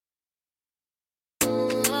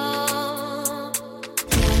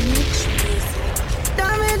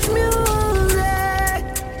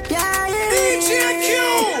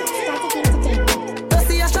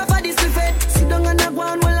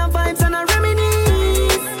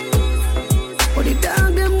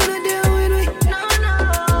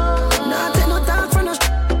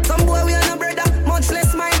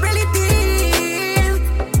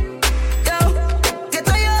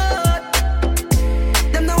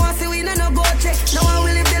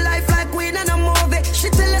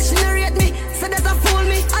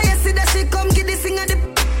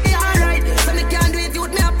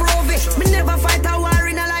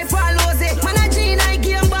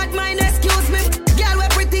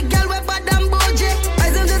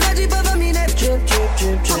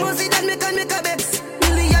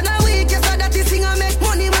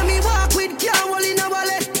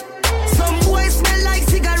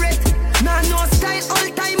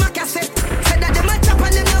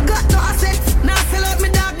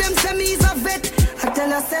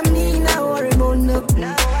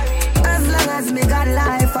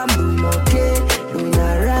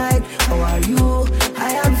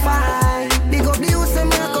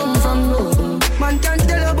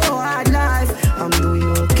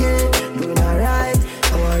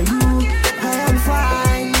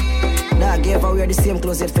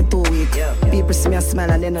close it for 2 weeks. People see me a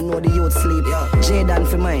smile and then I know the youth sleep. Jaden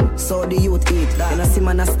for mine, so the youth eat. And I see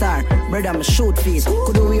man a star, brother me shoot feet.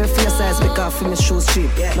 Could do wear face size because for me shoes cheap.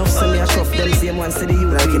 Now send me a chuff, them same one see the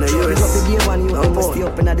youth like in a US. Pick up the day one, you never stay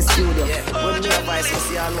up in the studio. When me a voice, you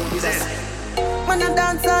see all who did that. Man a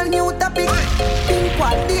dance all new topic. Pink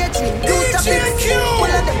one, daydream, new topic.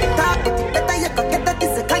 Full of them talk, but it better you can get that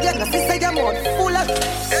this a kaya. Cause this a your mouth full of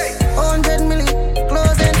 100 million,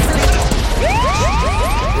 close and sleep.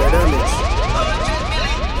 Yeah, damage.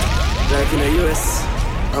 Like in the US,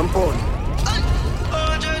 I'm pound.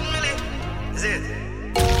 100 million, is it?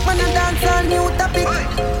 Man a dance all new topic.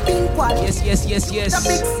 Pink one. Yes. Topics.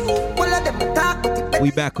 Full of them talk, but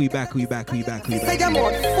it better. We back. Say your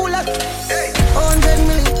mouth full of 100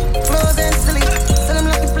 million, close and sleep. Sell them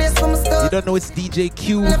like a place from a store. You don't know it's DJ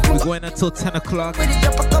Q. We're going until 10 o'clock.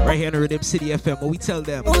 Right here on Rhythm City FM. What we tell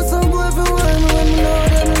them?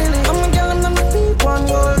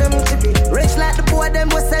 Rich like the boy, them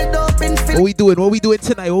was sell dope in Philly. What we doing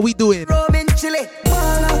tonight? What we doing? Robin Chile.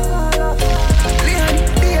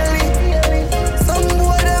 Some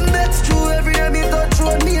boy them bets true every day me touch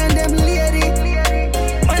road, me and them lady.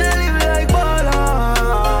 And I live like baller.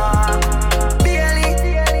 Barely.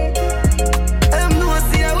 Them no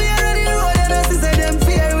see we already road and I see them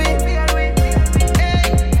fear we.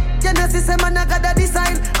 You know see man I got a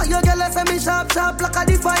design. And your girl say me sharp like a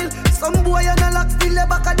defile. Some boy and a lock still the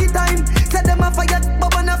back of the time. Set them a fire,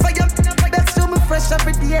 but on a fire. Best show me fresh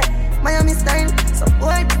every day. Miami style. Some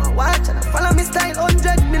boy come watch and I follow me style.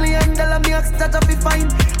 $100 million me extra to be fine.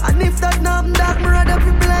 And if that now I'm dark, me rather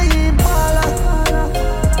be blind.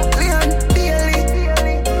 Leon,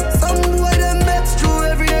 daily. Some boy them bets true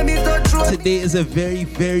every day me touch road. Today is a very,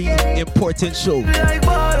 very important show.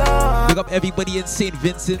 Big up everybody in St.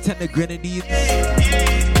 Vincent and the Grenadines.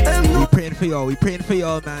 We praying for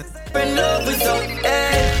y'all, man.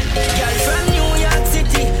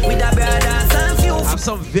 I have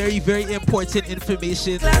some very, very important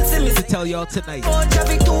information to tell y'all tonight.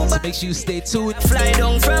 So make sure you stay tuned. Fly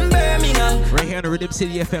down from Birmingham. Right here on the Rhythm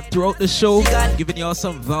City FM throughout the show, giving y'all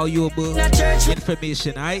some valuable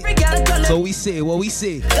information, alright? So what we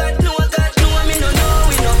say? God know, me no know,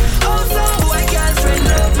 we know. Oh, some boy, girlfriend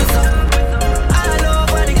love me so. All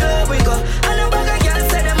over the club we go. I know back a girl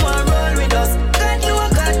say them want roll with us. God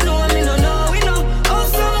know, me no know, we know. Oh,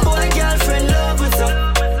 some boy, girlfriend love me so.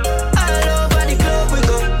 All over the club we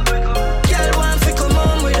go. Girl want to come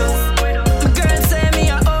home with us. The girl say me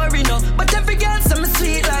a Ori no, but every girl say me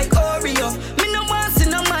sweet like Oreo. Me no want see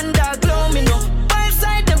no man that glow me no. Wild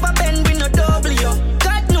side never bend with no double yo.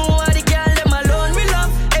 God know how the girl them alone we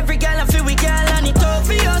love. Every girl I feel we girl and it all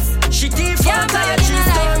for us. She deep for tired, she's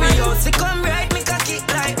story yo. She come right, me cock it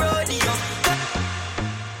like rodeo.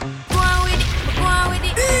 Go on with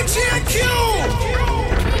it. DJ Q.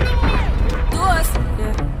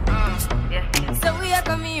 So we are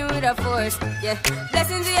coming with a force, yeah.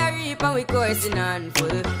 Blessings we are reap and we coursing on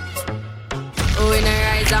full. Oh, in a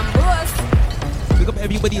rise and boast. Pick up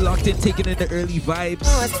everybody locked in, taking in the early vibes.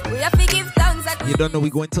 We have to give thanks at You don't know we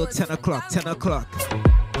going till 10 o'clock. Blessings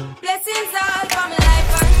all for my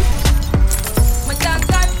life and my thank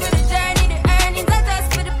God for the journey, the earnings are just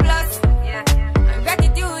for the plus. Yeah. And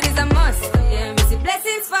gratitude is a must. Yeah, me see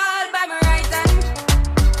blessings fall by my right hand.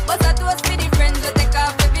 But I toast for the friends that take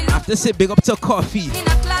off every look. After say big up to Coffee In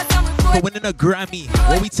a class and we for put winning a Grammy.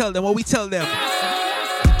 What we tell them?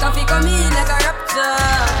 coffee come in like a rapture,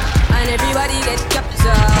 and everybody get captured.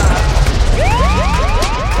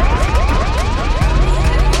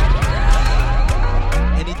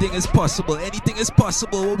 Anything is possible.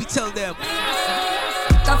 What we tell them?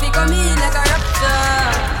 Coffee come in like a rapture,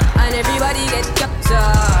 and everybody get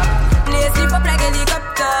captured. Play sleep up like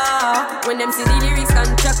helicopter, when them see the lyrics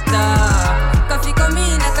constructor. Coffee come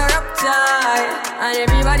in like a rapture, and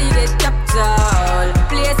everybody get captured.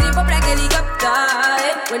 Play sleep up like helicopter,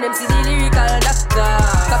 when them see the lyrical doctor.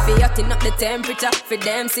 Coffee acting up the temperature for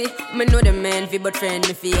them see. Me know the man fi but friend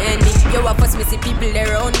me fi enemy. Yo, I first me see people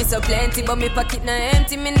around me so plenty, but me pocket na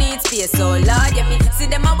empty, me need space so large. Yeah, me see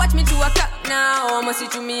them a watch me to a clock now. Must see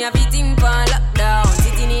through me everything pan lockdown.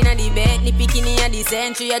 Sitting in a the bed, ni picking in the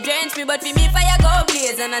century. I drench me, but for me fire go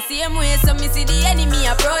blaze. And I see him way, so me see the enemy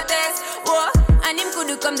a protest. Whoa, and him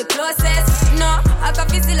could come the closest. No, I can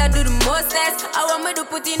feel still I do the mostest. I want me to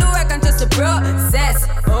put in the work and just the process.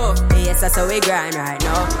 Oh, yes, that's how we grind right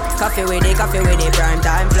now. Coffee with it, prime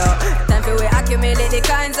time flow. Time for we accumulate the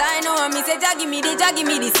kinds I know. Me say, give me the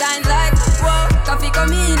signs like, whoa, coffee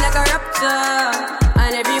come in like a rapture,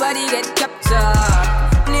 and everybody get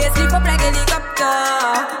captured. Play sleep up like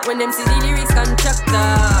helicopter, when them see the lyrics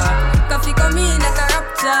constructor. Coffee come in like a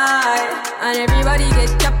rapture, and everybody get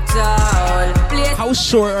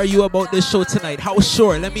sure are you about this show tonight? How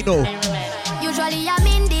sure? Let me know. Usually I'm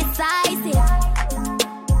indecisive,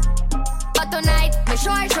 but tonight me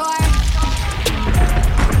sure.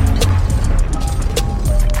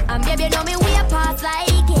 And baby, you know me way past like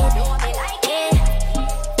it. Yeah.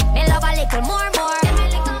 Me love a little more. Give me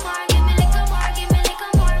little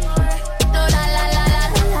more. No la la la la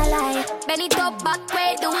la la. Bend it up back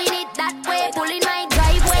way, doing it that way. Pulling my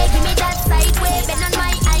driveway, give me that side way. Bend on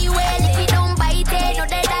my highway, if it don't bite it, no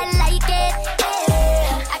they don't like it.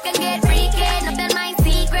 I can get freaky, no tell my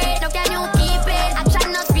secret. No can you keep it?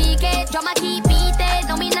 Action not speak it. Drama keep beating.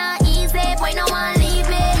 No me not easy, boy no one leave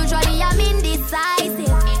me. Usually I'm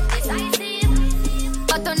indecisive.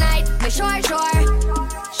 But tonight, me sure.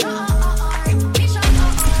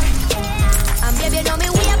 And baby, you know me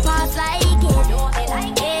way past like it.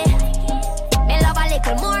 Yeah. Me love a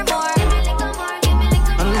little more.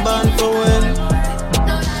 I'm born for when.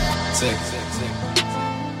 Sick.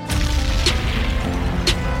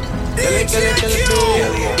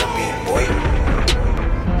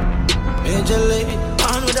 Angel lady,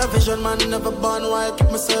 born with a vision, man, never born wild.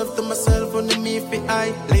 Keep myself to myself on the me fi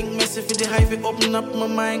eye. Link messy for the high, fi open up my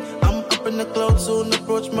mind. I'm up in the clouds, soon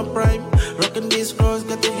approach my prime. Rocking these clothes,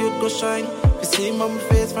 got the youth go shine. You see my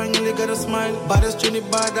face, finally got a smile. Baddest Trini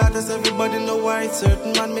bad artists, everybody know why.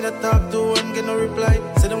 Certain man me that talk to and get no reply.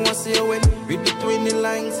 Say them want see you win, read between the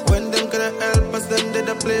lines. When them could help us, them did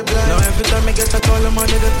a play blind. Now every time I get a call, I'm on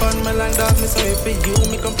the phone, my line dog me sorry for you.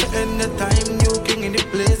 Me come to end the time, new king in the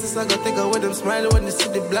places. I got to go with them smile when they see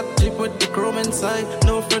the black jeep with the chrome inside.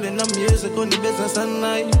 No friend in the music, only business and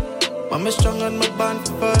night. I'm strong on my band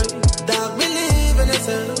for fight. Dog, believe in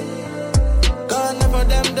yourself. God never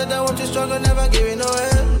them that I want you strong and never give you no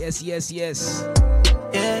help. Yes.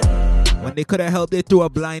 Yeah. When they could have helped, they threw a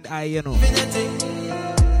blind eye, you know.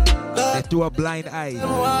 They threw a blind eye.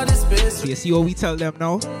 So you see what we tell them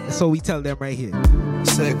now? That's what we tell them right here.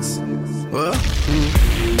 Sex. What?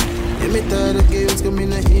 Let me tell the girls come in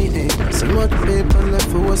the heat. So much paper left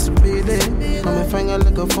for what's speeding. Come and find a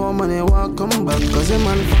little for money, walk come back. Cause the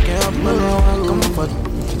man fucking up, money, walk come back.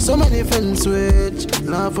 So many friends switch.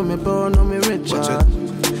 Now for me poor, know me rich.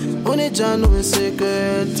 Only John know me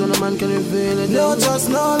secret. So no man can reveal it. No just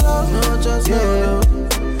no love. No just no love.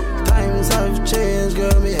 Times have changed,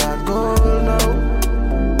 girl, me heart gold now.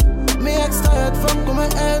 Me ex tired from my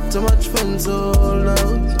head. Too much friends hold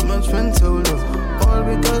out. Too much friends hold out. All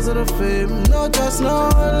because of the fame. No just no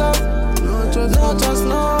love. No just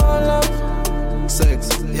no love. Sex,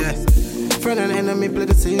 yeah. Friend and enemy play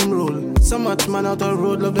the same role. So much man out the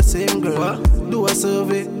road love the same girl. What? Do a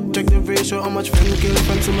survey, check the ratio. How much friend kill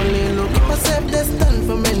friend to my lane. Look, keep myself destined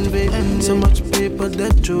for envy. So much people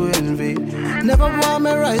that true envy. Never want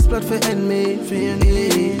me rice blood for enemy.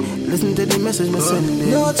 Listen to the message me send me.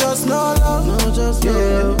 No just no love. No just no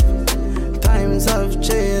love. Times have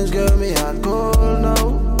changed, girl, me heart cold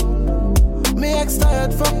now. Me ex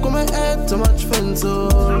tired, fuck with my head. Too much friends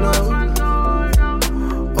hold out.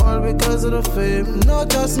 All because of the fame. No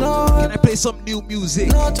just no. Can I play some new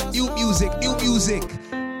music? New music.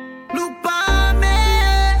 Look by me.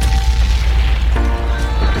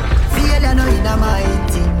 Feel you know in a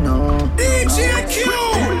mighty, no. DJ Q.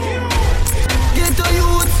 Get to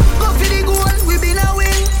youth, go for the goal, we been a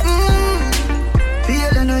win.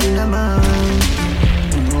 Feel you know in a mighty.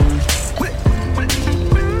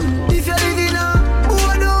 If you're living a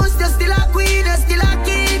bonus, you're still a queen, you're still a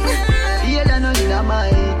king. Feel you know in a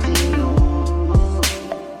mighty.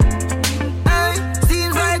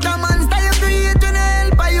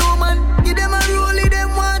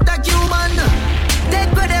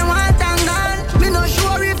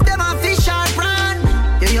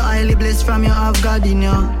 From you have God in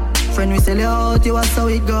you. Friend, we sell you out, you are so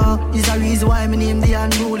it go. It's a reason why me name the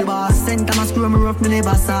unruly boss. Send time I screw me rough, me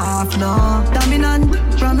never soft, no. Dominant,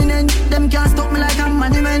 prominent, them can't stop me like a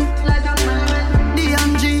monument.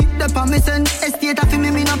 DMG, the permission. Estate of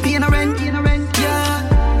me no pay no rent.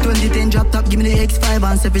 Yeah. 2010 drop top, give me the X5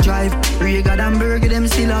 and Sefi drive. Regal and Burger, them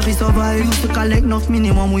still have to survive. Used to collect enough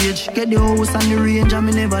minimum wage. Get the house and the range and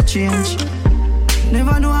me never change.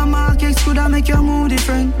 Never know a market could have make your mood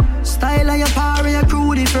different. Style of your power, your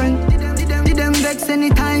crew different. Did them vex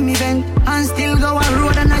anytime event. And still go a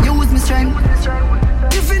road and I use my strength.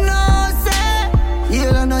 If you know, say,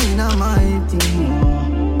 you know in a mighty.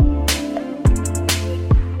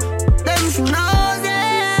 Them should know,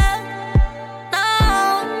 say, no.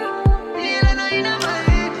 You know in a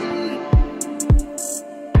mighty.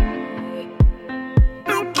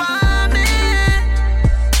 Look for me.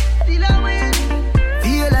 Still a win.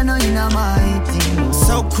 Feel I know in a mighty.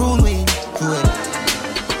 So cruel, we cruel.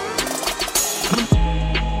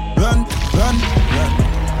 Run.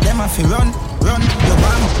 fi run, you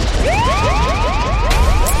want.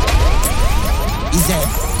 Is it?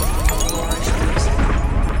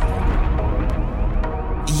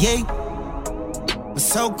 Yeah. I'm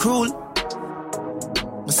so cruel.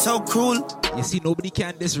 I'm so cruel. You see, nobody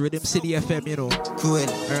can this Rhythm City FM, you know. Cruel.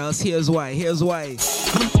 Or else here's why.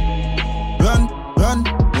 Run.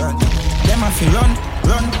 Them a fi run.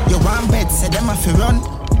 You want bet, say them a fi run.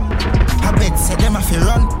 I bet, say them a fi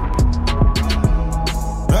run.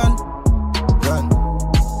 Run.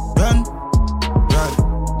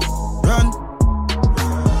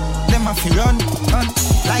 Them a fi run.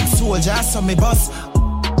 Like soldiers, so me boss.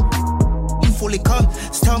 Fully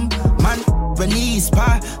custom, man. When he's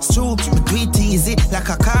pass through, me do it easy like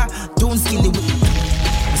a car. Don't steal it.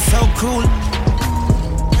 So cruel.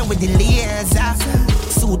 With the laser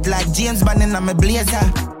suit like James Bond in my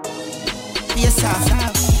blazer. Yes, sir.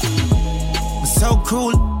 So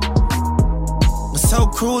cruel.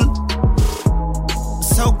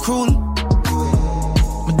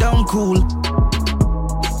 Me down cool.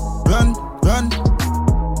 Run.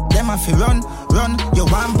 Them a fi run. You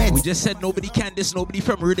want bet. We just said nobody can this, nobody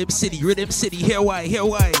from Rhythm City. Here why.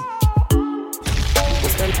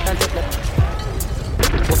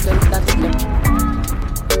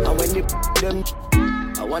 And when they them,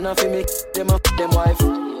 I wanna fi make them up them wife.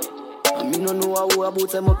 And me no know how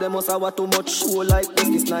about them up, them must have too much show like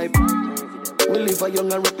this snipe. We live a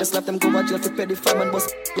young and reckless life, them go back jail fi pay the fine and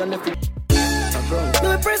bust your nephew.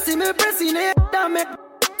 Me pressing it, damn it.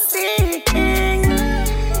 See,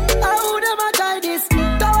 how them a try this?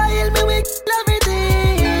 Tower heal me with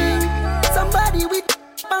everything. Somebody with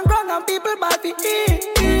and wrong and people bad fi eat.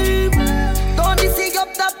 Don't see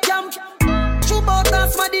up that camp. Shoot out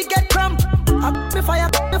and somebody get cramp. Me fire.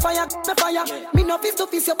 Me no fist to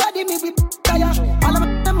fist your body, me with tire. All of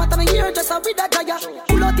them at me here just a with a gaya.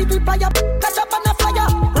 Pull out the fire, catch up on a fire.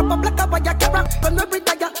 Wrap up like a wire, carry when we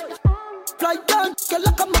retire. Fly down, kill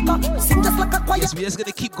like a maca, sing just like a choir. Yes, we're just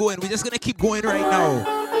gonna keep going right now.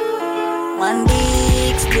 One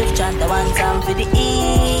big split chant, the one time for the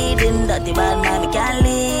eating, that the bad man can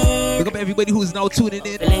live. Look up everybody who's now tuning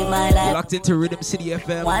in. Live my life. You're locked into Rhythm City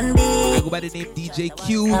FM. One big I go by the name DJ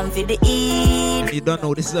Q. I'm for the eat. You don't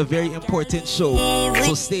know, this is a very important show.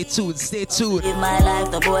 So stay tuned. Live my life,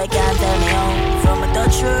 the boy can't tell me how. From a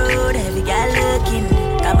touch road, heavy guy looking.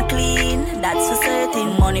 Got me clean, that's for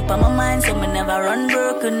certain. Money pa my mind, so me never run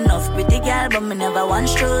broken. Enough pretty girl, but me never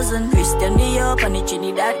once chosen. Christian Dior, and the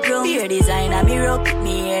Trinidad grown. Pure design, me rock,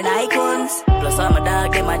 me and icons. Plus I'm a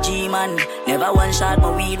dog, them a G-man. Never one shot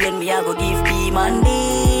my weed when me I go give B-man.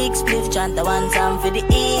 Big spliff chant, the one time for the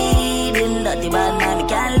eating. That the bad man, me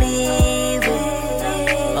can't live it.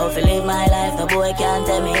 Oh, if I live my life, the boy can't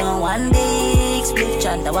tell me on. One big spliff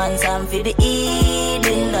chant, the one time for the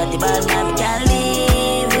eating. That the bad man, me can't live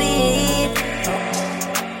it.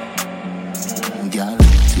 Girl,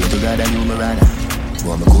 swear to God I knew me rather.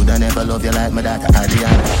 But me coulda never love you like my daughter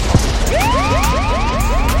Adriana.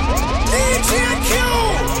 DJ Q.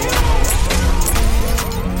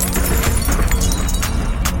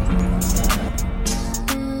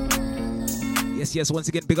 Yes, once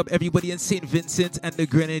again, big up everybody in St. Vincent and the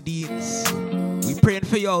Grenadines. We praying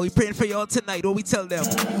for y'all tonight. What we tell them?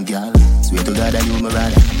 Girl, swear to God I knew me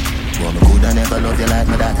rather. But me coulda never love you like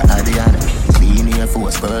my daughter Adriana. Clean Air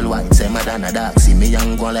Force, pearl white, say Madonna dark. See me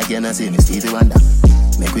young one like you know see me Stevie Wonder.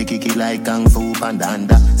 Make we kick it like Kung Fu Panda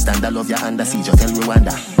under. Stand I love your under, see you tell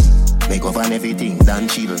Rwanda. Make up on everything, Dan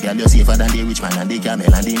Chill. Girl, you're safer than the rich man and the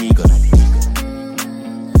camel and the eagle.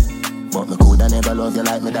 But me coulda never love you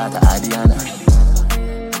like my daughter Adriana.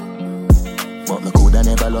 But me coulda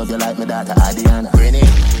never love you like my daughter Adriana.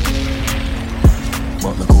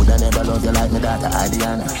 But me coulda never love you like my daughter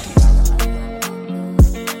Adriana.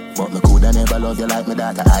 But me coulda never love you like my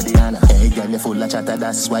daughter Adriana. Hey girl, you full of chatter,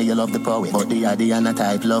 that's why you love the poet. But the Adriana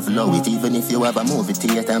type love low it. Even if you have a movie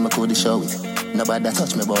theater, me coulda show it. Nobody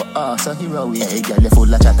touch me but so heroic. Hey girl, you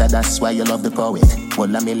full of chatter, that's why you love the poet.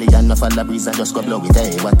 1 million of all the breeze and just go blow it.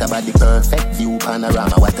 Hey, what about the perfect view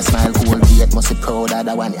panorama? What a smile, cool gate, must be proud of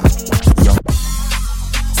that one, yeah. Yo.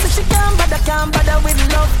 So she can't bother with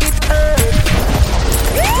love, it hurt.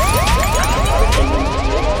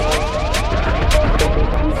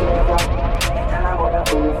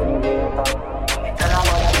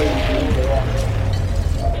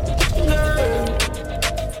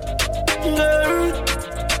 Girl.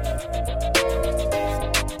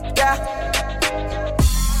 Yeah.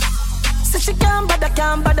 So she can't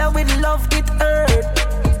bother with love, it hurt.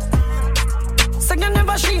 So you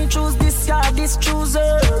never she choose this guy, this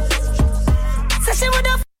chooser. So she would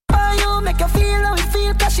have for you, make her feel how it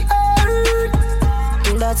feel, cause she hurt.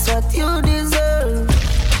 And that's what you deserve.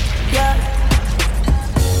 yeah.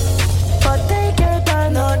 But take your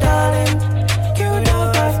time, no darling. You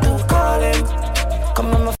don't have to call him.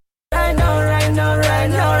 Come on, my right now, right now, right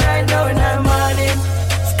now, right now in the morning.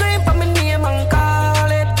 Scream for my name and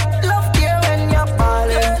call it. Love you when you're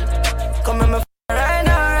falling. Come on, my right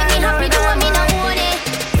now, right now, right now. Me no own it.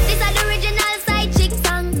 This is the original side chick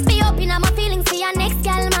song. Me open up my feelings for your next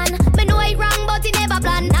gal man. Me know it wrong, but it never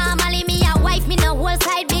plan. Normally me a wife, me no whole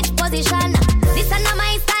side bitch position. This is not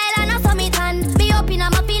my style and I saw me tan. Me open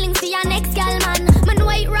up my feelings for your next gal man. Me know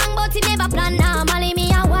it wrong, but it never plan. Normally me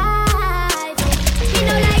a wife. Me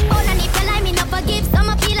no like bone and if you lie, me no forgive. So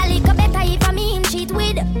me feel a little better if I me him cheat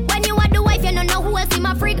with. When you are the wife, you don't know who else in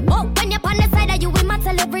my freak. But when you're on the side of you, we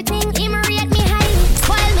matter everything. Him rate me high,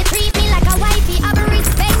 spoil me, treat me like a wifey. Have a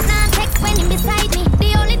respect, nah text when him beside me.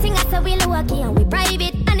 The only thing I say we low key and we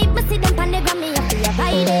private. And if me see them on the ground, me have to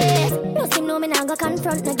avoid it. No see no me nah go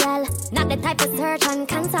confront no girl. Not the type of search and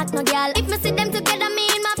contact no girl. If me see them together, me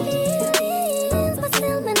in my feelings, but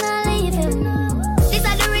still me nah leave him. This is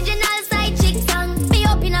the original side chick song. Me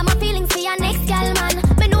open up my feelings for your next gal man.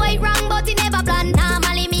 Me know it wrong, but it never plan.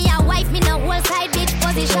 Normally me a wife, me no whole side bitch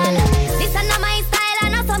position. This is not my style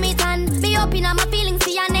and I saw me tan. Me open up my feelings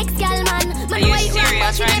for your next gal man. Me know it wrong,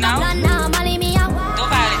 but it never plan. Normally me a wife. Don't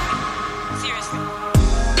buy it. Seriously.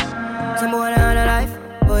 Some boy on a life.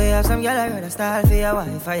 Boy, you have some girl I rather style for your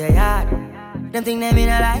wife or your yard. Them think they mean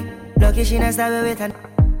a lie. Lucky she not stab with her.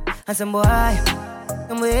 And some boy,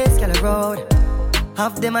 them ways girl road.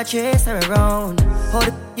 Half them a chase her around.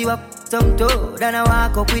 Hold you up some toad and I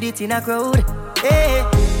walk up with it in a crowd. Hey,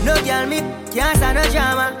 no girl me can't stand no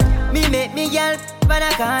drama. Me make me girl pan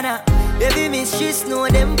a corner. Baby miss she know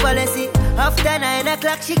them policy. After 9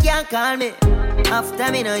 o'clock she can't call me.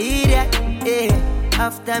 After me no idiot, yeah.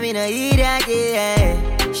 After me no idiot,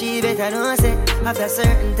 yeah. She better know say after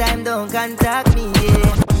certain time don't contact me,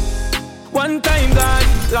 yeah. One time gone,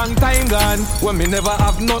 long time gone, when me never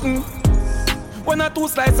have nothing. When I 2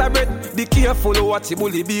 slices of bread, be careful what you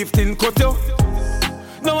bully beef thin cut you.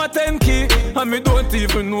 Now a 10 key, and me don't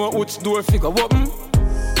even know which door figure open.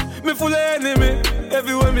 Me full of enemy,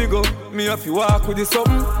 everywhere me go, me have to walk with the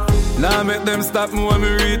something. Now make them stop me when me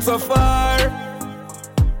reach so far.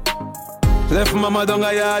 Left mama down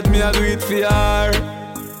a yard, me a do it for her.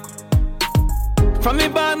 From me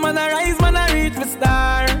bad man I rise, man I reach my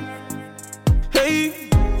star. Hey,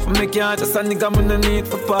 from me can't just a nigga me no need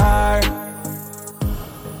for par.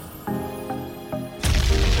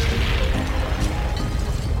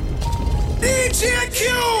 DJ Q!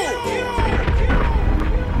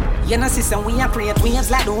 You know, sister, we are create waves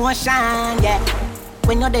like the ocean, yeah.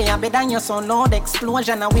 When you're there, better your son, loud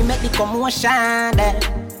explosion, and we make the commotion, yeah.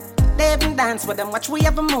 They even dance with them, watch we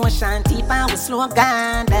have emotion, deep and we slow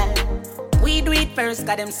down, yeah. We do it first,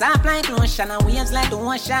 got them soft like lotion, and waves like the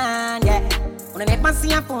ocean, yeah. When they never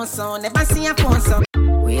see a phone sound, never see a phone sound.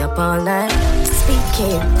 We up all night,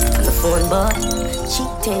 speaking on the phone, but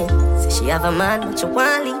cheating. Say she have a man, but you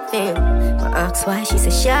want leave him. I ask why, she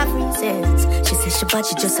said she have reasons. She said she but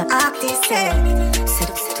she just a artist. Said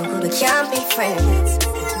it's too good, we can't be friends.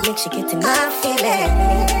 Make she get in my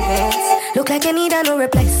feelings. Look like you need a no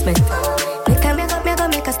replacement. Next time you go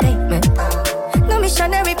make a statement. No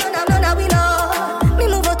missionary, but I'm not a winner. Me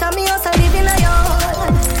move out of me house and live in a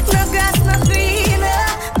yard. No grass, no green,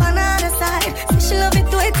 on the other side. Say she love it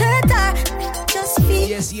to it her. Just feel.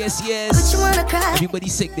 Yes. But you wanna cry. Everybody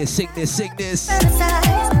sing this. She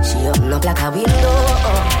open up like a window.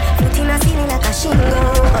 Foot in a ceiling like a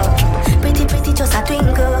shingle. Pretty, just a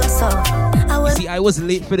twinkle. So I was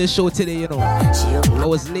late for the show today, you know. I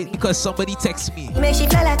was late because somebody texted me. Make she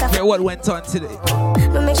fly like a hear what went on today.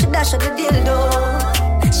 But make she dash at the dildo.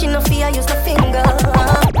 She no fear, use the finger.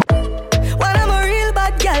 When I'm a real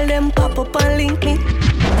bad girl, them pop up and link me.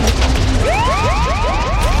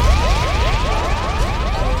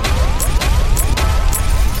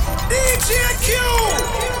 DJ Q!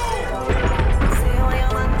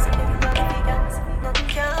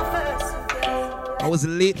 I was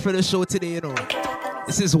late for the show today, you know.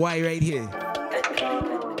 This is why right here.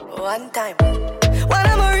 One time. When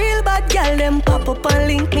I'm a real bad girl, them pop up and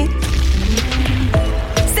link me.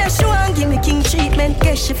 Say she want give me king treatment,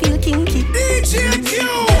 guess she feel kinky. DJ Q!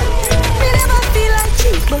 Me never feel like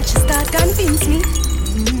cheap, but she start convince me.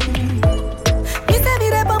 Me say me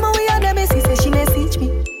the mama we are the messy, say she message me.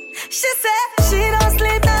 She said she don't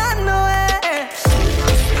sleep down nowhere.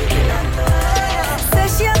 Say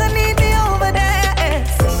she gonna need me over there.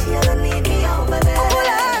 Say she gonna need me over there. Pull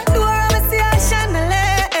her door and me see her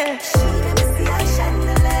chandelier. Me see her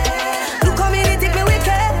chandelier. Look how me take me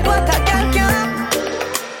wicked, what a girl can.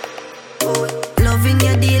 Loving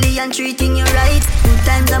you daily and treating you right. Good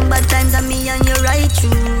times and bad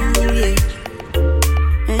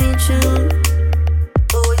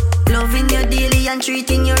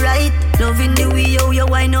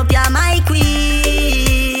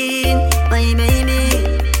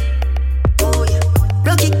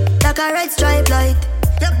stripe light.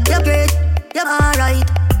 You're great, you're alright.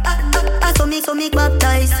 I so make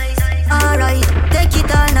baptize. Alright, take it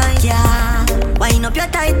all night. Yeah, wind up your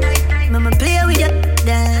tight. Mama play with you,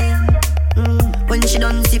 damn. When she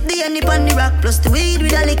done sip the honey on the rock, plus the weed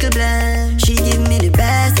with a little blend. She give me the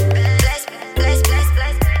best.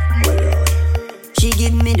 She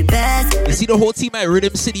give me the best. You see the whole team at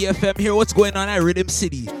Rhythm City FM here. What's going on at Rhythm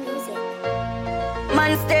City?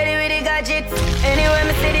 Man steady with the gadgets. Anywhere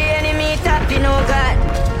me see the enemy tap, you know God.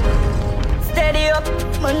 Steady up,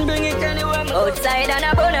 man bring it anywhere. Outside and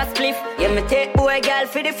a bonus cliff. Yeah, me take boy girl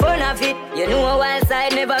for the fun of it. You know a wild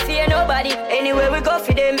side never fear nobody. Anywhere we go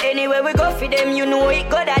for them, anywhere we go for them. You know it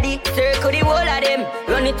go daddy. Circle the whole of them.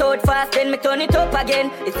 Run it out fast, then me turn it up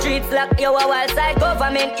again. The streets lock, you a wild side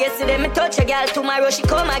government. Yesterday me touch a girl, tomorrow she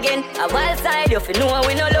come again. A wild side, you fi know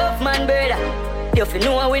we no love man brother. You fi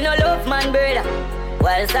know we no love man brother.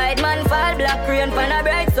 Wild side man fall black rain pan a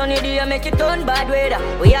bright sunny day make it turn bad weather.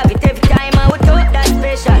 We have it every time and we talk that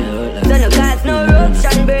special. So no cause no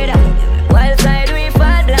eruption brother. Wild side we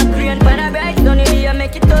fall black rain pan a bright sunny day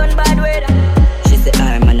make it turn bad weather. She say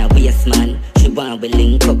arm and a waist man. She want we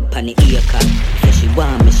link up on the ear cup. Say she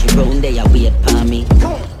want me, she round there wait for me.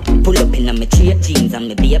 Pull up in a me straight jeans and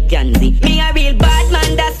me be a pansy. Me a real bad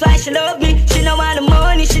man, that's why she love me. She no want the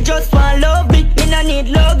money, she just want love me. Me no need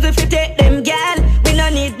love if you take them gal. We no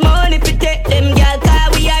need money if you take them gal.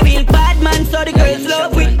 Cause we a real bad man, so the girls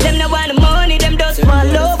love we. Them no want the money, them just want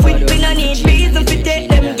love we. We no need reason if you take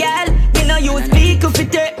them gal. We no use speak if you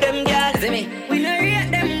take them gal. We no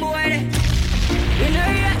rate them boy de. We no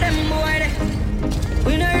rate them boy de.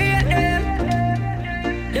 We no rate them.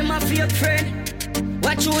 Them a fake friend.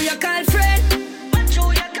 Watch who you call friend. Watch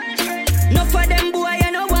who you call friend. No for them boy,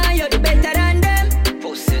 you know why you do better than them.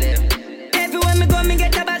 Pussy them. Everywhere me go, me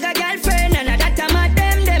get a bag of girlfriend, and that time at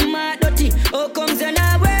them are dirty. Oh, comes you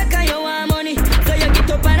not work and you want money, so you get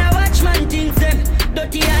up and a watch man things them.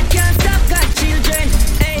 Dirty heart can't stop got children.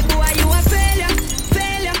 Hey boy, you a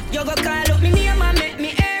failure. You go call up me name and make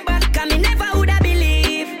me air back, 'cause me never woulda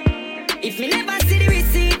believe. If me never see the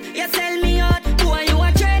receipt, you sell me out. Boy, you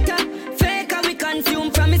a traitor.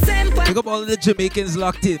 Consume from his empire. Pick up all of the Jamaicans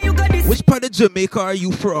locked in. Which part of Jamaica are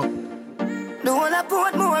you from? The whole of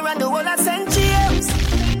Portmore and the whole of St. James.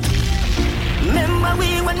 Remember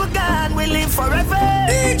we when we're gone, we live forever.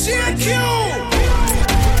 DJ Q.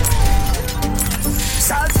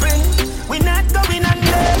 Salt Spring, we not going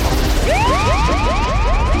under.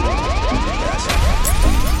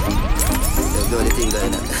 The only thing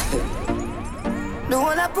going on. The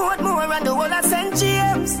whole of Portmore and the whole of St.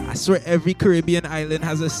 James. I swear every Caribbean island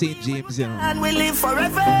has a St. James, you know. And we live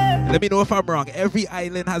forever. Let me know if I'm wrong. Every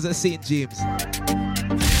island has a St. James.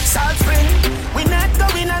 Salt Spring, we not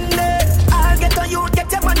going under. I'll get on you, get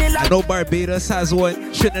your money like. I know Barbados has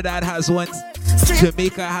one, Trinidad has one,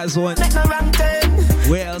 Jamaica has one.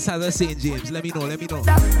 Where else has a St. James? Let me know.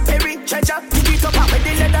 Perry treasure, dig it up with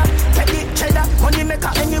the leather. Teddy cheddar, money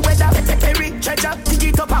maker any weather. Perry treasure, dig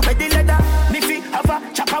it up with the leather. Me fi have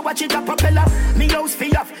a chopper, watch it a propeller. Me house fi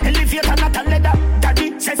have elevator, not a leather.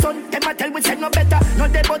 Daddy say son, them a tell we say no better. No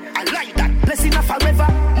dead but I like that, blessing a forever.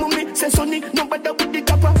 Mummy say sonny, no better with the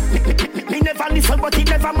copper. Me never listen but it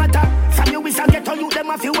never matter. From you is a ghetto, you them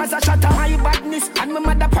a few as a shatter. My badness and my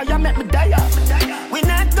mother prayer make me die. We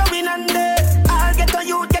not going under. I'll get on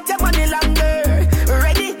you, get your money longer.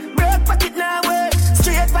 Ready, break pocket now, work.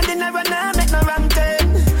 Straight from the narrow now, make no wrong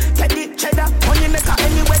turn. Teddy cheddar, money maker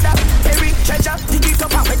any weather. Perry treasure, dig it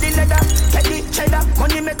up with the leather. Teddy cheddar,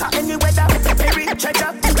 money maker any weather. Perry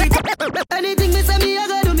treasure, dig it up. Anything me say me, I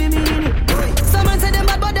gotta do me mean it. Someone say them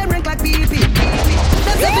bad, but them rank like PP.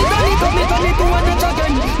 Them say me turn it up, me turn it to one inch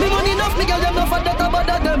again. Me money enough, me girl them no for that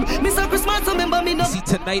about them. Me say Christmas, so remember me no. See,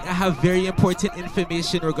 tonight I have very important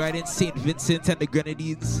information regarding St. Vincent and the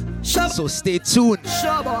Grenadines. So stay tuned.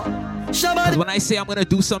 Because when I say I'm gonna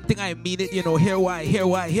do something, I mean it, you know. Hear why.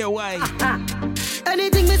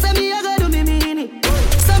 Anything me say me, I gotta do me mean it.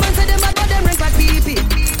 Someone say them bad, but them rank like PP.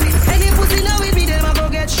 Any pussy now with me, them I go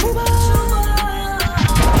get shuba.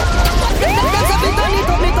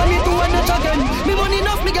 Me money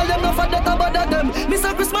enough, me girl them no for that about them. Me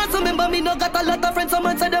say Christmas, remember me no got a lot of friends.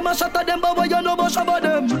 Someone say them a shot at them, but you know about shabba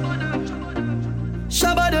them.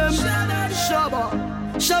 Shabba them.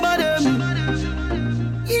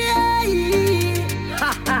 Yeah.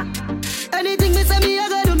 Anything me say me, I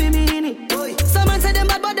gotta do me mean it. Someone say them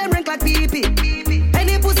bad, but them rank like PP.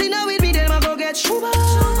 Any pussy now with me, them I go get shuba.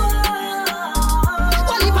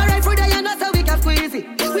 Well, if I ride through there, you know so we can squeeze it.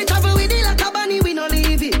 We travel with it like a bunny, we no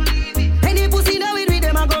leave it. Any pussy now with me,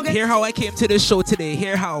 them I go get. Hear how I came to this show today.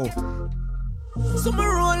 Hear how. Some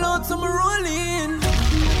roll out, some roll in.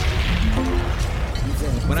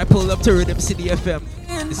 When I pulled up to Rhythm City FM,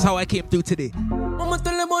 this is how I came through today. Mama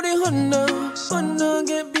tell them about the Honda,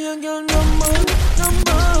 get me a girl number.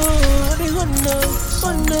 The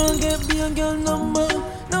Honda, get me a girl number.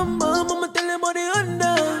 Mama tell them about the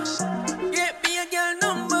Honda, get me a girl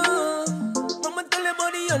number. Mama tell them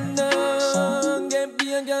about the Honda, get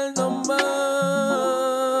me a girl number.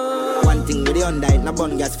 One thing with the Honda, it no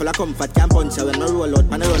bun gas full of comfort. Can't punch her when I roll out,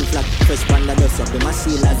 man I run flat. Fresh panda dust up the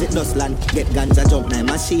machine as it does land. Get ganja jump now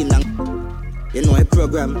machine and you know a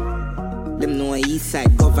program. Them know a east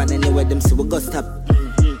side govern anywhere them see we go stop.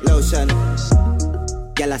 Lotion.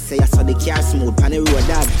 Girl I say I saw the car smooth pan the road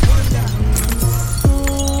dog.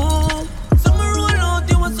 Some roll out,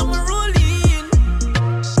 you want some roll in.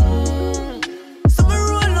 Some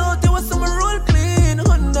roll out, you want some roll clean.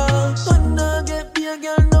 Honda, get me a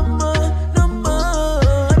girl number. The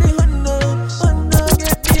Honda,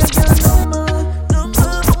 get me a girl number.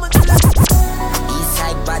 East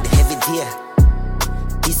side bad heavy deer.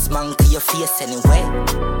 This man to your face anyway.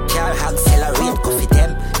 Car hog accelerate, coffee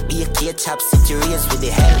them. Be a kid chop, city race with the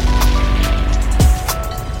hell.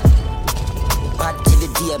 Bad till the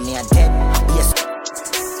day me a dead. Yes,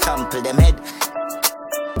 trample them head.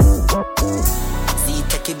 See,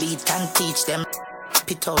 take a beat and teach them.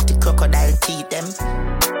 Pit out the crocodile teeth them.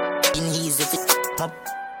 In easy if it up.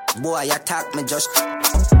 Boy attack me just.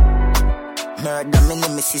 Murder me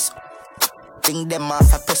nemesis. Bring them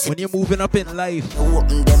off a person. When you're moving up in life,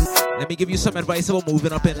 open them. Let me give you some advice about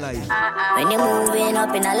moving up in life. When you're moving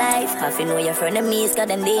up in a life, have to know your frenemies, cause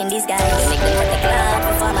them they in disguise. You make them cut the clock,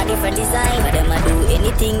 perform a different design. But them I do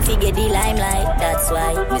anything to get the limelight. That's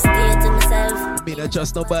why me stay to myself. Me not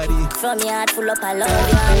trust nobody. From your heart full up, I love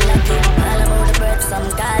you, I'm lucky. All about the birds, some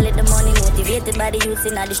call it the money. Motivated by the youths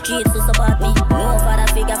in the streets to support me. No father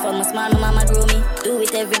figure from a small, my mama grew me. Do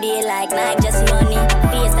it every day like night, just money.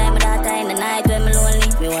 FaceTime with daughter in the night when me lonely.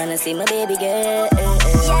 Me wanna see my baby girl.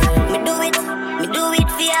 Me do it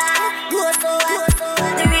for ya. Go so hot,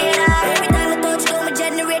 the radar. Every time I touch down, me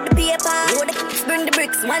generate the paper. Go the kicks, bring the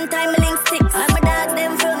bricks. One time I link sticks. And my dogs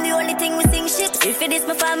them from the only thing we sing shit. If it is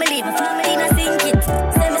my family not sink it.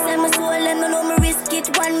 Send my soul and no know me risk it.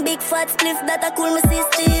 One big fat spliff that I cool my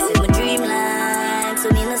system. It's my dreamline, so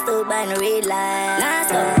me no stop by no red line. Nah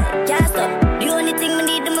stop, can't stop. The only thing me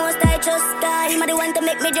need the most I trust God. Him a the one to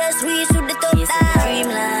make me just reach to the top. Yes, it's my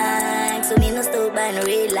dreamline, so me no stop by no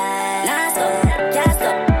red line. Nah stop, can't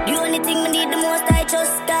stop. The only thing me need the most I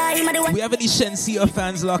trust God. Him a the one. We have any Shenseea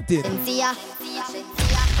fans locked in?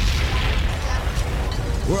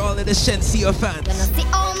 We're all in the Shenseea fans. You know see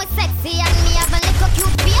all my sexy and me have a little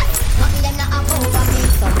cute face. Nothing them not up over me.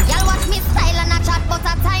 Some y'all watch me style and a chat, but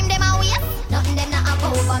a time them a waste. Nothing them not up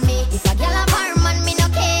over me. If a girl a bar man, me no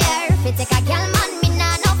care. If it take a girl man, me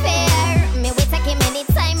nah no fair. Me we take him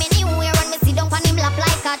anytime, anywhere. When me sit down on him lap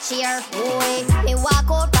like a chair. Boy, me walk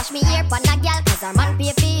out, touch me ear pan a girl, cause her man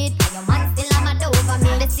pay feet. And your man still a mad over me.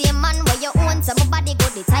 The same man where you own, so my body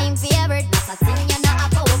good, the time favorite. That's a thing you not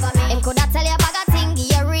up over me. Him coulda tell you bag a thing, give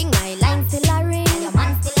you ring, my line still a ring. And your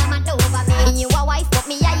man still a mad over me. And you a wife, but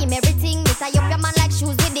me I him everything. Me tie up your man like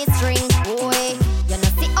shoes with this string. Boy, you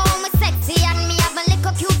know see all my sexy and me have a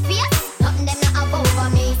little cute face. Nothing them not up over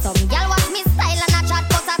me. Some girl watch me style and a chat,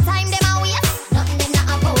 but a time them a waste. Nothing them not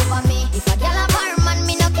up over me. If a girl a bar man,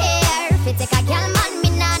 me no care. If it take a girl man, me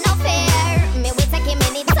nah no fair. Me we take him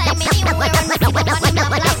anytime, anywhere. When me sit down on him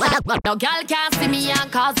lap like that. No girl can't see me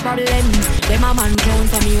and cause problems. Them a man clown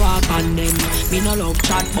so me walk on them. Me no love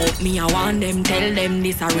chat but me I want them. Tell them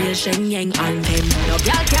this a real Shen Yang anthem. No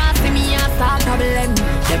girl can't see me and start problem.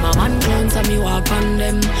 Them a man clown so me walk on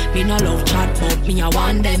them. Me no love chat but me I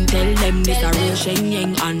want them. Tell them this a real Shen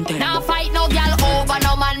Yang anthem. Now fight no girl over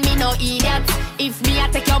no man, me no idiot. If me a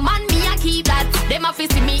take your man, me a keep that. Them a fi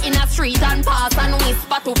see me in a street and pass and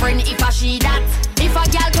whisper to friend if a she that. If a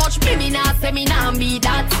girl touch me, me nah say me nah be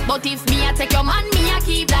that. But if me a take your man, me a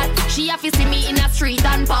keep that. She a fi see me in a street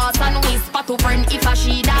and pass and whisper to friend if a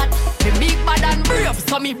she that. Me big bad and brave,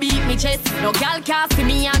 so me beat me chest. No girl can see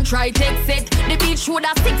me and try take set. The bitch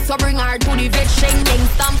woulda stick, so bring her to the vet. Shen Yang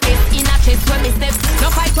stamp it in a chest when me step. No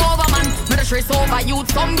fight over man, me no stress over youth.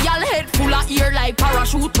 Some girl head full of ear like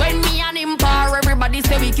parachute. When me and him par, everybody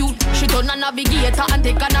say we cute. She turn a navigator and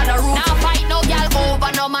take another route. Now fight no girl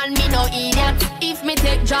over no man, me no idiot. If me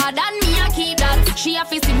take Jordan, me a keep that. She a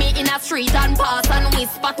fi see me in a street and pass and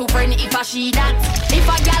whisper to friend if a she that. If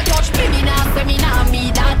a girl touch me, me nah say me nah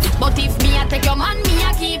be that. But if me a take your man, me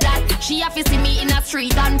a keep that. She a fi see me in a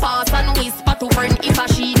street and pass and whisper to friend if a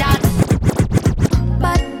she that.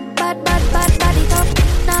 Bad it up.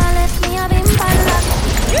 Now let me have him bad luck.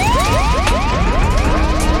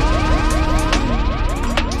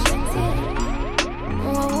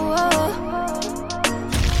 Oh,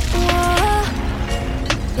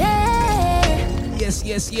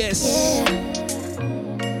 yes.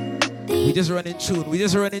 We just running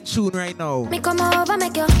tune right now. Me come over,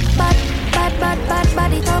 make your bad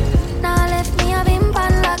body top. Now left me a bim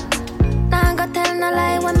pan lock. Now go tell no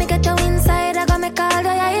lie when me get you inside. I go make all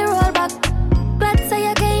the you roll back. Glad say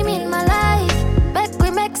you came in my life. Back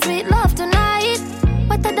we make sweet love tonight.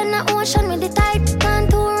 Wetter than the ocean with the tide. Can't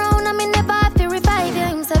turn around and me never have to revive you.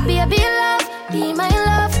 Him say baby love, be my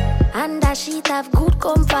love. And that sheet have good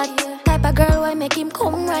comfort. Type of girl why make him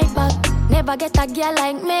come right back. Never get a girl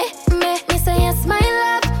like me. Me say yes my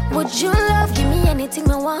love. Would you love? Give me anything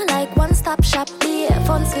I want like one stop shop. The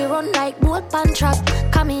funds we run like boat pan trap.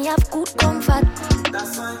 Come me have good comfort.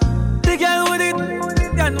 The girl with it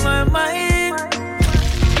got my mind.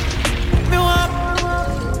 Me want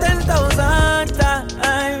 10,000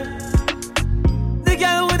 times. The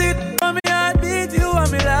girl with it for me heartbeat, you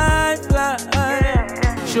want me lifeline.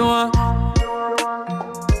 Sure.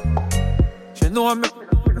 She know me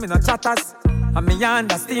no chatters. And me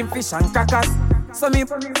under steam fish and crackers. So me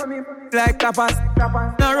like clappers.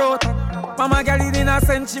 No road. Mama girl it in a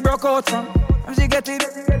sense she broke out from. And she get it,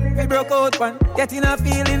 we broke out one. Getting her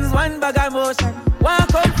feelings, one bag of emotion.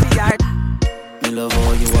 Walk up to yard. Me love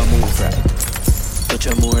how you a move right. Touch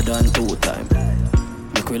you more than 2 times.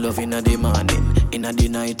 Make we love inna the morning. Inna the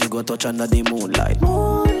night you go touch under the moonlight.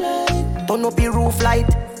 Turn up the roof light.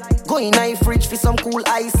 Go in a fridge for some cool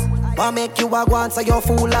ice. Wanna make you a go on so you're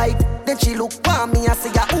full light. Then she look for me and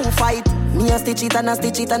say ya who fight. Me a stitch it and a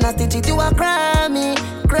stitch it and a stitch it. You a Grammy.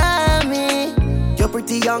 You're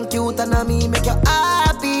pretty young, cute and a me make you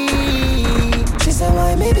happy. She said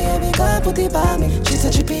why maybe I can't put it by me. She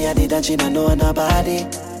said she pay a did and she don't know nobody.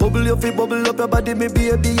 Bubble your feet, bubble up your body, me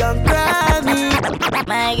baby young Grammy.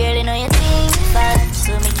 My girl, you know you think fat,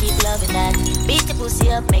 so me keep loving that. Beat the pussy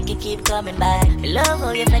up, make it keep coming back. I love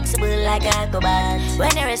how you're flexible like a Aquaman.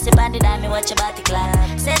 When you rest the bandit on me, watch your body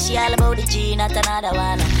clap. Say she all about the G, not another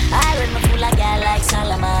one. I run my fool like girl like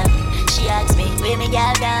Solomon. She asks me, where me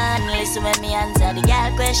girl gone? Listen when me answer the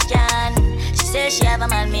girl question. She says she have a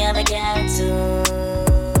man, me have a girl too.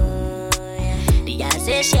 The girl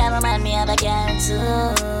says she have a man, me have a girl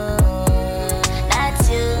too. That's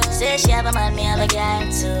you. Say she have a man, me have a girl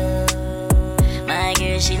too. My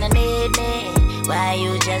girl, she no need me. Why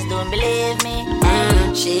you just don't believe me?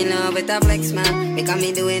 She in love with a flex man, because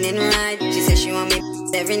me doing it right. She says she want me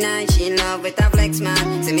every night. She in love with a flex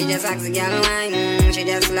man. See me just ask the girl why. She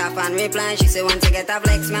just laugh and reply. She say want to get a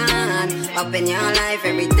flex man. Up in your life,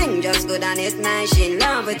 everything just good and it's nice. She in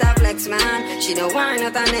love with a flex man. She don't want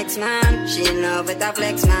not a next man. She in love with a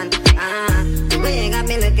flex man. The way you got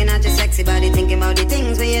me looking at your sexy body, thinking about the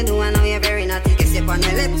things where you do. I know you're very naughty. Kiss you on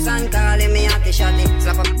your lips and calling me hotty shotty.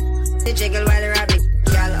 Slap up the jiggle while you're rabbit.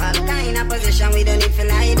 Girl, all kind of position, we don't need to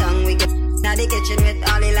lie down. We can at the kitchen with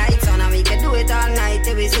all the lights on, and we can do it all night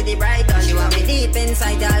till we see the bright dawn. She want me deep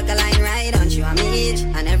inside the alkaline ride on. She want me each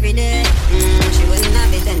and every day. She wouldn't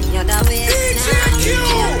have it any other way. She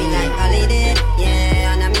have me like holiday.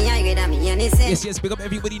 Yeah, and me I get me anything. Yes, big up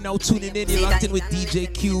everybody now tuning in. You're locked in with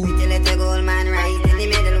DJ Q.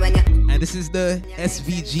 And this is the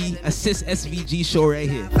SVG, Assist SVG show right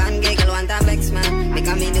here.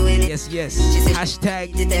 Yes.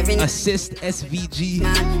 Hashtag Assist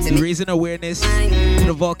SVG. Raising awareness to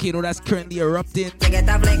the volcano that's currently erupting.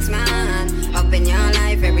 Up in your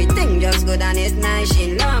life, everything just good and it's nice.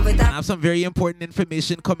 She in love with I have some very important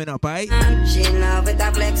information coming up, alright? She in love with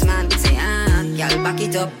a flex man. Say, girl, back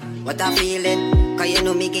it up. What I feeling? Cause you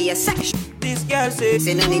know me give you sex. This girl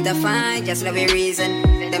say no need to fight, just love your reason.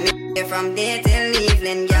 Let me from day till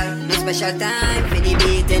evening, girl. No special time for the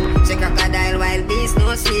beating. Say crocodile wild beast,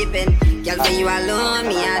 no sleeping. Girl, for you alone,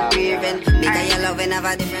 me heart grieving. Because your love and have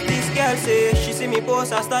a different. This girl say she see me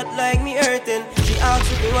post and start like me hurting. She asks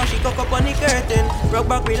me why she cock up on the curtain. Rock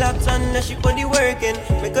back, relax, and let she put the work in.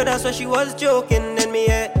 Because that's why she was joking. Then me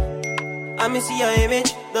I me see her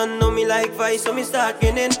image. Don't know me like Vice, so me start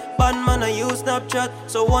grinning. Bad man, I use Snapchat.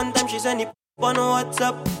 So one time she send it on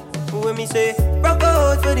WhatsApp. When me say, rock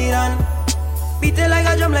out for the run. Beat it like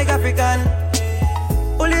a drum like African.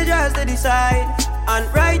 Pull your dress to the side. And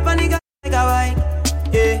ride panic like a bike.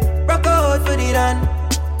 Yeah, rock out for the run.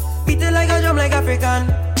 Beat it like a drum like African.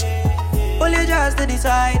 Pull your dress to the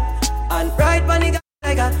side. And ride panic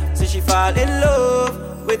like a. So she fall in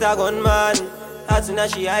love with a gunman. As soon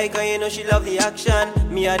as she hike, you know she love the action.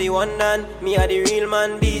 Me are the one and me are the real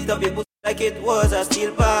man. Beat up your pussy like it was a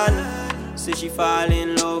steel pan. So she fall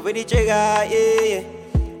in love with the trigger, yeah.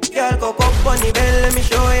 Girl, cock up on the bell, let me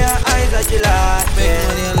show your eyes that you like. Make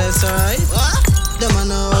money and less, alright? What? Them I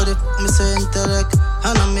know how the me say intellect.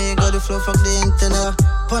 And I make all the flow, fuck the internet.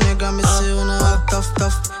 Ponygram me say you know tough.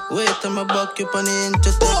 Wait till my buck up on the inch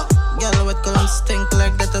or two. Girl, what column stink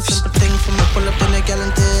like that? A simple thing for me, pull up in the gal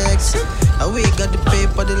and text. We got the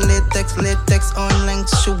paper, the latex online,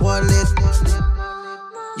 shoe wallet.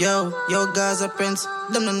 Yo, Gaza Prince.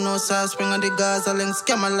 Them no know South Spring on the Gaza links.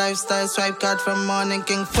 Get my lifestyle, swipe card from Morning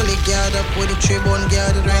King. Fully geared up with the tree-bone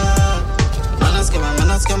gathered ring. Man a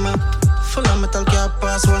scammer. Full of metal car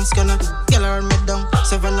pass one scanner. Girl around me down.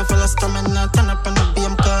 7 full of stamina. Turn up on the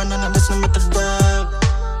BM corner. And this no metal dog.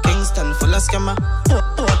 Kingston full of scammer.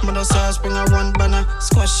 Port mother South Spring a one banner.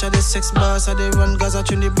 Squash of the 6 bars. I they run Gaza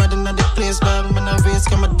tune the bad in the place dog. Man a race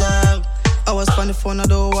scammer dog. I was on the phone, I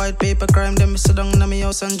do white paper crime. Then me sit down in my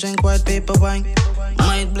house and drink white paper wine.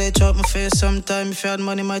 Might bleach out my face sometime. If you had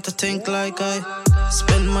money, might I think like I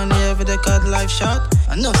spend money every day, card life shot.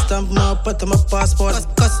 I know stamp my put on my passport.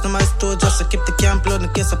 Customized store just to keep the camp load in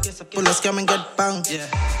case I pull a scam and get banged. Yeah.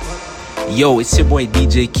 Yo, it's your boy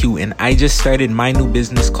DJ Q, and I just started my new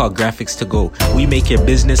business called Graphics to Go. We make your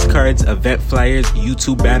business cards, event flyers,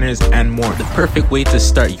 YouTube banners, and more. The perfect way to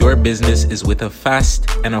start your business is with a fast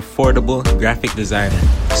and affordable graphic designer.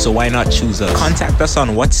 So why not choose us? Contact us on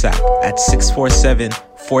WhatsApp at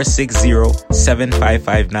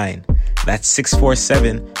 647-460-7559. That's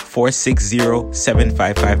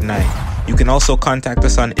 647-460-7559. You can also contact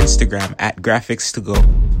us on Instagram at Graphics to Go.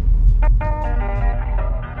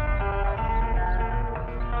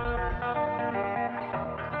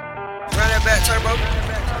 Back, Turbo.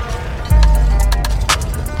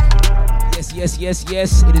 Yes.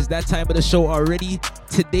 It is that time of the show already.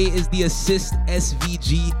 Today is the Assist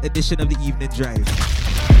SVG edition of the Evening Drive.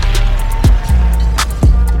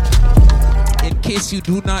 In case you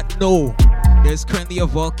do not know, there's currently a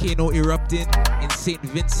volcano erupting in St.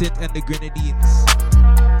 Vincent and the Grenadines.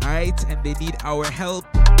 Alright, and they need our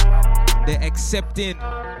help. They're accepting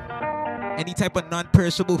any type of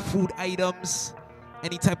non-perishable food items,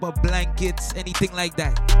 any type of blankets, anything like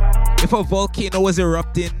that. If a volcano was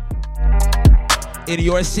erupting in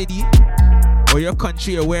your city or your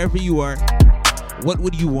country or wherever you are, what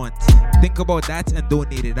would you want? Think about that and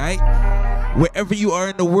donate it, right? Wherever you are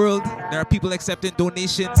in the world, there are people accepting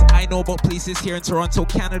donations. I know about places here in Toronto,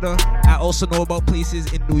 Canada. I also know about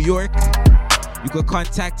places in New York. You can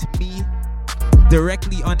contact me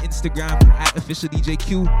directly on Instagram at officialdjq.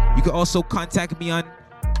 You can also contact me on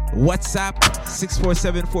WhatsApp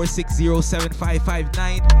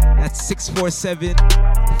 647-460-7559. That's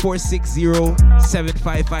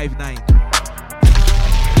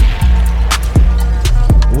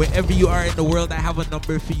 647-460-7559. Wherever you are in the world, I have a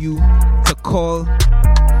number for you to call.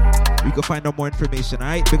 You can find out more information,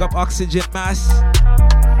 alright? Big up Oxygen Mass.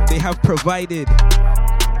 They have provided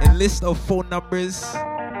a list of phone numbers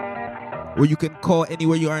where you can call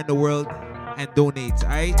anywhere you are in the world and donate,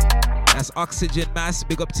 alright? That's Oxygen Mass,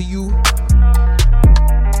 big up to you. And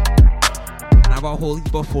I have a whole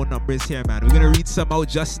heap of phone numbers here, man. We're gonna read some out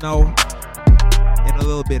just now in a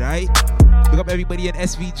little bit, alright? Big up everybody in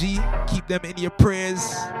SVG. Keep them in your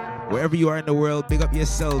prayers. Wherever you are in the world, big up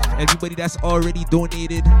yourself. Everybody that's already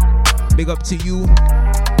donated, big up to you.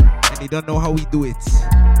 And they don't know how we do it.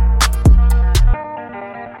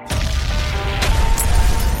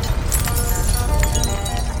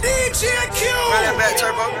 DJ Q! Run that back,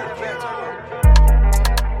 Turbo.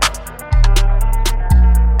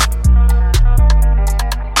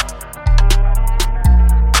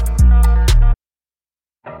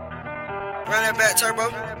 Run that back, Turbo.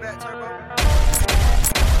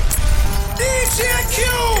 DJ Q!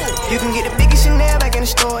 You can get the biggest Chanel back in the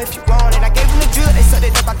store if you want it. I gave them the drill, they sucked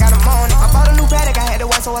it up, I got them on it. I bought a new Patek, I had to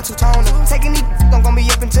white, so I two-toned it. Taking these, I'm gonna be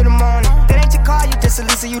up until the morning. That ain't your car, you just a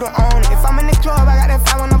Lisa, you don't own it. If I'm in the club, I got that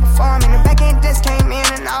fire when I'm performing. The back end just came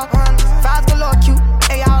in and out. Fives galore, cute,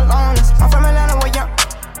 they all on us. I'm from Atlanta, where young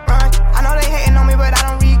run. I know they hating on me, but I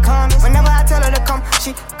don't read comments. Whenever I tell her to come,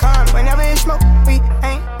 she coming. Whenever it's smoke, we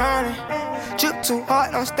ain't running. Drip too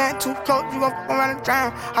hard, don't stand too close. You gon' around and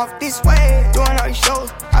drown off this way. Doing all these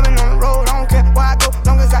shows, I been on the road. I don't care where I go,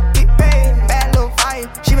 long as I get paid. Bad little vibe,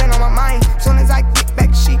 she been on my mind. Soon as I get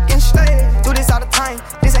back, she can stay. Do this all the time,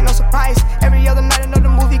 this ain't no surprise. Every other night another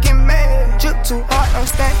movie get made. Drip too hard, don't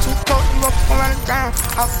stand too close. You gon' around and drown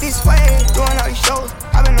off this way. Doing all these shows,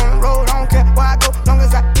 I been on the road. I don't care where I go, long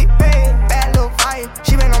as I get paid. Bad little vibe,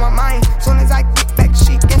 she been on my mind. Soon as I get back,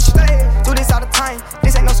 she can stay. Do this all the time,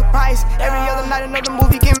 this ain't no surprise. Every other night another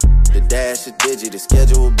movie get The dash is digi, the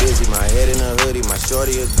schedule busy. My head in a hoodie, my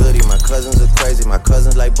shorty a goodie. My cousins are crazy, my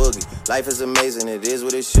cousins like Boogie. Life is amazing, it is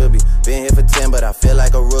what it should be. Been here for 10, but I feel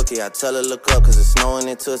like a rookie. I tell her look up, cause it's snowing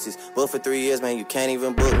in Tootsies. Booked for 3 years, man, you can't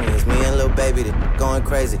even book me. It's me and Lil baby, the going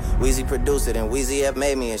crazy. Weezy produced it and Weezy F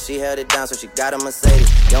made me, and she held it down, so she got a Mercedes.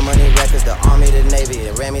 Young Money Records, the Army, the Navy.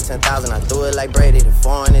 It ran me 10,000, I threw it like Brady. The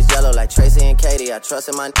foreign is yellow like Tracy and Katie. I trust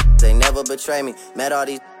in my they never betray me. Met all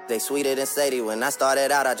these they sweeter than Sadie. When I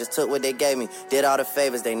started out, I just took what they gave me. Did all the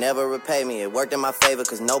favors, they never repay me. It worked in my favor,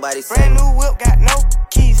 cause nobody said brand new whip, got no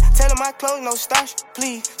keys. Tell my clothes, no starch,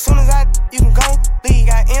 please. Soon as you can go leave.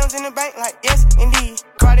 Got M's in the bank, like yes, indeed.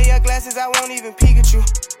 Cartier glasses, I won't even peek at you.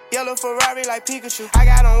 Yellow Ferrari like Pikachu. I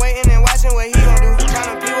got him waiting and watching what he gon' do.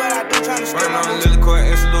 Tryna be what I do, tryna scream. Run on Lily Court,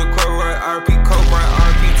 it's a little Court, right? RP, Coke, right?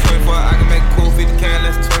 RP 24. I can make it cool, 50 can,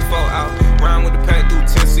 less than 24 out. Round with the pack through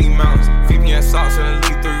Tennessee mountains. 50 and socks and at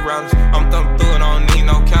least 3 rounds. I'm thumping through it, I don't need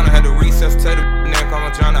no counter. Had to recess, tell the neck, I'm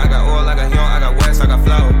a drowner. I got oil, I got young, I got wax, I got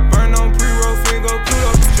flour. Burn on pre-roll, finger,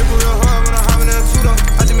 Pluto. Triple real hard when I hop in that tutor.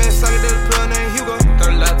 I just made a sucker, there's a plug named Hugo.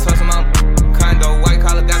 30 laptops, I'm out. Condo, white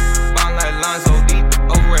collar, got bond like Lonzo. Deep,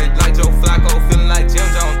 overrated like Joe Flacco. Feeling like Jim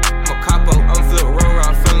Jones, I'm a capo. I'm flip, roll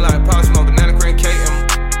around, feeling like Pop Smoke. Banana cream cake,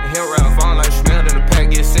 and hill rap. Falling like Chanel, then the pack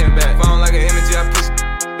get sent back. Falling like an energy, I push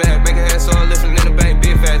back. Make a head so I listen in the bank,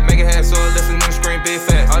 big fast. Make a head so I listen in the screen, big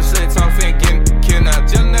fast. All shit, talk, fin, getting killed now.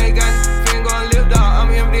 Jelly, now you got fin gon' live, dog.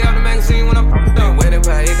 I'm empty out the magazine when I'm done. Waiting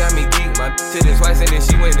for it got me geek. My shit is twice and then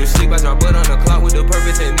she went to sleep. I drop butt on the clock with the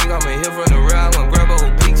perfect technique. I'm a hit from the real, I wanna grab her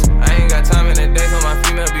whole peaks. I ain't got time in the day, so my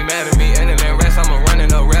female be mad at me. And then rest, I'm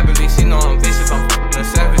running up rapidly. She know I'm vicious, I'm f***ing her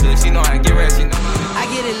savagely. She know I get rest, she know I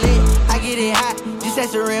get it lit, I get it hot. Just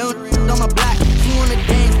as a real on my block. She wanna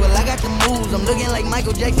dance, well I got the moves. I'm looking like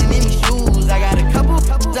Michael Jackson in these shoes. I got a couple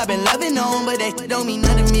I've been loving on, but that don't mean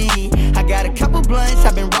nothing to me. I got a couple blunts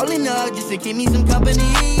I've been rolling up just to keep me some company.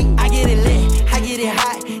 I get it lit, I get it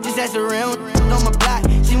hot. Just as a real on my block.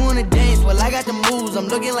 She wanna dance, well I got the moves. I'm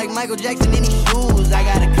looking like Michael Jackson in these shoes. I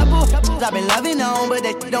got a couple I've been loving on, but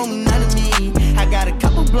that don't mean nothing to me. I got a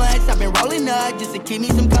couple blunts I've been rolling up just to keep me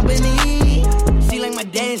some company. She like my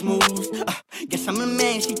dance moves. Guess I'm a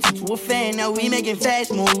man, she turned to a fan. Now we making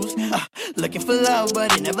fast moves. Looking for love,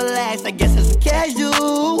 but it never lasts. I guess it's a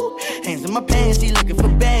casual. Hands in my pants, she looking for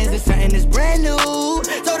bands. There's something that's brand new.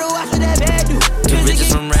 So the watch what that bad do. The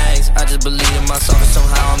riches from rags, I just believe in myself, and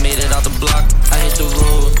somehow I made it out the block. I hit the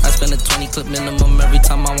road, I spend a 20 clip minimum every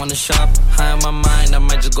time I wanna shop. High on my mind, I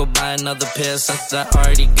might just go buy another pair of socks that I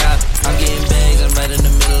already got. I'm getting bags, I'm right in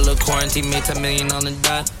the middle of quarantine, made 10 million on the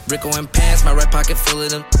dot. Rico and pants, my right pocket full of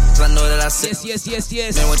them. I know that I said yes.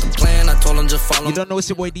 Man with the plan, I told him just follow. You don't know it's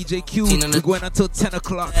your boy DJ Q. We're going until 10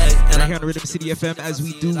 o'clock. And I hear on Rhythm City FM as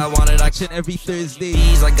we do. I wanted action every Thursday.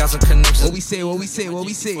 I got some connections. What we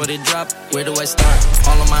say? Where they drop, where do I start?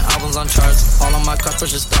 All of my albums on charts, all of my cars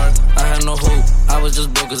push a start. I had no hope, I was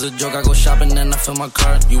just broke as a joke. I go shopping and I fill my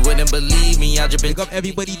cart. You wouldn't believe me, I just been. Pick up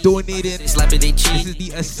everybody donating. They slap it, they cheat. This is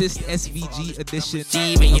the Assist SVG edition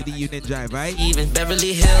Steven, of the Unit Drive, right? Even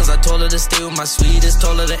Beverly Hills, I told her to stay with my sweetest.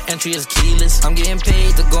 Told her the entry is keyless. I'm getting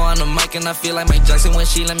paid to go on the mic and I feel like Mike Jackson when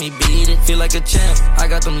she let me beat it. Feel like a champ. I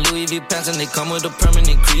got them Louis V pants and they come with the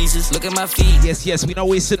permanent creases. Look at my feet. Yes, we not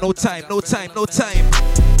wasting no time.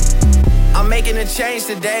 I'm making a change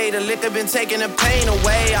today. The liquor been taking the pain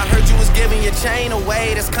away. I heard you was giving your chain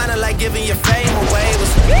away. That's kinda like giving your fame away.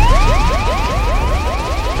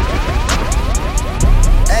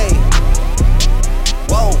 Hey.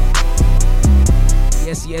 Whoa.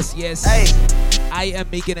 Yes. Hey. I am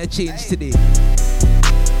making a change today.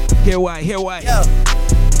 Hear why. Yeah.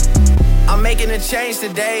 I'm making a change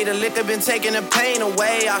today. The liquor been taking the pain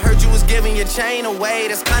away. I heard you was giving your chain away.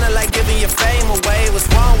 That's kinda like giving your fame away. What's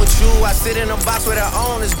wrong with you? I sit in a box where the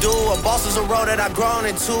owners do. A boss is a road that I've grown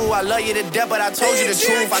into. I love you to death, but I told you the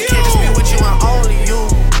truth. I can't just be with you and only you.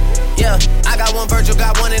 Yeah, I got one Virgil,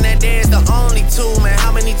 got one, and that day is the only two, man.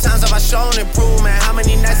 How many times have I shown improvement? How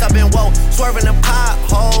many nights I've been woke, swerving the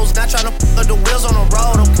potholes, not trying to put the wheels on the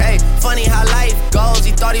road, okay? Funny how life goes, he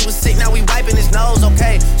thought he was sick, now we wiping his nose,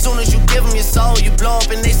 okay? Soon as you give him your soul, you blow up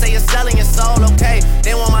and they say you're selling your soul, okay?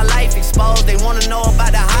 They want my life exposed, they wanna know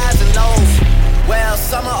about the highs and lows. Well,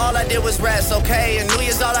 summer all I did was rest, okay? And New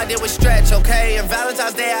Year's all I did was stretch, okay? And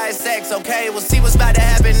Valentine's Day I had sex, okay? We'll see what's about to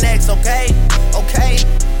happen next, okay?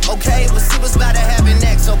 Okay, we'll see what's about to happen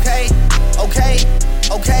next, okay? Okay,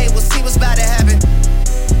 we'll see what's about to happen.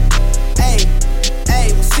 Hey,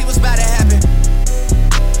 we'll see what's about to happen.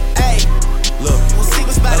 Hey, look, we'll see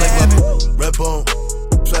what's about to happen. Red bone,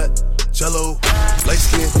 flat, jello, light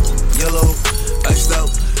skin, yellow, iced out.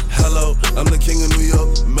 Hello, I'm the king of New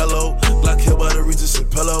York, mellow. Black hair by the Regis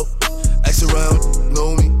and pillow. Ask around,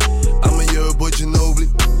 know me. I'm a Euro boy,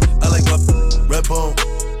 Ginobili. I like my red bone,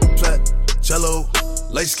 flat, jello,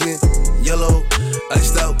 light skin, yellow,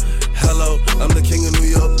 iced out. Hello, I'm the king of New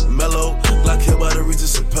York, mellow. Black hair by the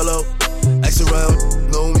Regis and pillow.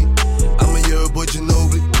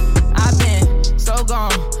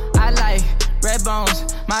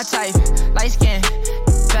 my type. Light skin,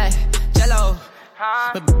 fat, jello.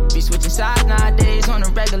 But be switching sides nowadays on the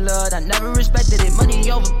regular. I never respected it. Money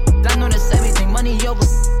over. I know that's everything. Money over.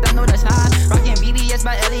 I know that's high. Rockin' BBS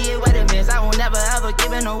by Elliot Weathermans. I will never ever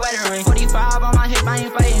give it no wedding ring. 45 on my hip, I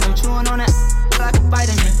ain't fighting. I'm chewing on that like a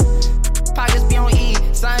vitamin. Pockets be on E.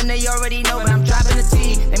 Something they already know, but I'm dropping the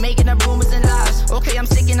T. They making up rumors and lies. Okay, I'm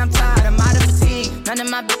sick and I'm tired. I'm out of fatigue. None of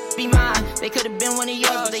my be mine. They could've been one of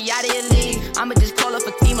yours, but they out of your league. I'ma just call her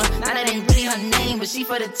Fatima. Now that ain't really her name, but she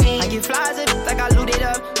for the team. I get flies if like I looted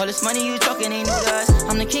up. All this money you talking ain't new to us.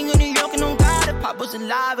 I'm the king of New York and on God. If Pop was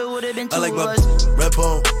alive, it would've been two I like of my us. red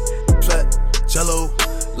bone, flat, jello,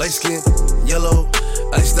 light skin, yellow,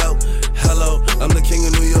 iced out, hello. I'm the king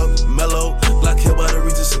of New York, mellow. Black hair by the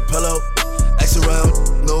Regis and pillow. Ask around,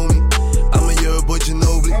 know me. I'm a year boy,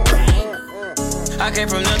 Ginobili. I came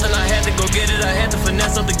from nothing, I had to go get it. I had to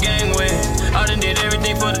finesse up the gangway. I done did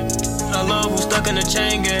everything for the I love who's stuck in the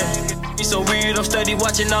chain gang. It's so weird, I'm steady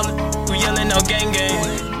watching all the who yelling out gang gang.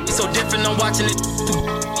 It's so different, I'm watching it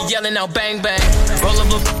yelling out bang bang. Roll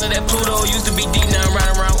up a that Pluto, used to be deep, now I'm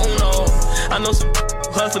riding around Uno. I know some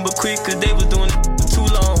hustling but quick, cause they was doing it for too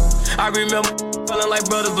long. I remember feeling like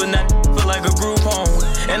brothers, but not feel like a group home.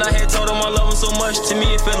 And I had told them I love them so much, to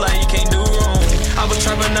me it felt like you can't do wrong. I was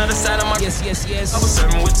trapping out the side of my yes. I was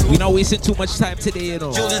serving with two. We're not wasting too much time today, you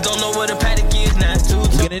know. Julius don't know where the paddock is now.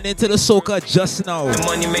 We're getting into the soca just now. The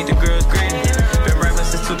money make the girls greedy. Been rapping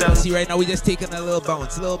since 2000. See, right now we just taking a little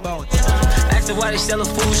bounce, Asking why they sell a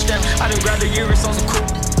food stamp. I done grabbed the Urus on some cool.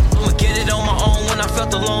 I'ma get it on my own. When I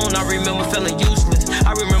felt alone, I remember feeling useless.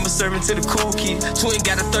 I remember serving to the cool kids. Twin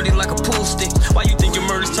got a 30 like a pool stick. Why you think your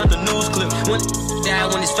murders turned to news clip? When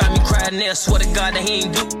died, when his family cried, and they swear to God that he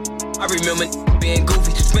ain't do. I remember being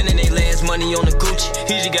goofy, spending their last money on the Gucci.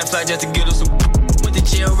 He just got fly just to get us a went to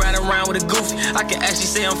jail, riding around with a goofy. I can actually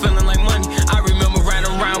say I'm feeling like money. I remember riding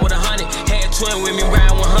around with 100. Had twin with me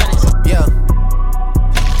riding 100.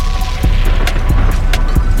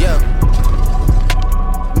 Yeah.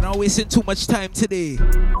 We're not wasting too much time today.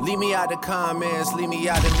 Leave me out the comments, leave me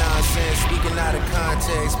out the nonsense. Speaking out of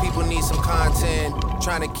context, people need some content.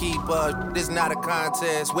 Trying to keep up, this not a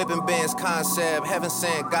contest. Whipping bands concept, heaven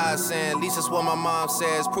sent, God sent. At least that's what my mom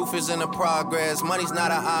says. Proof is in the progress, money's not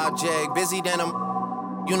an object. Busy than a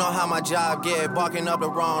you know how my job get. Barking up the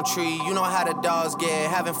wrong tree, you know how the dogs get.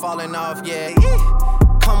 Haven't fallen off yet.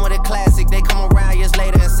 Come with a classic, they come around years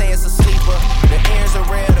later and say it's a sleeper. The ears are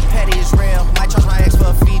real, the petty is real. Might charge my ex for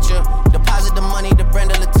a feature. Deposit the money to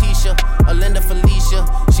Brenda Letitia, or Linda Felicia.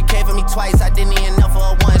 She came for me twice, I didn't even know for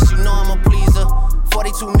her once. You know I'm a pleaser.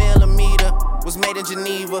 42 millimeter, was made in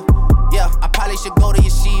Geneva. Yeah, I probably should go to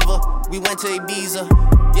Yeshiva. We went to Ibiza.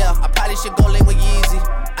 Yeah, I probably should go link with Yeezy.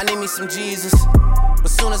 I need me some Jesus.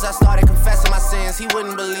 But soon as I started confessing my sins, he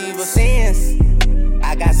wouldn't believe us. Sins.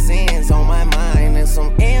 I got sins on my mind and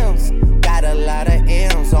some M's. Got a lot of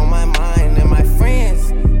M's on my mind and my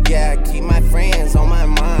friends. Yeah, I keep my friends on my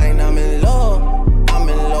mind. I'm in love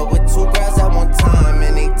with two girls at one time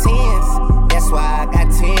and they 10s. That's why I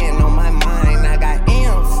got 10 on my mind. I got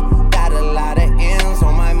M's. Got a lot of M's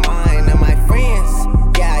on my mind and my friends.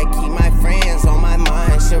 Yeah, I keep my friends on my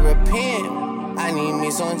mind. Should repent. I need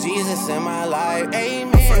me some Jesus in my life.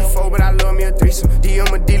 Amen. I'm from the 4, but I love me a threesome.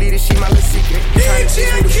 DM a dilly, this shit my little secret. You trying to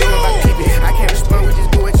teach me to blow if I keep it. I can't respond, we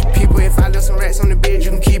just go at your people. If I left some rats on the bed, you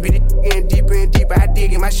can keep it. Getting deeper and deeper, I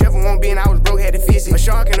dig it. My shovel won't be and I was broke, had to fix it. A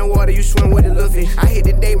shark in the water, you swim with a little fish. I hit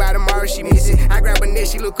the day, by tomorrow she miss it. I grab her neck,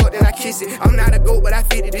 she look up, then I kiss it. I'm not a goat, but I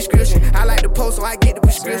fit the description. I like the post, so I get the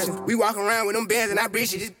prescription. We walk around with them bands and I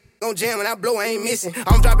breach it. Gon' jam and I blow, I ain't missing.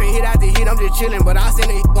 I'm dropping hit after hit, I'm just chillin'. But I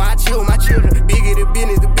send it when I chill with my children. Bigger the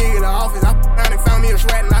business, the bigger the office. I around and found me a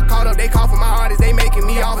shred and I called up. They call for my artists, they making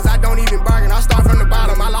me offers. I don't even bargain, I start from the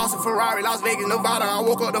bottom. I lost a Ferrari, Las Vegas, Nevada. I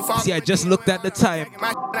woke up the fall. See, I just looked at the time.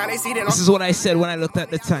 This is what I said when I looked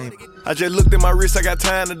at the time. I just looked at my wrist, I got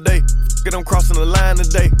time today. Get them crossing the line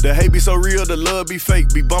today. The hate be so real, the love be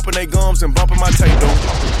fake. Be bumping they gums and bumping my tape, though.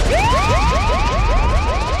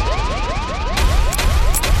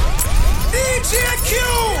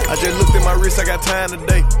 I just looked at my wrist, I got time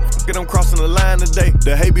today. Get them crossing the line today.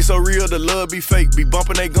 The hate be so real, the love be fake. Be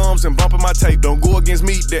bumping they gums and bumping my tape. Don't go against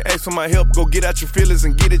me, they ask for my help. Go get out your feelings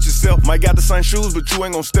and get it yourself. Might got the same shoes, but you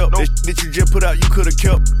ain't gon' step. That that you just put out, you could've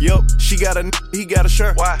kept. Yup, she got a he got a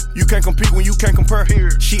shirt. Why? You can't compete when you can't compare.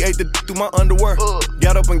 She ate the through my underwear.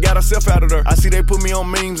 Got up and got herself out of there. I see they put me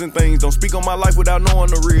on memes and things. Don't speak on my life without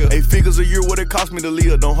knowing the real. 8 figures a year, what it cost me to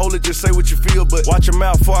live. Don't hold it, just say what you feel. But watch your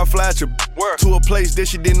mouth before I fly at your to a place that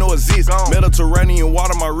she didn't know exists. Mediterranean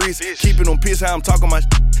water my wrist. Keeping on piss how I'm talking my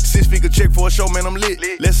 6-figure check for a show, man, I'm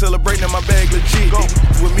lit. Let's celebrate, now my bag legit.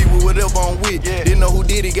 With me, with whatever I'm with. Didn't know who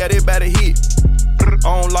did it, got it by the hit. I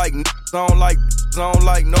don't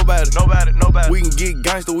like nobody. We can get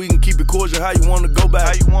gangster, we can keep it cordial. How you wanna go back?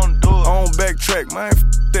 How you wanna do it? I don't backtrack, man.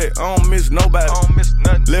 That I don't miss nobody. I don't miss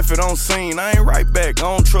nothing. Left it on scene, I ain't right back. I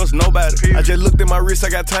don't trust nobody. Period. I just looked at my wrist, I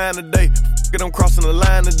got time today. F*** I'm crossing the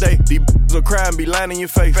line today. These will cry and be lying in your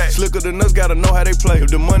face. Fact. Slicker than us, gotta know how they play. If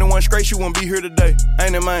the money wasn't straight, you wouldn't be here today.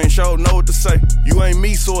 Ain't in my show, know what to say. You ain't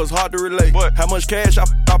me, so it's hard to relate. What? How much cash I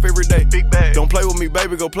off every day? Big bag. Don't play with me,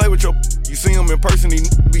 baby, go play with your. You see him in person, he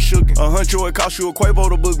be shookin'. $100, it cost you a Quavo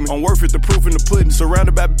to book me. I'm worth it, the proof in the pudding.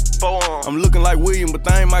 Surrounded by I'm looking like William, but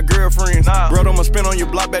they ain't my girlfriends. Nah. Bro, I'ma spin on your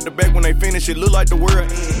block back to back when they finish. It look like the world.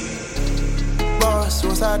 Boss,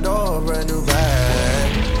 suicide door, brand new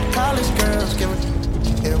bag. College girls giving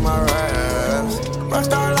in my raps.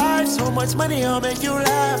 Rockstar life, so much money, I'll make you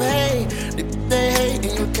laugh. Hey, they hate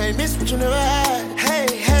and you can't miss what you never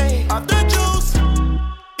had. Hey, off the juice,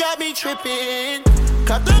 got me tripping.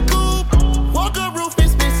 Cut the coupe, walker roof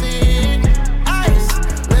is missing. Ice,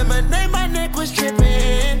 lemonade, my neck was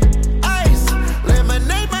dripping. Ice,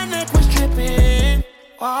 lemonade, my neck was dripping.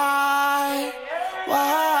 Why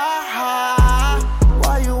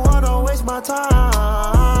you wanna waste my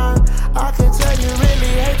time? I can tell you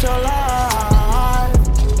really hate your life,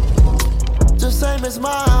 the same as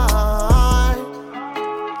mine.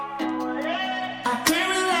 I can't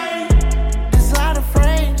relate, inside the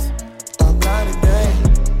frames, I'm blind today.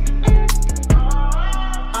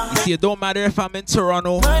 You see, it don't matter if I'm in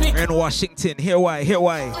Toronto or in Washington. Hear why.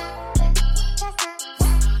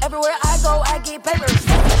 Everywhere I go, I get papers.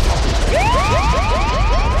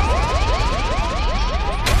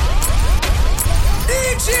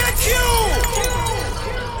 DJ Q.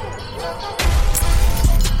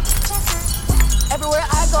 Everywhere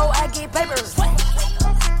I go, I get papers.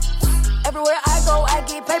 Everywhere I go, I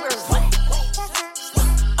get papers.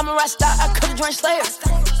 I'm a rock star, I could've joined Slayer.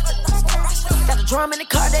 Got the drum in the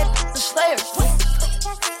car, that the Slayer.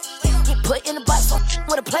 Get put in the box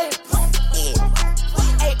with a player.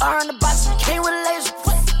 AR in the box, came with a laser.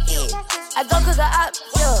 I go cook a op,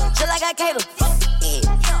 yeah, till I got cater.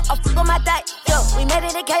 I fuck on my diet, yeah, we made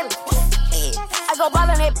it in cable. I go ball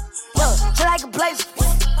on it, yeah, till I can place.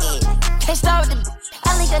 Can't start with the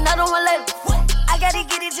I link another one later. I gotta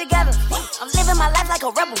get it together. I'm living my life like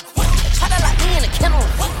a rebel. Try to lock me in a kennel.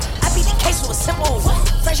 I beat the case with a simple.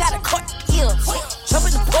 Fresh out of court, yeah. Jump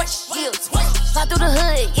in the porch, yeah. Slide through the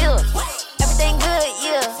hood, yeah. Everything good,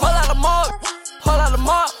 yeah. Whole lot of mob, whole lot of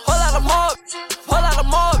mob, whole lot of mob, whole lot of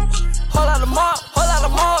mob, whole lot of mob, whole lot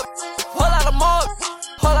of mob, whole lot of mob,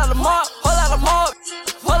 whole lot of mob, whole lot of mob,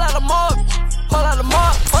 whole lot of mob, whole lot of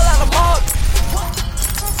mob, whole lot of mob,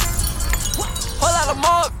 whole lot of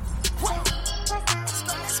mob,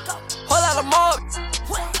 whole lot of mob.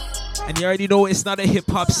 And you already know it's not a hip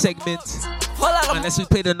hop segment unless we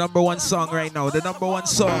play the number one song right now. The number one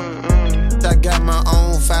song. I got my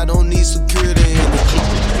own, if I don't need security in the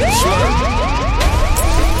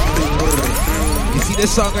You see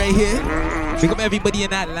this song right here? Pick up everybody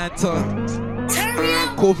in Atlanta.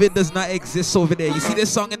 COVID does not exist over there. You see this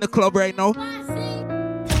song in the club right now?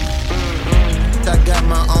 I got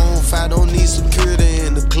my own, if I don't need security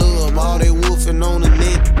in the club. All they wolfing on the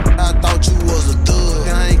net, I thought you was a thug.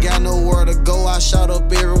 I ain't got nowhere to go, I shot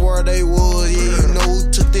up everywhere they was. Yeah, you know who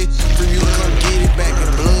took it from you, come get it back in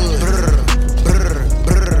blood.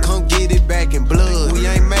 Come get it back in blood. We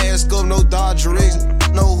ain't mask up, no Dodger X,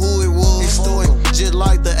 know who it was. Story just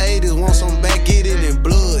like the 80s, want some back, get it in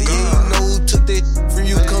blood. Yeah, you know who took that from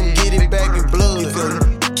you, come get it back in blood. If a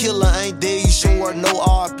killer ain't dead, you should wear no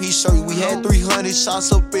RP shirt. We had 300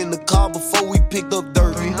 shots up in the car before we picked up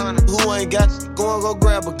dirt. Who ain't got go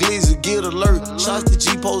grab a glizzy, get alert. Shots to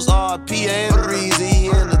G-Post, RP, and Reezy, he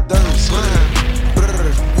in the dirt.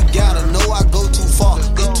 You gotta know I go too far.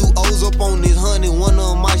 There's 2 O's up on this 100, one of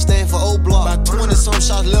them might stand for O-Block. About 20 some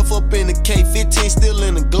shots left up in the K, 15 still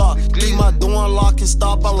in the Glock. Leave my door unlock and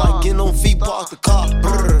stop, I like getting on feet, park the car.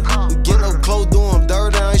 We get up close, doing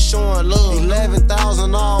dirt, I ain't showing love.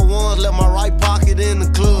 11,000 all ones, left my right pocket in the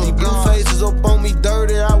club. These blue faces up on me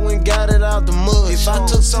dirty, I went got it out the mud. If I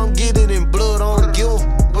took some, get it in blood, I don't give a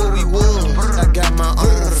where we was. I got my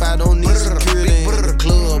own, if I don't need security in the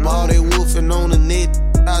club. All they wolfing on the net,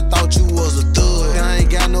 I thought you was a thug. I ain't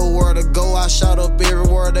got nowhere to go, I shot up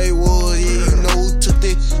everywhere they was. Yeah, you know who took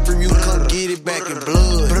it from you, come get it back in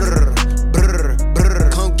blood.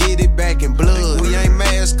 Come get it back in blood. We ain't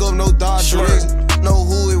mask up, no Dodger X, know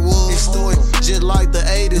who it was. Story just like the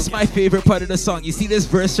 80s. This is my favorite part of the song. You see this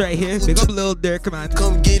verse right here? Big up Lil Durk, man.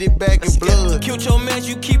 Come get it back in blood. Killed your man,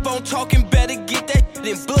 you keep on talking, better get that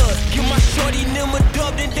in blood. Give my shorty them a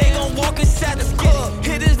dub, then they gon' walk inside the club.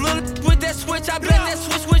 Hit his little with that switch, I bet that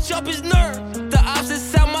switch up his nerve. The ops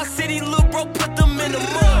inside my city, little bro, put them in the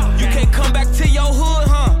mud. You can't come back to your hood,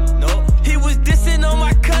 huh? No. He was dissing on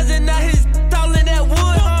my cousin, now his all in that wood,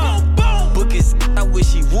 huh? Book his, I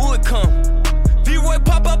wish he would come. D-Roy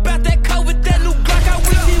pop up out that car with that new Glock, I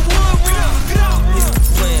wish he would run. It's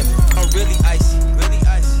playing, I'm really icy,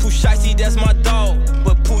 Pooh Shicey, that's my dog.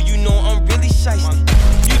 But Pooh, you know I'm really shicey.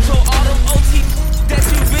 You told all them OT that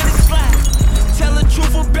you really slide. Tell the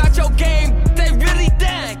truth about your game, they really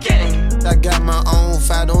dying, gang. I got my own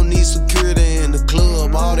fight, don't need security in the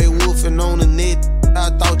club. All they wolfing on the net, I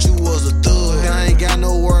thought you was a thug. I ain't got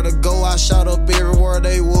nowhere to go, I shot up everywhere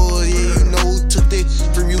they was. Yeah, you know who took it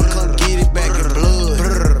from you, come get it back in blood.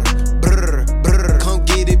 Brr, brr, brr, come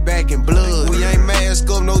get it back in blood. We ain't mask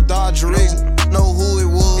up, no Dodger X, know who it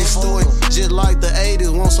was. It's story just like the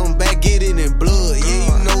 80s, want some back, get it in blood.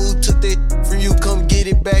 Yeah, you know who took that from you, come get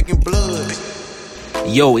it back in blood.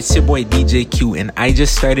 Yo, it's your boy DJ Q, and I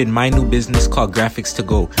just started my new business called Graphics to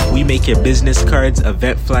Go. We make your business cards,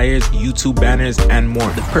 event flyers, YouTube banners, and more.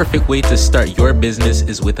 The perfect way to start your business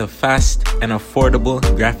is with a fast and affordable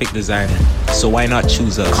graphic designer. So why not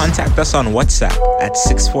choose us? Contact us on WhatsApp at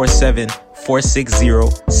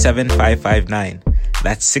 647-460-7559.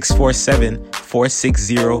 That's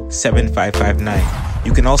 647-460-7559.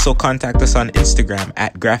 You can also contact us on Instagram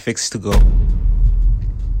at Graphics to Go.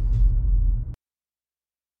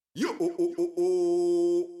 Yo,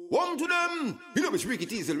 one to them. You know, it's Ricky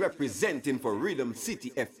Diesel representing for Rhythm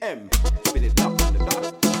City FM. Spin it up on the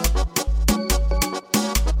dot.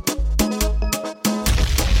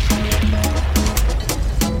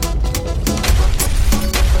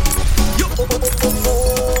 Yo,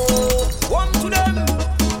 one to them.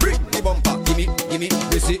 Bring the bumper. Gimme,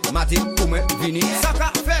 this it, Matty, Kume, Vini.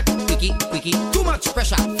 Saka, Fek, Quickie, too much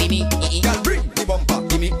pressure, Fini. Girl, bring the bumper.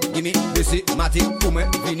 Gimme, this it, Matty, Kume,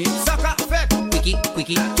 Vini. Saka, Fek,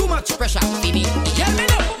 Quickie, too much pressure, Fini. Yeah, me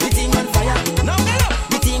know. The thing on fire, now me know.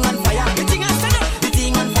 The thing on fire, the thing on stand up. The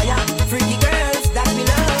thing on fire, freaky girls that we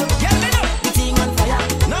love. Yeah, me know. The thing on fire,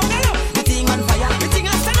 now me know. The thing on fire, the thing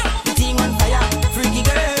on stand up. The thing on fire, freaky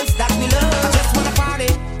girls that we love. I just wanna party.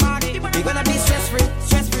 We're gonna be stress free.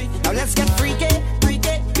 Now let's get freaky.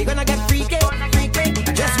 We're gonna get freaky. I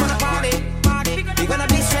just wanna party. We're gonna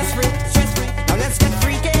be stress free. Now let's get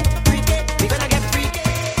freaky. We're gonna get freaky.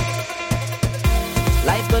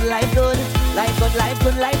 Life good. Life good.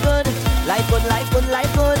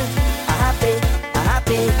 A happy.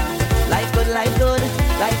 Life good.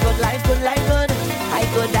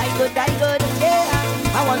 I good.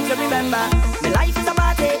 Yeah. I want to remember my life is a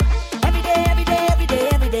party. Every day.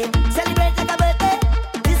 Celebrate like a birthday.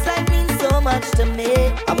 This life means so much to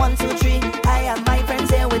me. I 1, 2, 3. I have my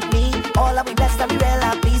friends here with me. All of we blessed and we real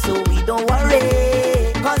happy, so we don't worry.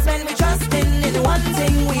 Cause when we trust in one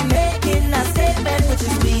thing, we making a statement, which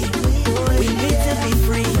is we need to be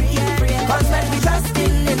free. Cause when we trust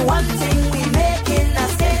in one thing, we making a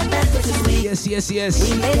statement, which is we. Yes. We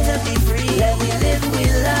made to be free, let we live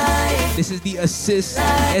with life. This is the Assist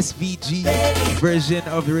SVG version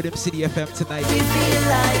of Rhythm City FM tonight.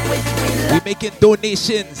 We're making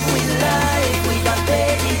donations.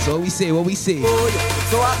 So what we say.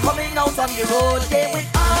 So I'm coming out on the road there with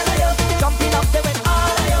all of you, jumping up there with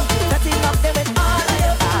all of you, setting up there with all of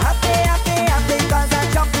you. Happy, cause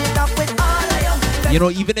I'm jumping up with all of you. You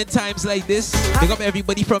know, even in times like this, pick up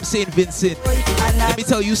everybody from St. Vincent. Let me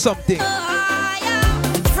tell you something.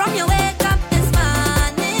 From your wake up this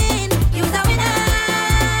morning, you the winner,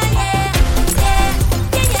 yeah.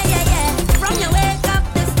 From your wake up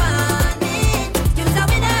this morning, you the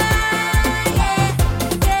winner, yeah.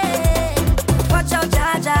 Watch out,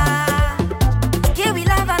 Jaja. Here we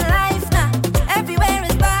love our life now. Everywhere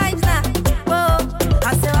is vibes now. Whoa,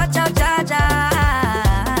 I say watch out,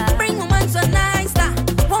 Jaja. Bring woman so nice now.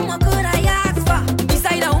 What more could I ask for?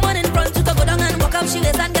 Beside a woman in front, you to go down and walk up, she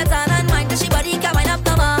lays and get on and mind the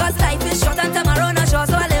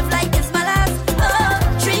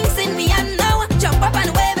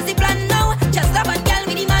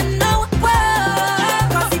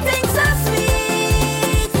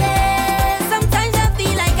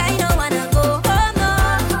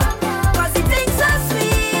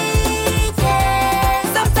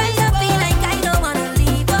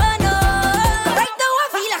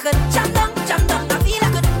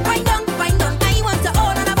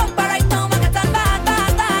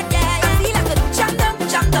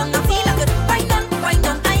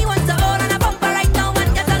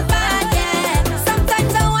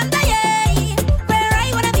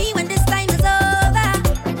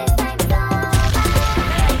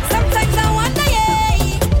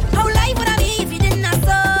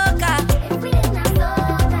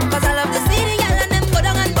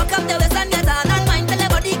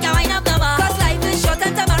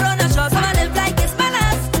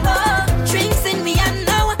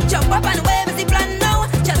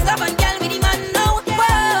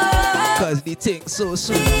everything so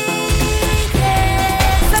soon. Sometimes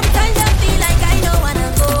I feel like I don't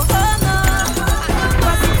wanna go home, no.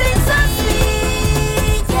 'Cause it tastes so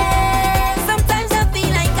sweet, yeah. Sometimes I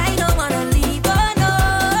feel like I don't wanna leave, oh no.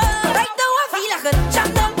 Right now I feel like a jam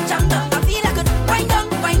down. I feel like a wind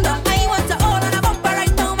down. I want to hold on a bumper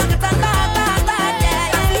right now, man, get on bad,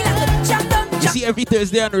 yeah. I feel like a jam down. You see, every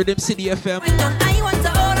Thursday on Rhythm City FM, I want to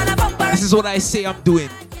hold on a bumper. this is what I say I'm doing.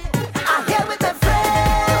 I'm here with a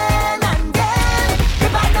friend and then we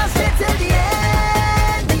might not stay till the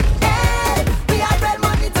end. We have real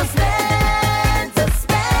money to spend.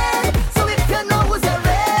 So if you know who's a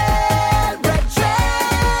real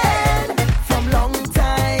brethren from long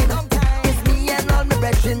time, it's me and all my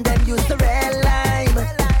brethren, them used to real lime.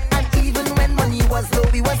 And even when money was low,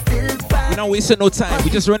 we were still fine. We're not wasting no time.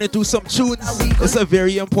 We're just running through some tunes. It's a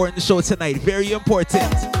very important show tonight. Very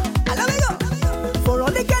important. For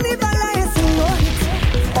all the cannibalize in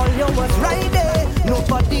it, all you was right there.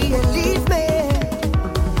 Nobody will leave me.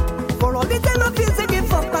 For all the time I feel to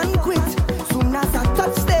give up and quit. Soon as I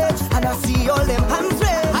touch stage and I see all them hands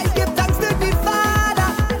raised, I give thanks to the Father.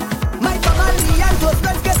 My family and those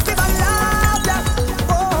friends get to my love.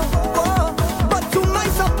 But to my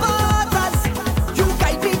supporters, you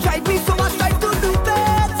guide me, so I try to do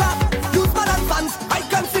better. You balance fans, I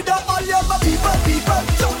consider all your people.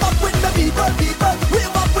 Jump up with the people.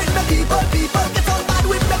 Wave up with the people. Get on bad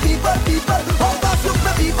with the people. Hold off with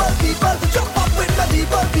the people. Jump up with the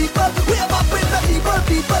people. Wave up with the people.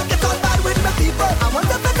 Get on bad with the people. I want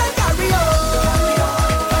to bet and carry on.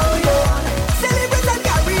 Celebrate and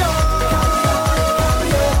carry on.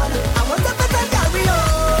 I want to bet and carry on.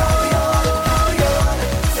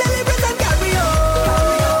 Celebrate and carry on.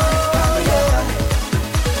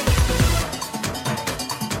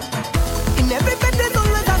 In every bed there's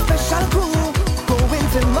always a special crew. Going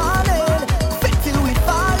till morning, fit till we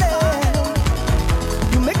falling.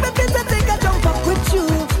 You make me feel to take a jump up with you.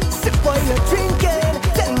 Sip while you're drinking.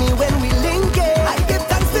 Tell me when we linking. I give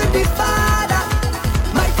thanks to the Father.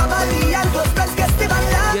 My family and close friends get still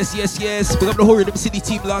alive. Yes. Big up the whole Rhythm City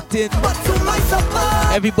team locked in. But to my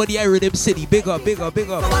support, Everybody at Rhythm City. Big up. so I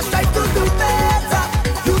try to do better.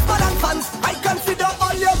 You and fans, I consider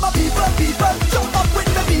all your people. Jump up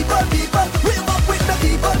with the people. Wave up with the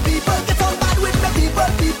people. Get on bad with the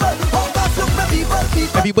people. Hold off with the people.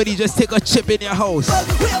 Everybody just take a chip in your house.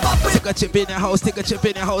 Wave up with Take a chip in your house. Take a chip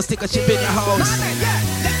in your house. Take a chip in your house.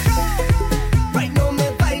 right now my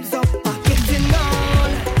vibes up, are getting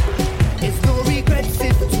on. It's no regrets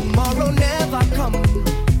if tomorrow never come.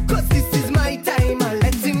 'Cause this is my time, I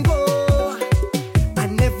let him go.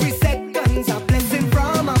 And every second's a blessing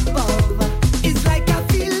from above. It's like a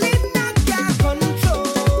feeling I can't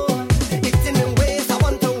control. It's in the ways I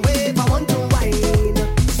want to wave, I want to whine.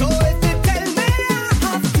 So if you tell me I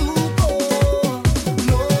have to go,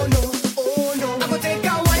 no, oh no. I'm gonna take a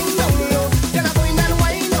wine down low, then I'm going and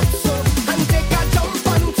wine up so, and take a jump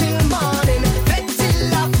until morning. Vet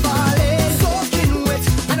till I'm falling, soaking wet,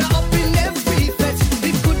 and I'm up in every vet.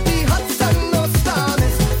 It could be hot sun or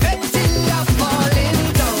storms. Vet till I'm falling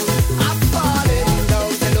down.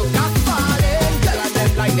 Say look, I'm falling. Tell them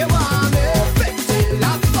like they want me. Vet till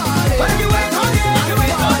I'm falling. When you wake up, to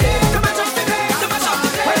mash up the place, to mash up the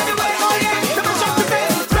place. When you wake up, to mash up the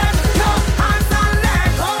place. Spread your hands and let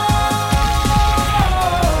go.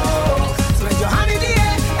 Spread your hand in the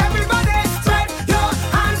air, everybody. Spread your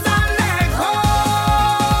hands and let go.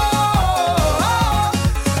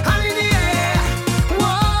 Hand in the air,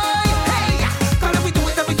 why? Hey, gonna we do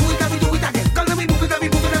it again. Gonna we move it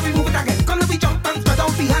again. Gonna we jump and spread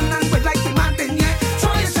out the hand and spread like the mountain, yeah.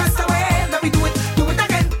 Throw your stress away, let me do it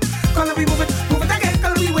again. Gonna we move it again.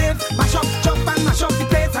 Gonna we wave, mash up, jump and mash up the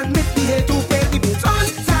place and make the head to pay the bills on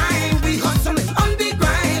time. We hustling on the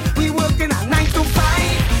grind, we working at 9 to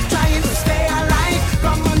 5, trying to stay alive.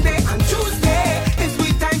 From Monday and Tuesday, it's we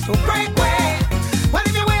time to break away. Well,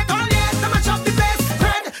 if you wait all year to mash up the place,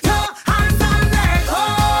 spread your hands and let go.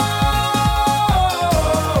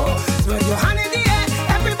 Spread your hand in the air,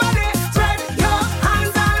 everybody. Spread your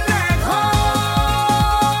hands and let go.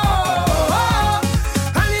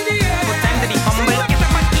 Hand in the air. Time to be humble. I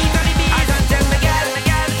don't tell the girl,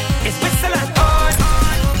 it's whistle and on.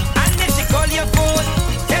 And if she call your phone,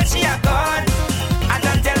 tell she a gone. I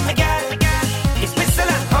don't tell the girl, it's whistle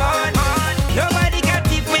and on. Nobody can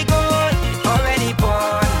keep we going, already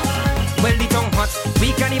born. Well, the tongue hot,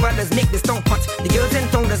 we cannibals make this tongue hot. The girls in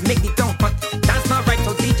tongue does make the tongue hot. Dance not right,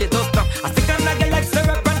 so DJ don't stop. I stick on like a like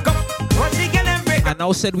syrup and cup. What she can and break. I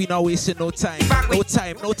now said we not wasting no time. No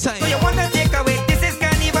time. So you want to take away, this is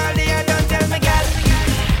carnival day, I don't tell me girl.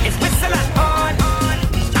 It's whistle and on.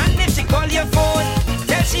 And if she call your phone,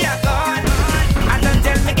 tell she a gone.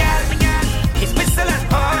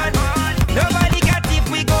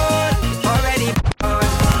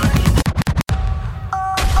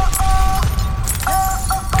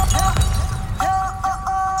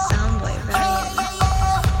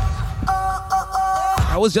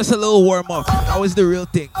 was just a little warm up. That was the real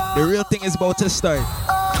thing. The real thing is about to start.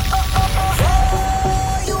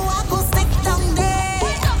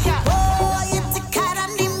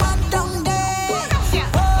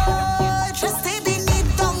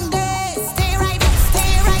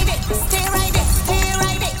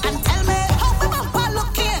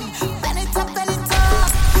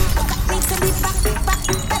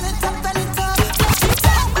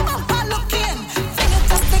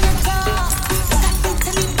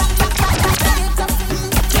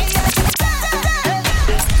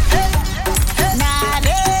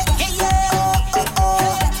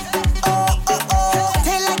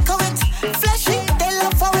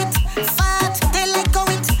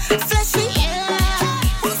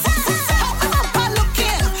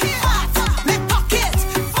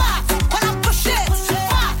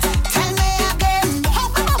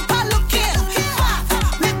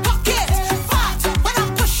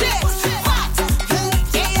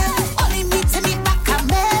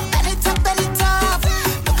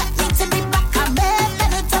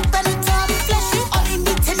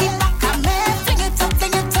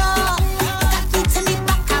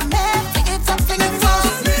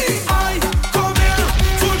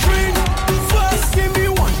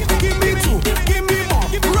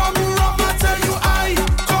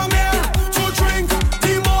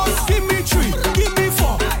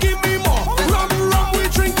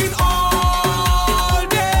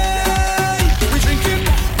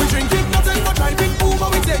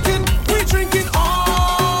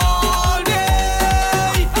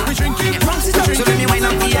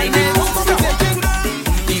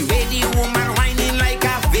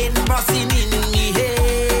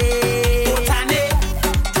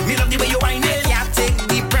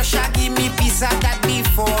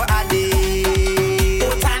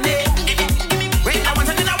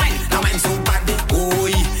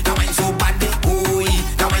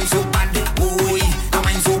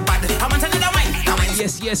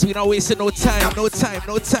 Yes, we not wasting no time, no time,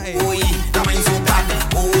 no time. Do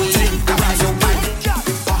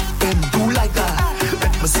like that.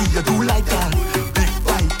 Let me see you do like that. Big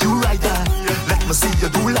bike, you ride that. Let me see you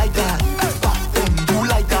do like that. Do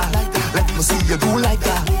like that. Let me see you do like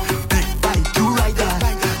that. Big bike, you ride that.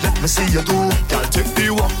 Let me see you do. Girl, take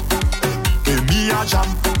the walk. Give me a jump.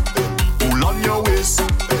 Pull on your waist.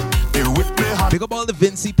 Deal with me hard. Big up all the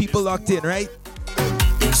Vincy people locked in, right?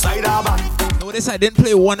 Inside our band. Notice I didn't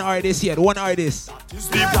play one artist yet. One artist. Girl,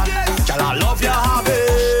 I love your habit.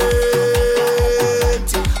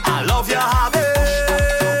 I love your habit.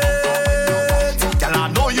 Girl, I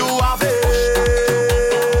know you have it.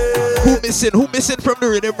 Who missing? Who missing from the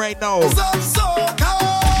rhythm right now? Let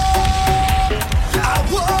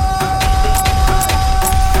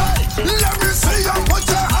me see you put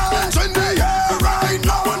your hands in the air right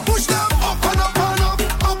now and push them up and up and up,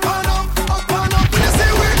 up and up, up and up. You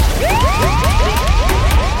see we?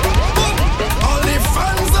 All the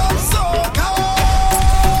fans of soca.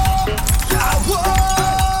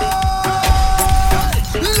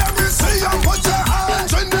 Let me see you put your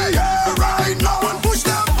hands in the air right now and push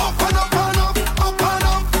them up and up and up, up and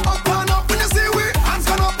up, up and up. When you see we, hands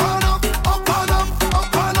gone up and up, up and up,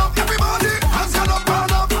 up and up. Everybody, hands gone up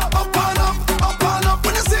and up, up and up, up and up.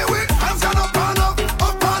 When you see we, hands gone up and up,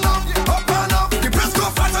 up and up, up and up. The place go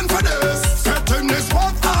flatten for this. Fretting this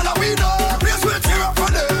spot, all of we know. The place will tear up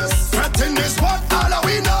for this. Fretting this spot, all of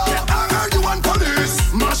we know. I heard you want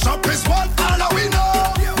police. Mash up this spot, all of we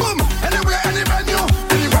know. Boom, anywhere, any venue,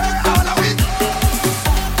 anywhere, all of we.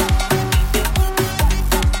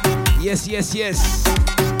 Yes, yes, yes.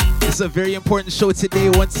 It's a very important show today.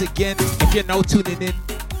 Once again, if you're now tuning in,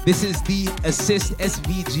 this is the Assist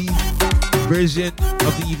SVG version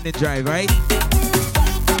of the evening drive, right?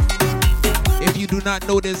 If you do not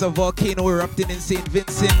know, there's a volcano erupting in St.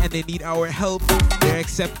 Vincent and they need our help. They're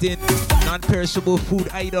accepting non-perishable food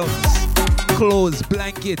items, clothes,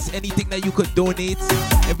 blankets, anything that you could donate.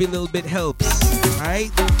 Every little bit helps,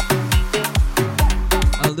 alright?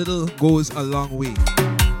 A little goes a long way.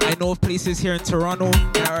 I know of places here in Toronto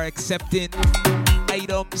that are accepting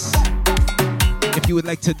items. If you would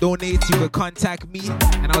like to donate, you could contact me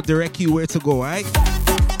and I'll direct you where to go, alright?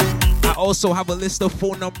 I also have a list of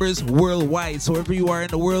phone numbers worldwide. So wherever you are in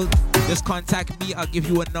the world, just contact me. I'll give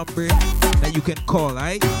you a number that you can call,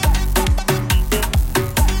 alright?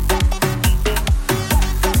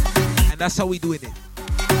 And that's how we doing it.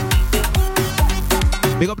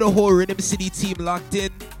 Big up the whole Rhythm City team locked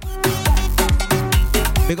in.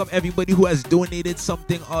 Big up everybody who has donated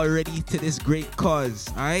something already to this great cause,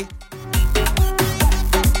 alright?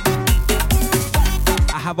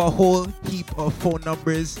 I have a whole heap of phone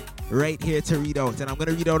numbers right here to read out. And I'm going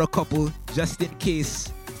to read out a couple just in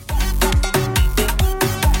case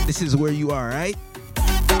this is where you are, right?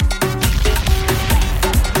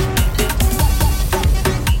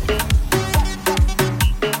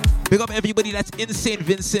 Big up everybody that's in St.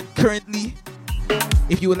 Vincent currently.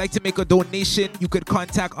 If you would like to make a donation, you could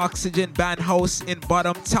contact Oxygen Band House in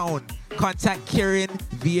Bottom Town. Contact Karen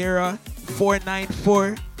Vieira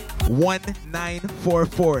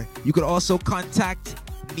 494-1944. You could also contact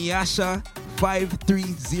Niasha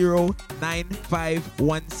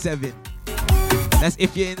 530-9517. That's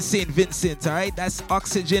if you're in St. Vincent, alright? That's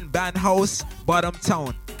Oxygen Band House, Bottom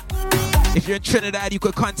Town. If you're in Trinidad, you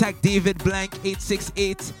could contact David Blank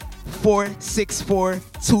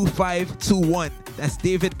 868-464-2521. That's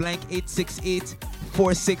David Blank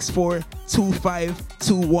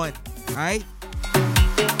 868-464-2521. Alright?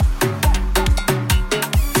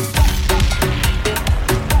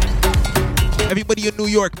 Everybody in New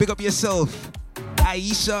York, pick up yourself.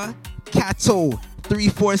 Aisha Cato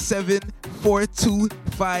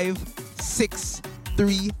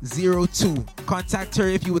 347-425-6302. Contact her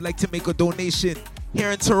if you would like to make a donation.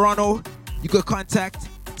 Here in Toronto, you could contact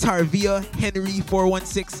Tarvia Henry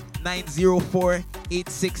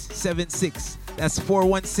 416-904-8676. That's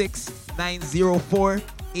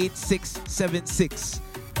 416-904-8676.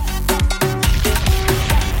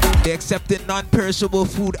 They're accepting non-perishable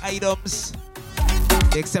food items.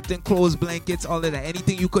 They're accepting clothes, blankets, all of that.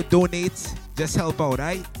 Anything you could donate, just help out,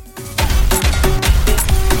 right?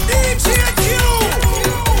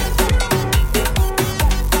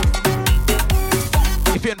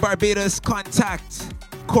 If you're in Barbados, contact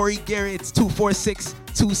Corey Garrett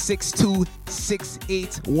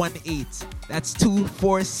 246-262-6818. That's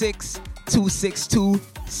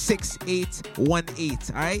 246-262-6818.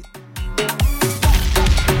 All right?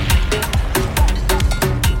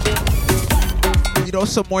 You know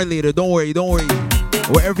some more later. Don't worry.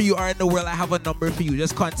 Wherever you are in the world, I have a number for you.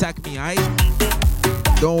 Just contact me, all right?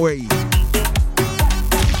 Don't worry.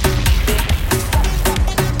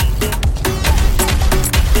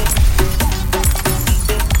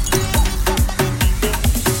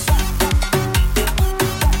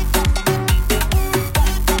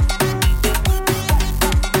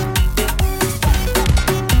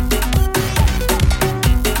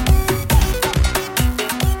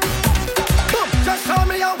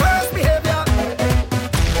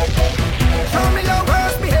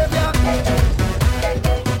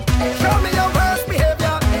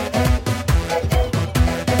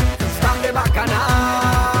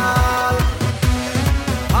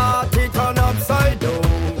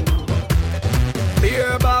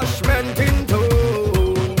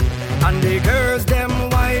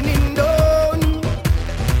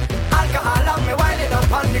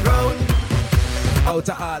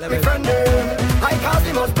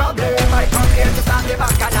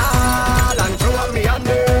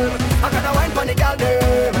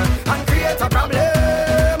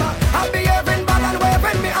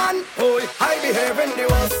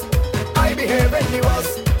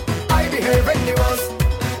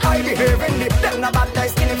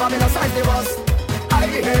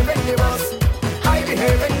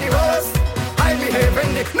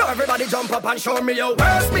 Show me your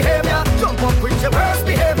worst behavior. Jump up with your worst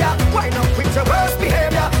behavior. Wind up with your worst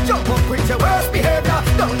behavior. Jump up with your worst behavior.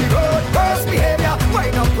 Down the road, worst behavior.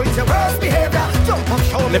 Wind up with your worst behavior. Jump up,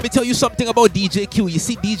 show me. Let me tell you something about DJ Q. You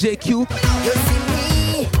see DJ Q? You see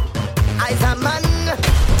me, I's a man.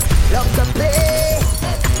 Love to play,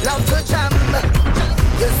 love to jam.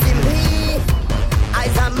 You see me,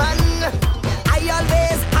 I's a man. I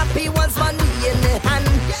always happy once money in the hand,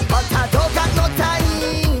 but I don't got no time.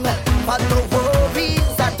 But no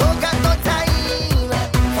worries, I don't got no time.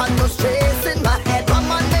 But no stress in my head,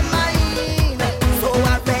 I'm on my mind. So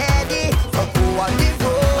I'm ready to go on the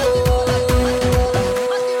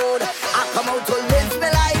road. I come out to live my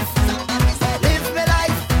life,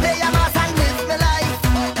 play a mass and live my life.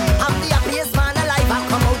 I'm the happiest man alive. I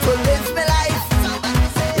come out to live my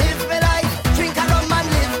life, drink a rum and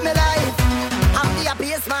live my life. I'm the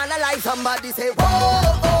happiest man alive. Somebody say, whoa,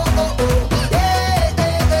 oh, oh, oh.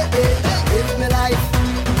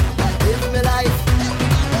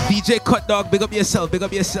 DJ Cut Dog, big up yourself. Ready,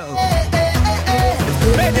 girl,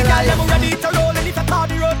 I'm ready to roll and if I call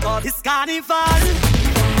the road, cause it's carnival.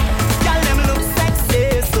 Girl, them look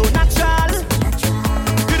sexy, so natural.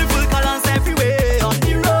 Beautiful colors everywhere on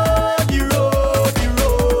the road.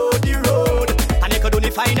 And you could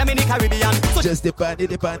only find them in the Caribbean. So just dip on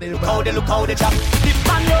it. How they look, how they chop. Dip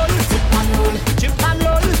and roll, chip and roll.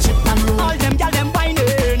 All them girl, them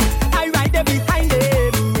whining. I ride them behind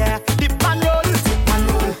them, yeah. Dip and roll.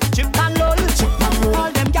 Chip and roll,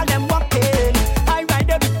 all them girl them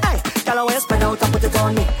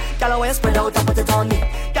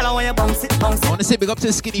want to say big up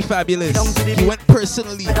to Skinny Fabulous. He went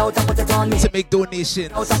personally to make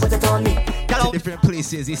donations to different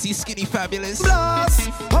places. You see Skinny Fabulous? Blast,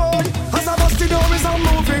 hold, as a busty door is a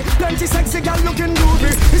movie. Plenty sexy gal looking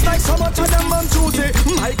groovy. It's like so much of them on Tuesday.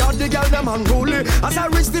 My God, the gal them unruly. As I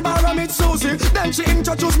reach the bar, I meet Susie. Then she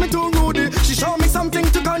introduced me to Rudy. She showed me something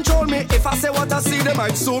to control me. If I say what I see, they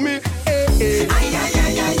might sue me.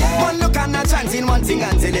 One look and a chance in one thing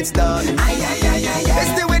until it's done.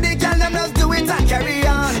 It's the way the gal them just do it and carry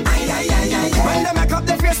on. When they make up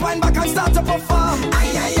their face, wind back and start to perform.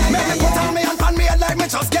 Make me put on me and pan me head like me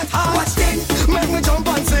just get hard. Watch this, make me jump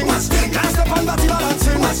and sing. Watch this, can't step on body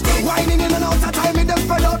balancing. Watch this, whining in and out of time, me them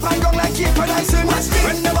spread out and go like keep producing. Watch this,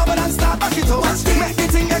 when the bubble and start back it up. Watch this, make the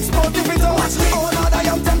thing explode if it up. Watch this, oh Lord, I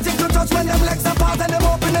am tempted to touch when them legs apart and them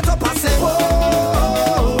open it up and say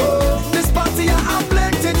whoa, this party I have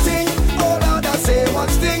plenty thing. Oh Lord, I say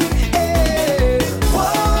watch thing.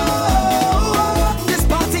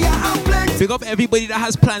 Big up everybody that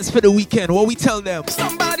has plans for the weekend. What we tell them?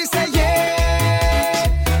 Somebody say yeah.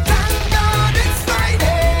 Thank God it's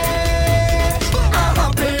Friday. I'm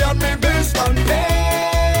happy on my best Sunday.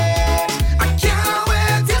 I can't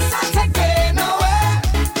wait till Saturday. No way.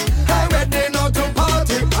 I'm ready now to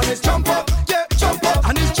party. And it's jump up, yeah, jump up.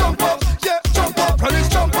 And it's jump up, yeah, jump up. And it's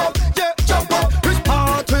jump up, yeah, jump up. It's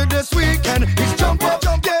party this weekend. It's jump up,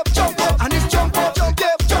 yeah, jump up. And it's jump up,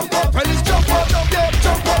 yeah, jump up. And it's jump up, yeah,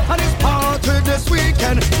 jump up. And it's this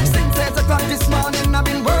weekend. Since 8 o'clock this morning, I've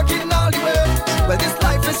been working all the way. Well, this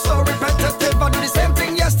life is so repetitive. I do the same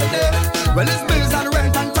thing yesterday. Well, it's bills and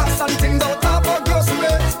rent and tax and things out of our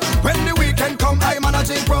groceries. When the weekend come, I'm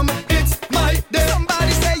managing from it's my day.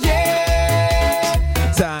 Somebody say yeah.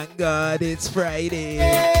 Thank God it's Friday.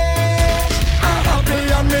 I'm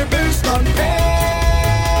happy on me bills done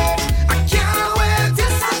pay. I can't wait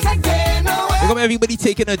till Saturday. No way. Look up everybody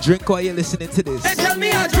taking a drink while you're listening to this. They tell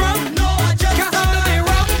me I drunk. No, I just can't handle me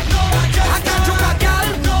rum. No, I just I can't drink a gal.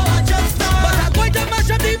 No, I just but I'm going to mash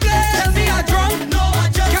up the place. Tell me I drunk. No, I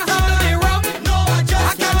just can't handle me rum. No, I just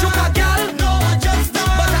I can't drink a gal. No, I just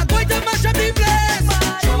but I'm going to mash up the place.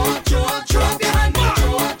 Throw up your hand.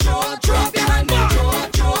 Throw up your hand.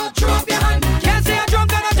 Throw up your hand. Can't say I'm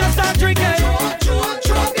drunk and I just start drinking. Throw up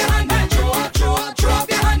your hand. Throw up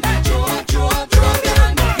your hand. Throw up your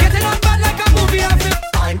hand. Getting on bad like a movie. I'm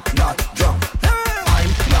not drunk. I'm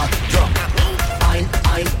not drunk.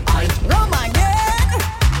 I'm rum again.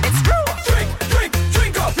 It's true.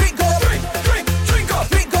 Drink up. Drink up. Drink up.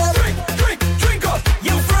 Drink up. Drink up.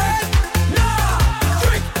 You friend? Nah.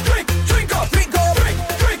 Drink up. Drink up.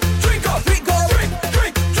 Drink up.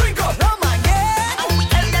 Drink up. Rum again.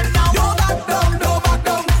 Tell them now. No back down. No back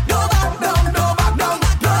down. No back down. No back down.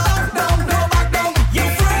 No back down. No back down. You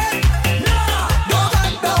friend? Nah. No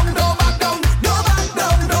back down. No back down. No back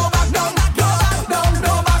down. No back down.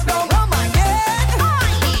 No back down. Rum again.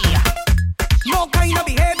 No kind of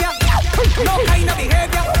behavior. No kind of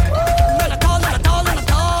behavior. Not at all. Not at all. Not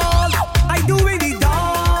at all. I do really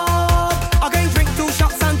dog. I can drink 2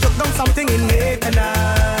 shots and jump down something in here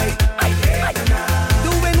tonight.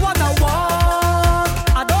 Doing what I want.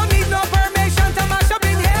 I don't need no permission to mash up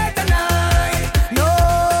in here tonight. No.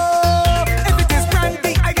 If it is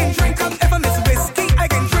brandy, I can drink 'em. If I miss whiskey, I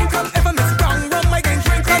can drink 'em. If I miss brown rum, I can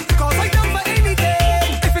drink 'em. 'Cause I down for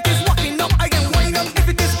anything. If it is walking up, I can wind 'em. If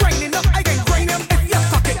it is grinding up, I can grind 'em. If you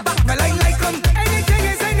cock it back, well, I like 'em. Anything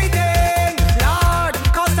is anything, Lord.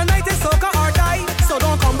 'Cause tonight is soca or die. So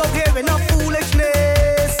don't come up here with no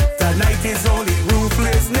foolishness. Tonight is only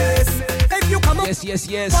ruthlessness. If you come up,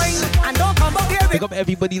 Yes. and don't come up here Big with up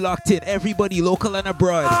everybody locked in. Everybody local and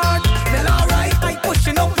abroad. well, alright, I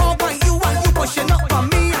pushing up for you and you pushing up for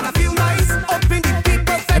me, and I feel nice up in the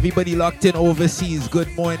people. Everybody locked in overseas.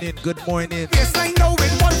 Good morning. Good morning. Yes, I know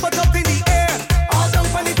it. 1 foot up in the air, all down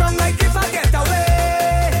on the ground like if I get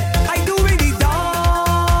away. I do really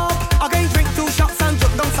dog. I can drink 2 shots and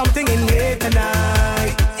jump down something in here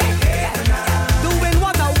tonight. Doing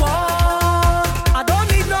what I want. I don't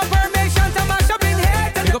need no permission to mash up in here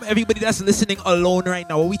tonight. Big up everybody that's listening alone right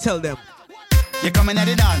now. What we tell them? You coming at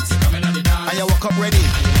the dance, and you walk up ready.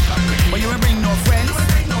 But you ain't bring no friends,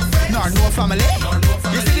 nor no family.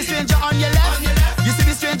 You see the stranger on your left, you see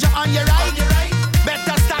the stranger on your right.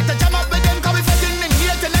 Better start to jam up with them, 'cause we fucking in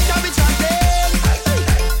here tonight, I'll be chanting.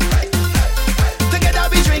 Together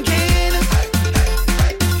we drinking,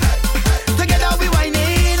 together we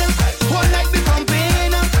whining. Whole night we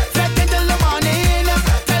pumping, flat until the morning.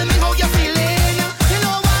 Tell me how you feeling. You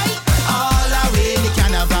know why? All away in the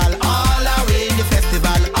carnival, all away in the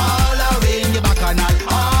festival, all away in the bacchanal,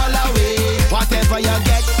 all away. Whatever you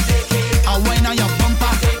get, I wine on your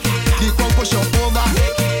bumper. The crowd push you over,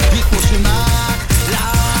 we push you back.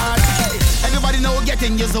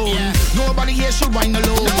 they should wine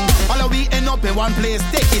alone. All of we end up in one place,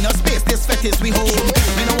 taking a space. This fetish we hold.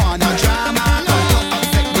 Me no want no drama, cause you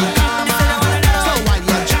affect the karma. So while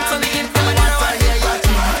you're jamming, I want to hear your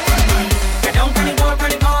tune. Get down on the board, pull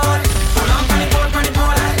on the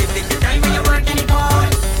board, and dip. Take the time when you're working the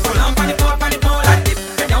board. Pull on the board, and dip.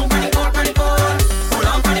 Get down on the board, pull on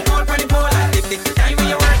the board, and dip. Take the time when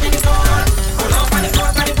you're working the board. Pull on the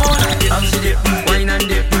board, and dip. How she dip, wine and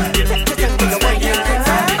dip.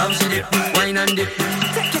 How she dip, wine and dip.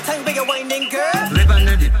 Take your time, bigger winding girl. Lip and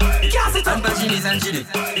the dip. Gas it up. And she dip and she dip.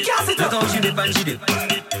 Gas it up. Look how she dip and she dip.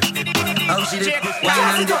 How she dip, wine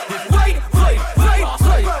and dip.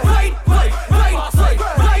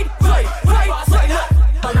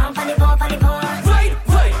 Pull on for the ball, for the ball.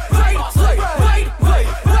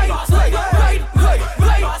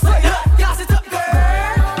 Gas it up,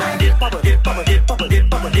 girl. Dip, bubble, dip, bubble, dip, bubble, dip,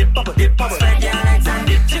 bubble, dip, bubble, dip, bubble. Spread your legs and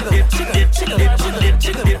dip, jiggle, dip, jiggle, dip, jiggle, dip, jiggle, dip,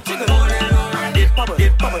 jiggle, dip, jiggle. Roll and roll and dip, bubble,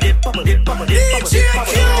 dip, bubble, dip, bubble, dip, bubble, dip, bubble, dip, bubble,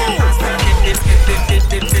 dip,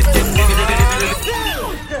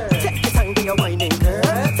 Take your time, bigger winding girl.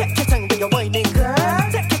 Take your time, bigger winding girl.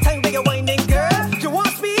 Take your time, bigger winding girl. You want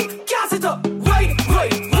speed? Gas it up. Right.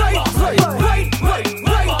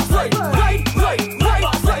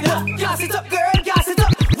 Gas it up, girl. Gas it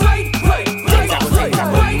up. Right.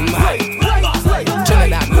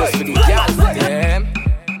 Trinidad goes for the girls, them.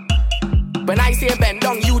 When I say bend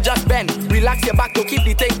down, you just bend. Relax your back to keep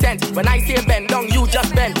the thing tense. When I say bend down, you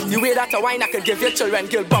just bend. The way that a wine I can give your children,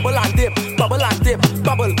 girl, bubble and dip, bubble and dip,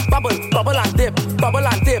 bubble, bubble, bubble and dip, bubble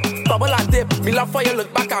and dip, bubble and dip. Me love for you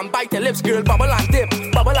look back and bite your lips, girl, bubble and dip,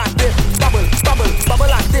 bubble and dip, bubble, bubble,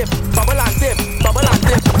 bubble and dip, bubble and dip, bubble and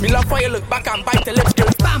dip. Me love for you look back and bite your lips, girl.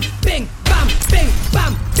 Bam, bing, bam, bing,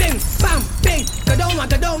 bam, bing, bam, bing. Go down,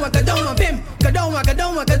 bim. Go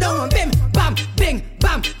down, bim. Bam, bing,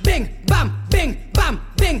 bam, bing, bam, bing, bam,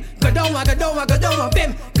 bing. Go down,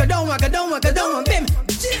 bim. Go down, bim.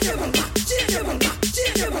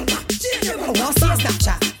 I want to see a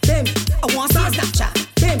Snapchat, bim. I want to see a Snapchat,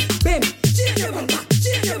 bim, bim.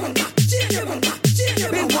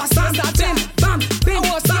 Bim, what's that, bim, bam, bim. I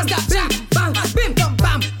want to see a Snapchat, bam, bim,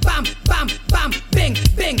 bam, bam, bam, bam, bing,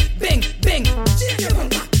 bing, bing, bing.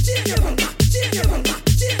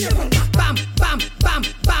 Bam, bam, bam,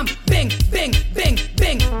 bam, bing, bing, bing,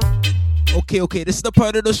 bing. Okay, this is the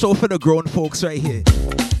part of the show for the grown folks right here.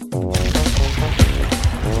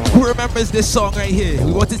 Who remembers this song right here?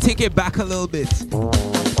 We want to take it back a little bit.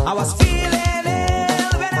 I was feeling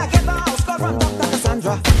ill when I get the house call from Dr.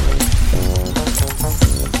 Cassandra.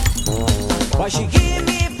 Why she gave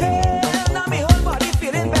me pain, now my whole body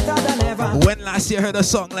feeling better than ever. When last year heard a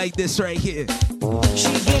song like this right here?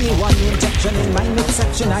 She gave me one injection in my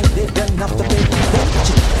midsection, I didn't have to pay.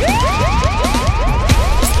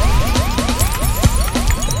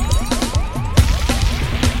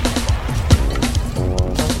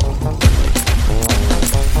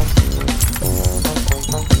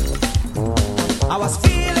 I was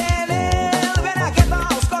feeling ill when I get the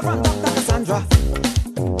house call from Dr. Cassandra.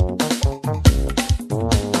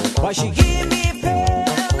 Why she gave me pain,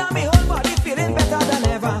 now my whole body feeling better than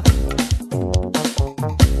ever.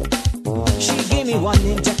 She gave me one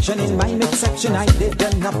injection in my midsection, I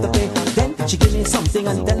didn't have to pay. Then she gave me something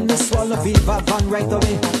and then me swallow fever van right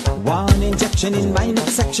away. One injection in my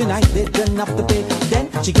midsection, I didn't have to pay. Then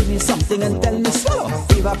she gave me something and then me swallow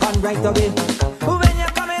fever van right away. When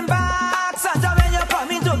you're coming back, Santa, when you're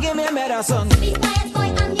coming to give me a medicine. Be quiet,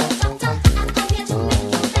 boy, I'm your doctor. I'm here to make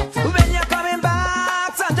you better. When you're coming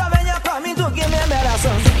back, Santa, when you're coming to give me a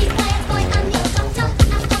medicine. Be quiet, boy, I'm your doctor.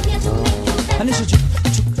 I'm here to make you better. And this is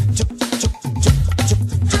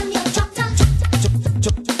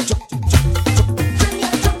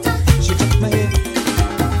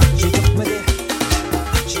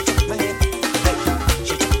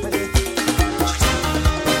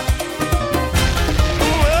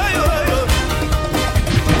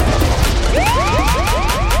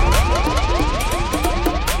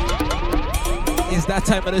that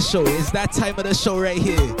time of the show. It's that time of the show right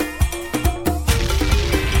here.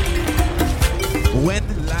 When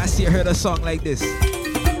last year heard a song like this?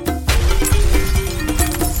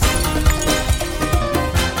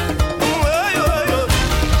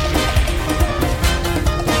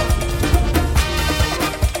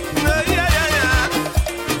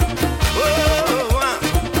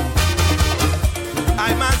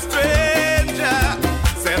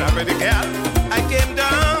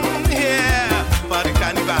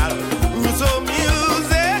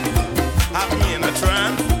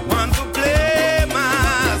 Want to play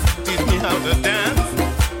mass, teach me how to dance.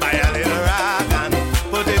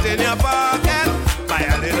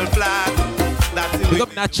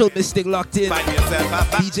 Natural Mystic locked in.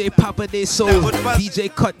 DJ Papa De Soul,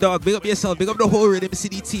 DJ Cut Dog. Big up yourself, big up the whole Rhythm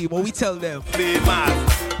City team. What we tell them? When they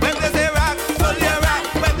say rock, pull your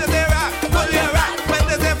rock. When they say rock, pull your rock. When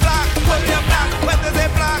they say black, pull your black. When they say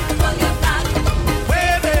black, pull your black.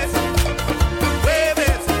 Wave it, wave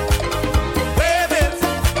it, wave it,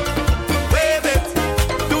 wave it.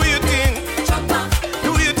 Do your thing,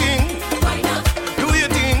 do your thing, do your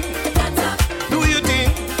thing, do your thing.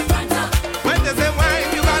 When they say wine,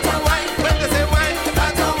 you got to wine. When they say wine, you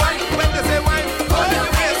got to wine. When they say wine, hold your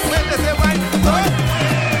waist. When they say wine, hold.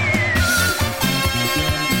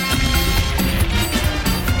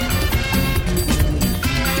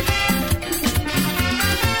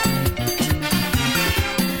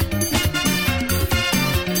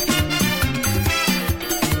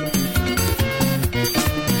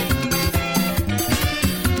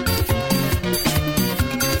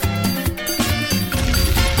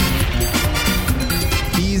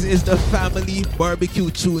 These is the family barbecue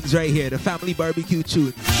tunes right here. The family barbecue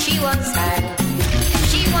tunes. She wants style,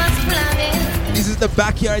 she wants plumbing. This is the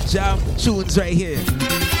backyard jam tunes right here.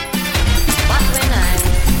 But when I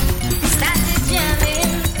started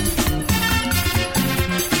jamming,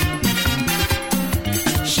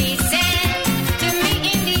 she said to me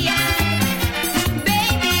in the eye,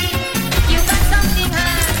 baby, you got something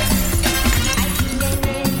hard.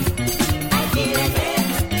 I feel it,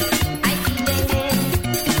 I feel it,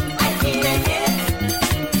 I feel it, I feel it.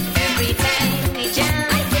 Every time we jam,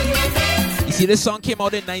 I feel it. You see, this song came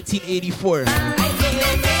out in 1984.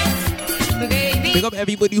 Baby. Big up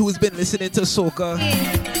everybody who's been listening to soca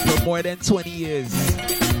for more than 20 years.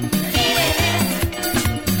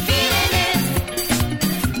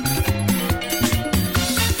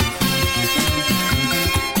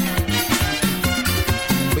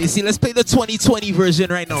 But you see, let's play the 2020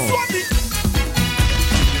 version right now.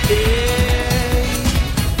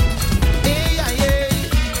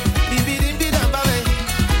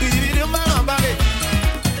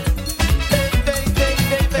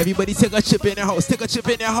 Everybody take a chip in your house. Take a chip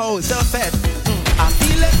in your house. The fed. I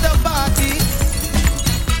feel like the party.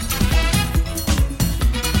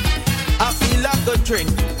 I feel like a drink.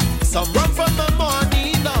 Some rum from the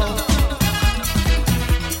morning now.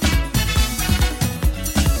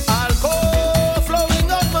 Alcohol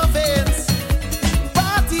flowing up my veins.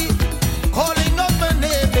 Party calling up my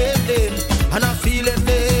name. And I feel it,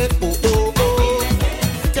 oh, oh, oh.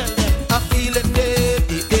 I feel it,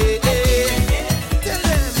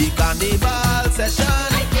 carnival session,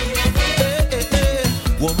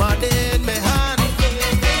 woman in my hand,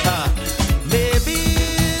 maybe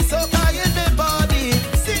so tired my body,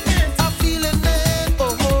 sing it, I'm feeling it,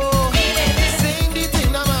 oh oh, sing the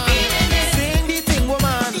thing, man, sing the thing,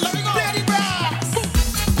 woman, ready,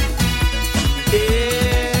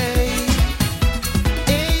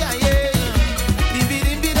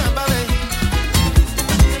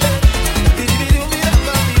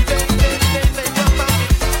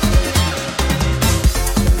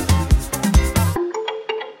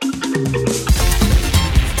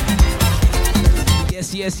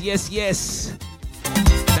 Yes.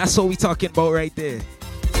 That's what we talking about right there.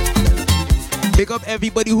 Big up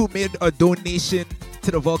everybody who made a donation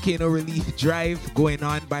to the volcano relief drive going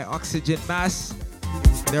on by Oxygen Mass.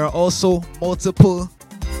 There are also multiple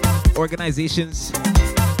organizations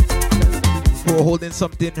who are holding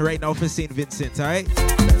something right now for St. Vincent, alright?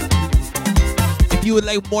 If you would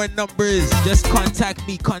like more numbers, just contact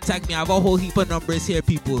me. I have a whole heap of numbers here,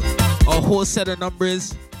 people. A whole set of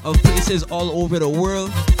numbers of places all over the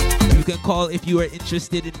world. You can call if you are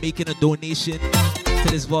interested in making a donation to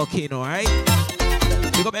this volcano, alright?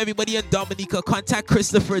 Pick up everybody in Dominica. Contact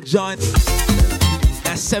Christopher John.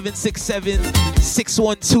 That's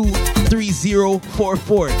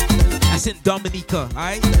 767-612-3044. That's in Dominica,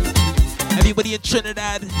 alright? Everybody in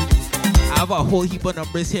Trinidad, I have a whole heap of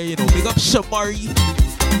numbers here, you know. Big up Shamari.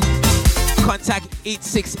 Contact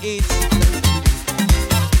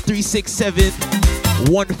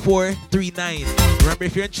 868-367-1439. Remember,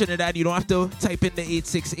 if you're in Trinidad, you don't have to type in the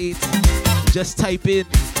 868. Just type in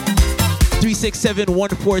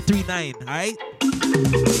 367-1439, alright? You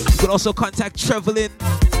can also contact Trevelin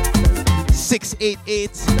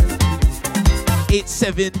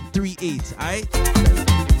 688-8738, alright?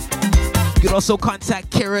 You can also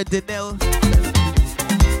contact Kara Danell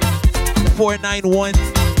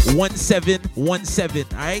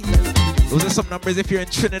 491-1717, alright? Those are some numbers if you're in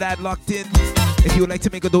Trinidad locked in. If you would like to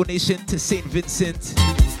make a donation to St. Vincent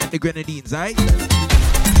and the Grenadines, alright?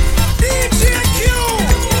 DJ Q!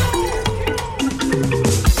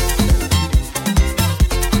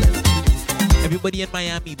 Everybody in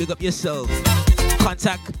Miami, big up yourself.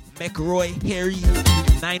 Contact McRoy, Harry,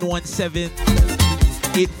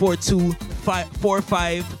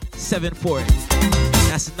 917-842-4574.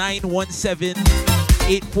 That's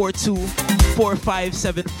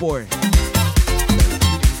 917-842-4574.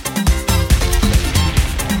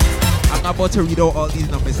 I'm not about to read out all these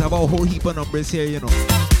numbers. I have a whole heap of numbers here, you know.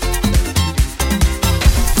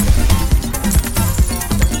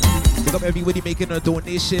 Pick up everybody making a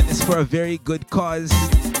donation. It's for a very good cause.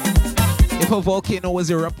 If a volcano was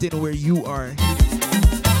erupting where you are,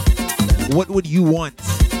 what would you want?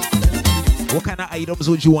 What kind of items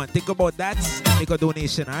would you want? Think about that and make a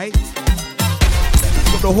donation, alright?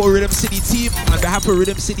 From the whole Rhythm City team, on behalf of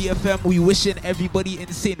Rhythm City FM, we wishing everybody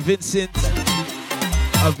in St. Vincent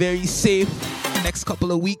a very safe next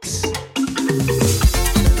couple of weeks.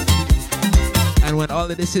 And when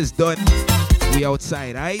all of this is done, we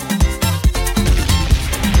outside, alright?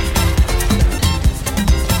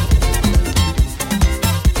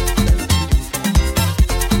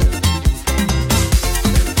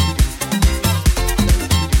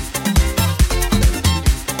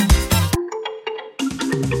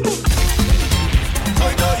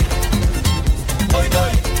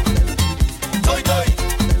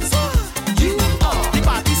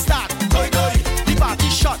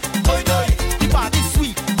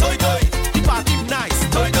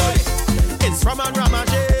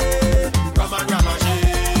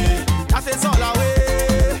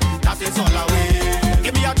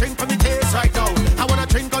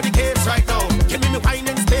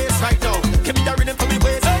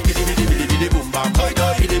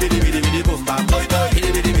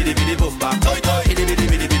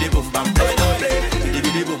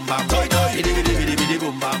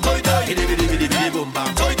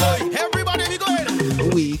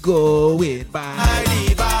 We going by. I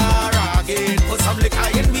leave bar again. Put some liquor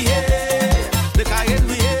in we head. Liquor in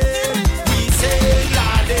we head. We say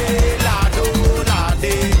lade, lado,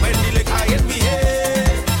 lade. When the liquor in we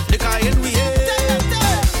head. Liquor in we head.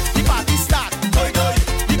 The party start. Toy toy.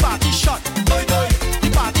 The party shot. Toy toy. The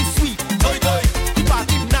party sweet. Toy toy. The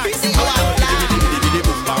party nice.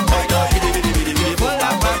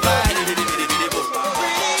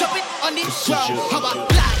 Chop it on the show. How about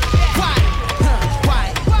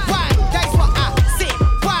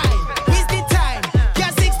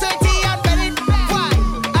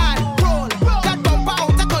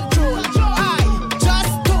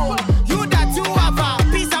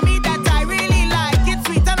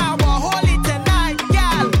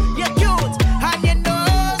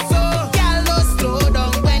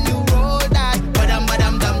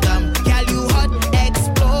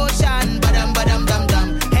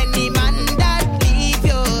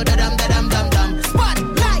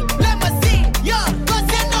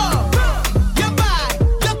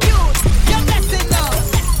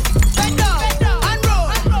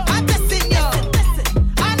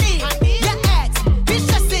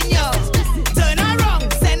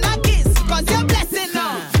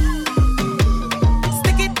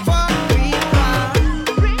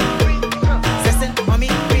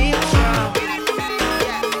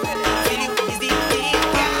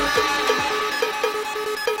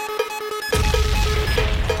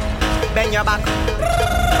bend your back,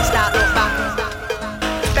 start look back.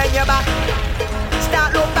 Bend your back,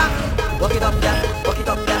 start look back. Walk it up, girl. Walk it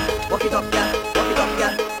up, girl. Walk it up, girl. Walk it up,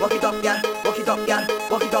 girl. Walk it up, girl. Walk it up, girl.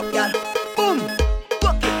 Walk it up, girl. Boom.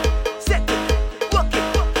 Walk it, set it. Walk it,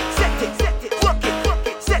 set it, set it. Walk it,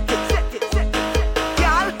 set it, set it, set it.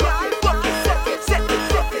 Girl, walk it, set it, set it,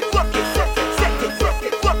 set it. Walk it, set it, set it, set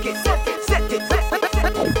it. Walk it, set it, set it, set it.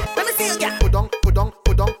 Let me see you, girl. Put on, put on,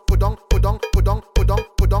 put on, put on, put on, put on, put on,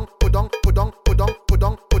 put on, put on, put on, put on, put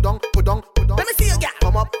on, put on, put on, put on. Let me see you, girl.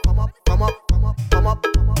 Come up, come up, come up, come up, come up,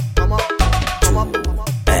 come up, come up, come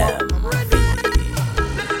up.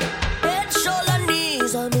 Head, shoulder,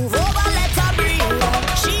 knees, and move over, let her breathe.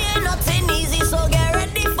 She ain't nothing easy, so get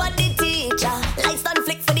ready for the teacher. Lights on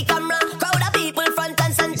flick for the camera, crowd of people front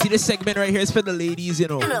and center. You see this segment right here is for the ladies, you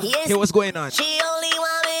know. Yes. Hear what's going on. She only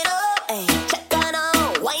want me to, ayy, check her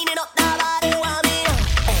now, winding up that body, want me to,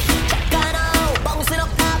 ayy, check her now, bouncing up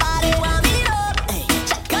that body, want me to, ayy,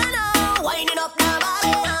 check her now, winding up that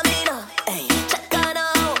body, want me to, ayy, check her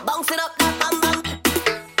now, bouncing up that bam bam.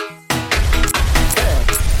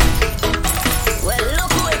 Well,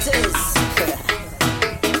 look who it is.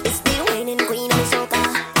 It's the whining queen of the soca.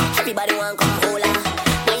 Everybody want come hold her.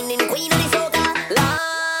 Whining queen of the soca.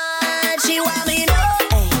 Lord, she want me to,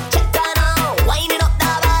 ayy, check her now, winding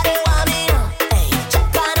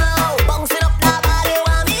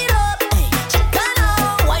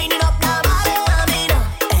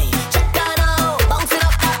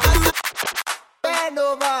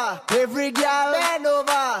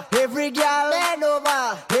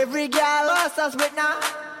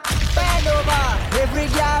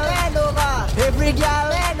Every girl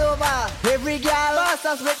bend over. Every girl bust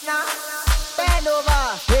us with now. Bend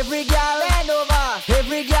over. Every girl bend over.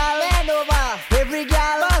 Every girl bend over. Every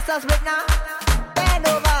girl bust us with now. Bend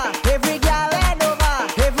over. Every girl bend over.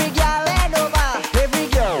 Every girl bend over. Every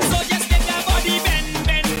girl. So just get your body bend,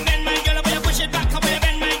 bend, bend, my girl. Boy, you push it back, boy, you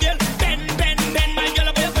bend, my girl. Bend, bend, bend, my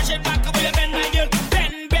girl. Boy, you push it back, boy, you bend, my girl.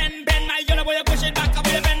 Bend, bend, bend, my girl. Boy, you push it back,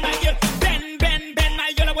 boy, you bend, my girl. Bend, bend, bend,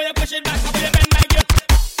 my girl. Boy, you push it back, boy, you bend, my girl.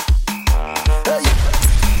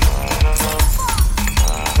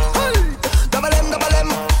 Double M,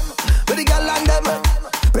 with the gal and them,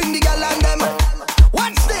 bring the gal and them.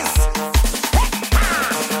 Watch this.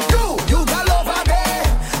 You gal over there,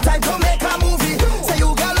 time to make a movie. Say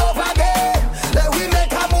you gal over there, let we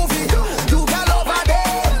make a movie. You gal over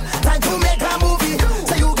there, time to make a movie.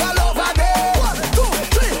 Say you gal over there. 1, 2,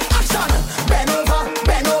 3, action. Bend over,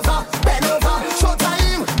 bend over, bend over. Show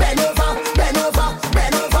time. Bend over, bend over,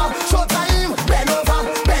 bend over. Show time. Bend over,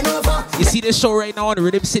 bend over. You see this show right now on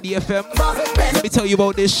Rhythm City FM? Let me tell you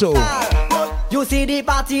about this show. You see the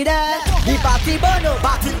party there, the party bono,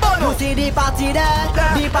 party bono. You see the party there,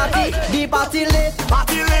 the party lit, party lit,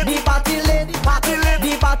 the party lit, party lit,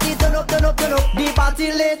 the party turn up, turn up, turn up, the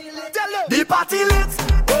party lit, the party lit,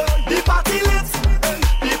 the party lit,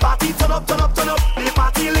 the party turn up, turn up, turn up, the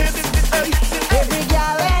party lit. Every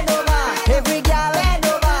girl bend over, every girl bend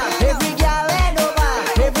over, every girl bend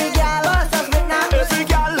over, every girl bust us with now.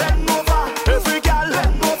 Every girl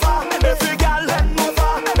bend over, every girl bend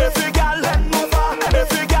over, every girl bend over,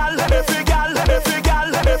 every girl bend over, every girl, every girl, every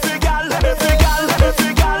girl, every girl,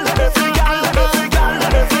 every girl, every girl, every girl, every girl, every girl, every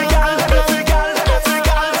girl, every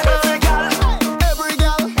girl, every girl, every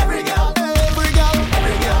girl, every girl, every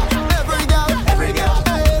girl, every girl, every girl,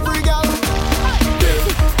 every girl, every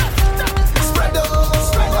girl. Spread out,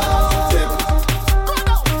 dip,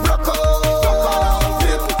 rock out,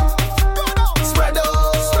 dip, spread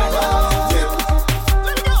out, dip,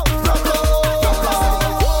 rock out.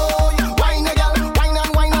 Wine a gal, wine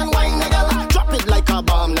and wine and wine a gal. Drop it like a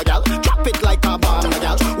bomb, a gal. Drop it like a bomb, a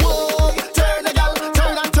gal. Whoa, turn a gal,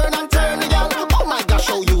 turn and turn and turn a gal. Oh my gosh,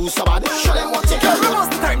 show you somebody. Show them what you can do. What's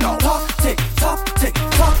the time now? Talk, tick, tock, tick,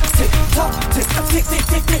 tock, tick, tock, tick, tick, tick,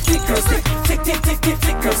 tick, tick, tick, girl, stick, tick, tick, tick, tick,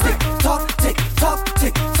 tick, girl, stick, talk, tick, tock,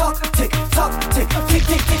 tick, tock, tick, tock, tick, tick,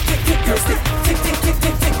 tick, tick, tick, tick, girl, stick, tick, tick, tick,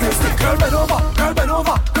 tick, tick, girl, stick. Girl bend over, girl bend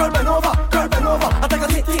over, girl bend over, girl bend over. I take a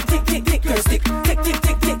tick, tick, tick, tick, tick, girl, stick, tick, tick,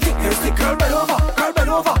 tick, tick, tick, girl, stick. Girl bend over, girl bend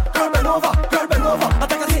over, girl bend over, girl bend over. I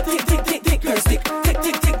take a tick, tick, tick, tick, tick, girl, stick, tick,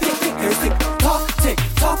 tick, tick, tick, tick, girl, stick. Talk, tick,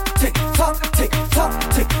 tock, tick, tock, tick, tock,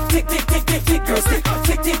 tick, tick, tick, tick, tick, tick, girl, stick,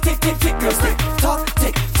 tick, tick, tick, tick, tick, girl, stick. Talk,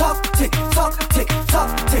 tick, tock, tick, tock, tick, tock,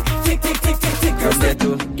 tick, tick, tick, tick, tick, tick, girl, stick.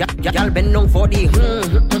 Y'all bend down for the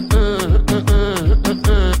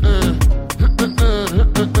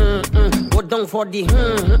go down for the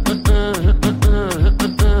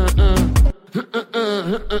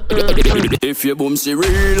If your boomsy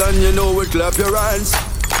real and you know it, clap your hands.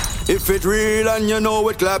 If it real and you know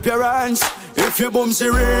it, clap your hands. If your boomsy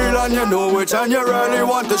real and you know it and you really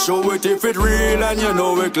want to show it. If it real and you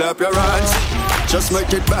know it, clap your hands. Just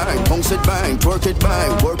make it bang, bounce it bang, twerk it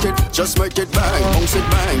bang, work it. Just make it bang, bounce it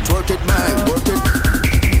bang, twerk it bang, work it.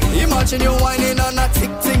 Imagine you whining on a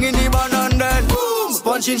tick ting in the van and then boom,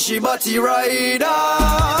 punching she body rider.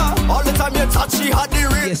 All the time you touch she had the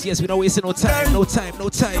real. Yes, we don't waste no time, no time, no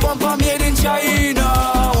time. Bumper made in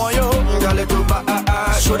China. Want you, girl, it to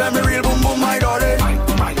bad. Show them the real boom boom, my daughter.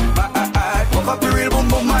 Walk up the real boom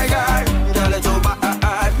boom, my guy. Girl, it to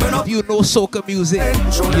bad. If you know soca music,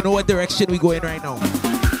 you know what direction we going right now.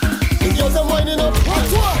 Girls are winding up,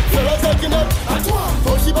 fellas liking up,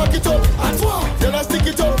 how she back it up, then I stick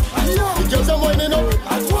it up. The girls are winding up,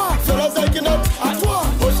 fellas liking up,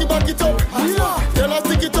 how she back it up, then I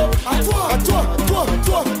stick it up.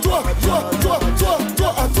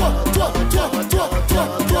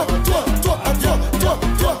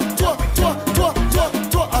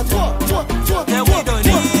 Yeah, we don't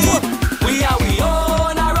need, we are we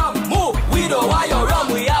own a rum, move. We don't want your rum,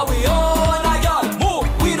 we are we own a girl, move.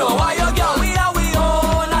 We don't want your girl, we are we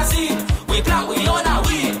own a seed. We plant, we own a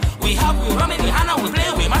weed. We have we rum in the hand and we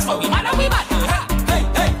play, we must, we mad and we bad. Hey,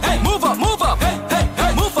 hey, hey, move up, hey, hey,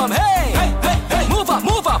 hey, move up, hey, hey, hey, hey, move up.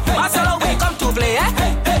 Marcelo, we come to play, eh?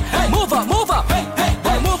 Hey, hey, hey, move up, hey, hey,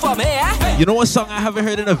 hey, move up, eh? You know what song I haven't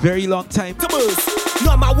heard in a very long time?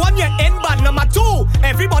 Number one, you're in, but number two,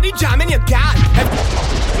 everybody jamming your gal.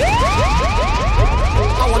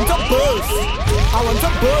 I want to buzz. I want to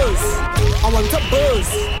buzz. I want to buzz.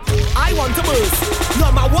 I want to buzz.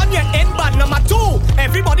 Number one, you're in, but number two,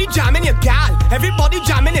 everybody jamming your gal. Everybody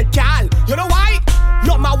jamming your gal. You know why?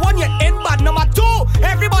 Number one, you're in, but number two,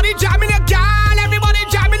 everybody jamming your gal.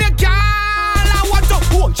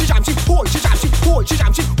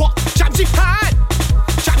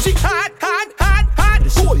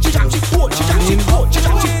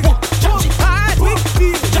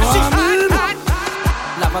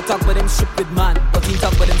 never talk about them stupid man, but he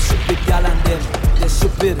talk about them stupid gal and them. They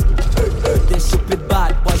stupid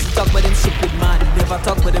bad. Boys, he talk about them stupid man, he never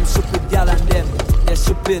talk about them stupid gal and them. They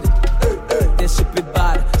stupid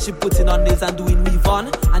bad. She putting on nails and doing weave on,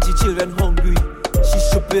 and she children hungry. She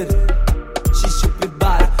stupid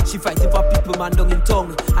bad. She fighting for people man down in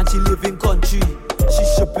town, and she live in country. She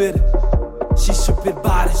stupid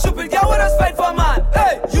bad. Stupid girl, what us fight for man?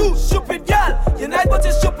 Hey, you stupid girl, you nice but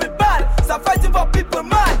you stupid bad. Stop fighting for people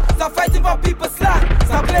man, stop fighting for people slang.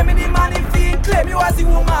 Stop blaming the man if he claim you as a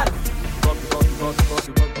woman.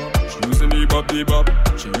 She using the bop,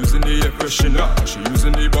 she using the air freshener. She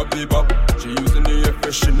using the bop, she using the air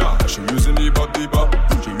freshener. She using the bop,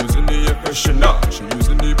 she using the air freshener. She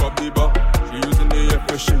using the bop, she using the air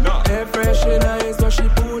freshener. Air freshener is what she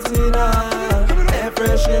put in her. Air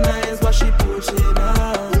freshener is what she put in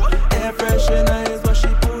her. Air freshener is what she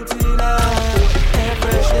put in her. Air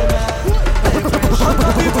freshener.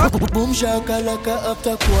 Boom shakalaka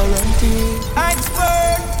after quarantine.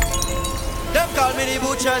 Expert. Them call me the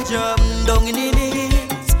butcher jump. Down in the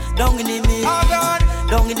knees, down in the knees,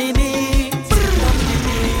 down in the knees, down in the knees.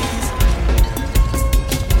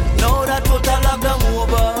 Now that total lockdown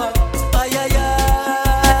over,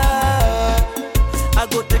 I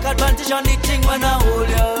go take advantage on the thing when I hold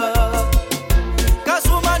ya. Cause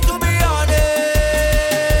woman, to be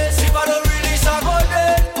honest, if I don't release, I go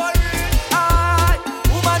dead.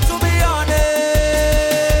 Woman, to be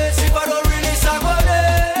honest, if I don't release, I go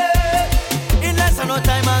dead. In less than no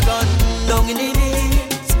time I gone. Down in the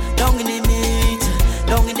knees, down in the knees,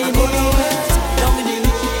 down in the knees, down in the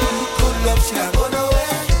knees. Good love, she not go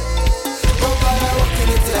nowhere. Go by walking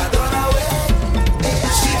it till I don't know where.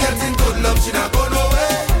 She getting good love, she not go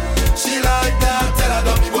nowhere. She like that, tell her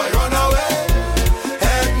don't be boy run away.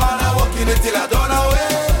 Head man, I walking it till I don't know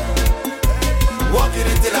where. Walking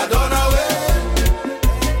it till I don't know where.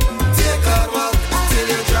 Take hard walk till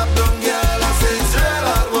you drop down, girl. I say it's real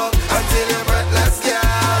hard walk until you're breathless,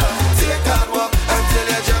 girl. Take hard walk until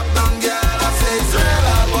you drop down, girl. I say it's real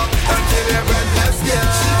hard walk until you're breathless, girl.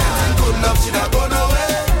 She getting good love, she not go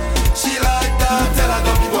nowhere. She like that, tell her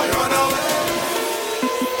don't be boy run away.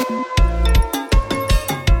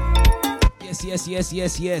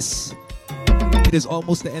 Yes. It is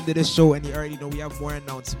almost the end of the show, and you already know we have more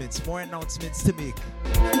announcements to make.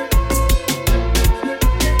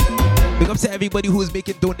 Big up to everybody who is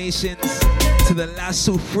making donations to the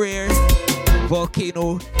Lasso Frere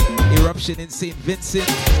volcano eruption in St. Vincent.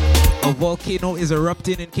 A volcano is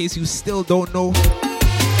erupting, in case you still don't know,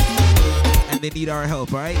 and they need our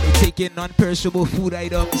help, alright? They take in non-perishable food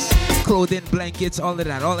items, clothing, blankets, all of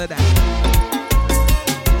that.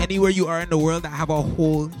 Anywhere you are in the world, I have a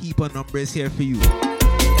whole heap of numbers here for you.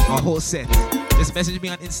 A whole set. Just message me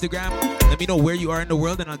on Instagram. Let me know where you are in the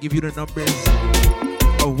world, and I'll give you the numbers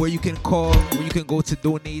of where you can call, where you can go to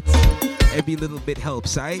donate. Every little bit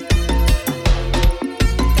helps, right?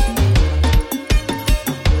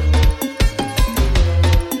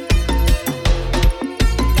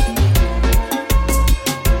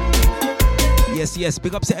 Yes.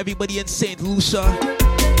 Big up to everybody in St. Lucia.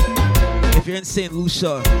 If you're in St.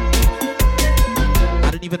 Lucia, I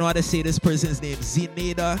don't even know how to say this person's name.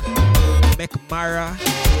 Zineda McMara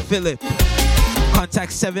Philip.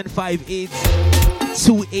 Contact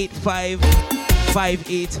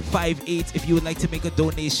 758-285-5858 if you would like to make a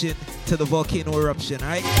donation to the volcano eruption,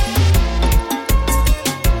 alright?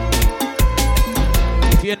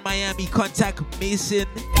 If you're in Miami, contact Mason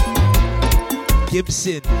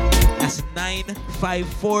Gibson. That's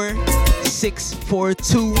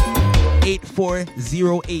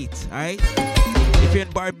 954-642-8408. Alright? If you're in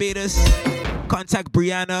Barbados, contact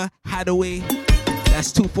Brianna Hadaway.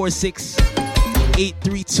 That's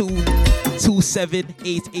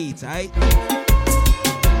 246-832-2788. Alright?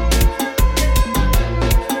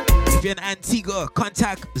 If you're in Antigua,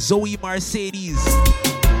 contact Zoe Mercedes.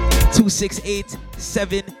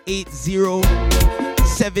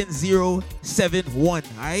 268-780-7071.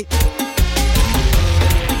 Alright?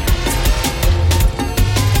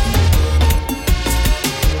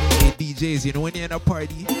 DJs, you know when you're in a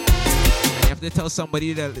party and you have to tell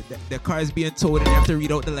somebody that the car is being towed and you have to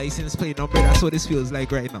read out the license plate number? That's what this feels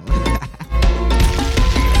like right now.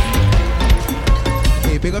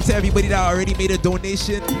 Hey, big up to everybody that already made a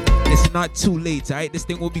donation. It's not too late, alright? This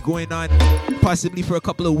thing will be going on possibly for a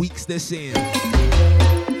couple of weeks, they're saying.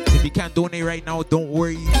 So if you can't donate right now, don't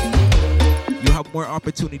worry. You have more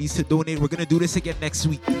opportunities to donate. We're going to do this again next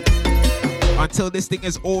week. Until this thing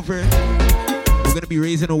is over, we're going to be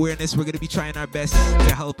raising awareness. We're going to be trying our best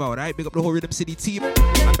to help out, alright? Big up the whole Rhythm City team.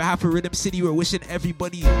 On behalf of Rhythm City, we're wishing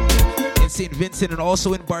everybody in St. Vincent and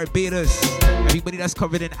also in Barbados. Everybody that's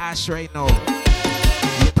covered in ash right now.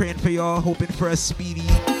 We're praying for y'all, hoping for a speedy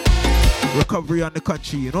recovery on the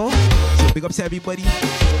country, you know? So big up to everybody.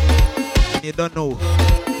 And you don't know.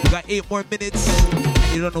 We got 8 more minutes.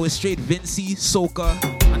 And you don't know, it's straight Vincy, Soca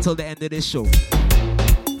until the end of this show.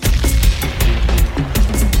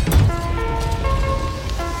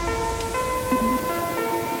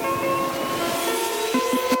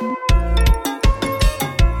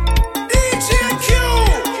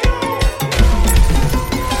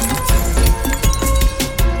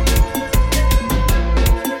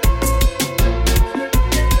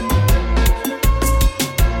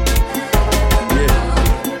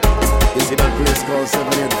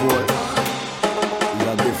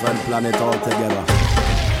 Planet all together.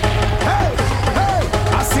 Hey, hey,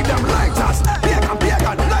 I see them lighters, pagan,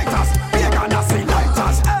 lighters, pagan, I see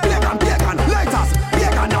lighters, pagan, lighters,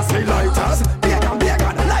 pagan, I see lighters, pagan,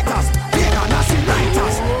 lighters, pagan, I see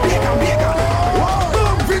lighters, pagan.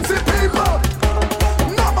 Whoa, Vincy people,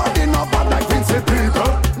 nobody no bad like Vincy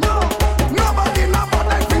people, nobody no bad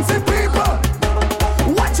like Vincy people.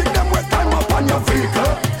 Watching them with time up on your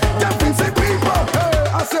vehicle, them Vincy people. Hey,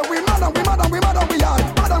 I say we mad and we are.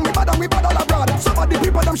 We bad all abroad. Some of the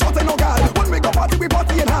people them shouting no God. When we go party, we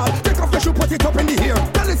party in hard. Take off the shoe, put it up in the air.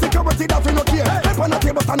 Tell the security that we no care. Help on the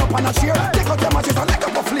table, stand up on a chair. Take out your matches and let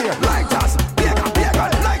up a flare. Lighters, pagan,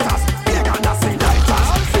 lighters, pagan, I see lighters.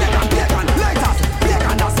 Pagan, lighters,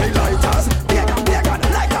 pagan, I see lighters. Pagan,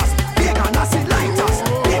 lighters, pagan, I see lighters.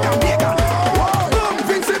 Pagan. Whoa, them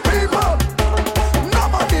Vincy people.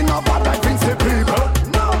 Nobody no bad like Vincy people.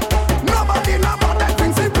 Nobody no bad like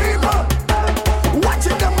Vincy people.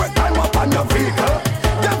 Watching them with time up on your vehicle.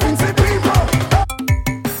 Them Vincy people.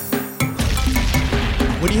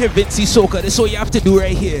 When you hear Vincy Soca, this is what you have to do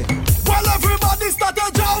right here. Well, everybody start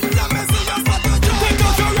to jump. Let me see you start to jump. Take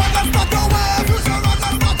out your run and start to wave.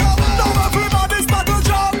 Now everybody start to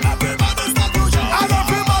jump. And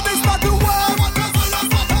everybody start to wave.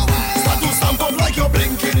 Start to stamp up like you're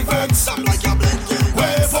blinking vex.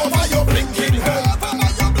 Wave over your blinking head.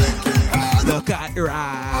 Look at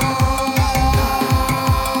right.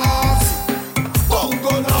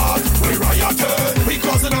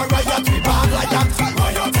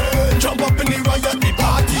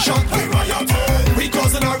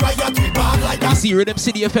 You see, Rhythm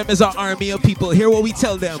City FM is our army of people. Hear what we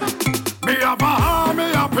tell them. Me have a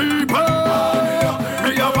army of people.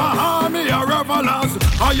 Me have a army of revelers.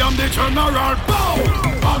 I am the general. Bow.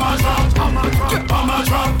 I'm a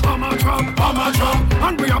trap.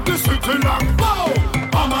 And we have the city lock. Bow.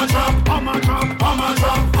 I'm a trap.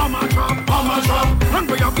 And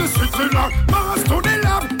we have the city lock. Mass to the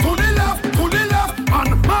left, to the left, to the left.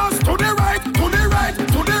 And mass to the right, to the right,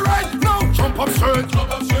 to the right. Now jump up straight.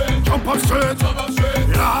 Jump up straight.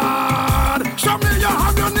 Lord, show me your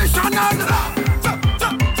ammunition and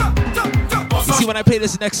You see, when I play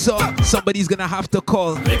this next song, somebody's gonna have to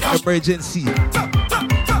call emergency.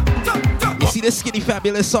 You see this Skinny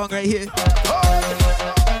Fabulous song right here?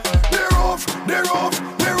 The roof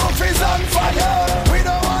is on fire. We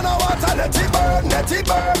don't wanna water, let it burn.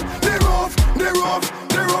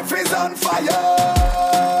 The roof is on fire.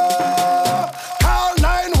 Call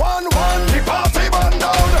 911. The party burn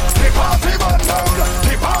down. The party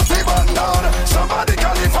burn down. Somebody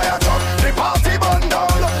call the fire truck. The party burn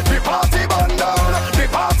down. The party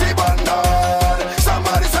burn down.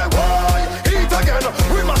 Somebody say why? Eat again.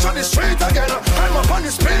 We march on the street again. I'm up on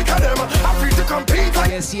the speaker them. I'm free to compete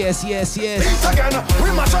again. Yes. Eat again.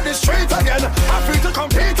 We march on the street again. I'm free to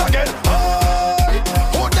compete again.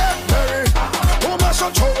 Who that Perry? Who mash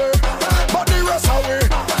on trouble? But the rest of we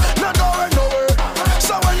not going nowhere.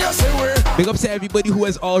 So when you see we, big up to everybody who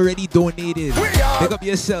has already donated. Big up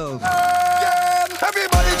yourself.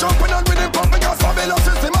 Everybody jumping on with the pump because Babylon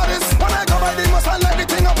system of this. When I go by the must and let the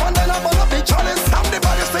thing up and then I burn up the chalice. I'm the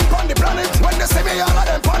baddest thing on the planet. When they see me all of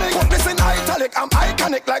them panic. Put this in italic, I'm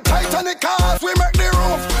iconic like Titanic. Cause we make the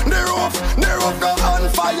roof go on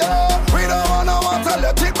fire. We don't wanna water,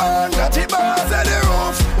 let it burn. Say the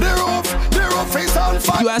roof is on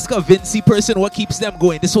fire. If you ask a Vincy person what keeps them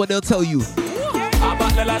going, this is what they'll tell you.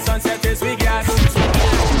 About the last sunset is we gas.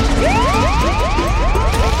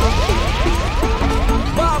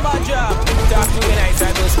 Bomba drop. Talk to me nice,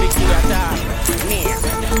 I don't speak to your time.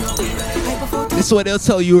 This is what they'll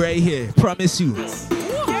tell you right here. Promise you.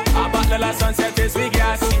 About the last sunset is we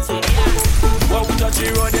gas. When we touch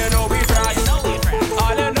the road, they know we fast.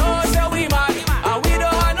 All they know is that we mad. And we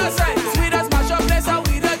don't have no sense. We just smash up place and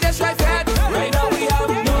we don't just try fed. Right now we have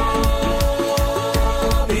no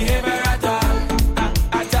behavior at all.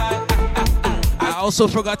 I also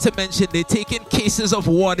also forgot to mention they're taking cases of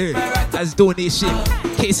water as donation.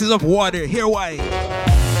 Cases of water. Here why.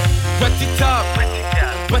 Wet it up, wet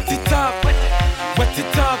it up, wet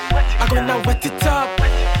it up. I'm gonna wet it up,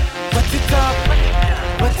 wet it up,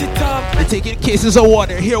 wet it up. They're taking cases of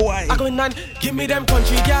water. Here why. I'm gonna give me them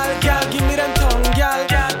country gal, gal. Give me them tongue gal,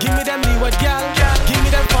 gal. Give me them leeward gal, gal. Give me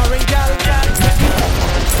them foreign gal, gal.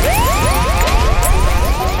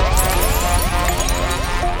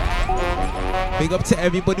 Big up to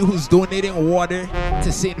everybody who's donating water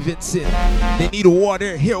to St. Vincent. They need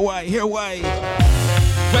water. Here why. Here why.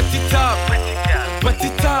 Wet it up, wet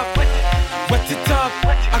it up, wet it up.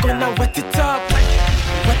 I'm gonna wet it up, wet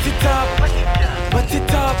it up, wet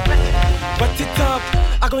it up, wet it up.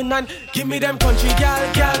 I'm gonna give me them country gal,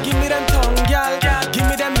 gal. Give me them tongue gal, gal. Give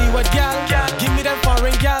me them leeward gal, gal. Give me them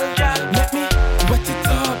foreign gal, gal. Let me wet it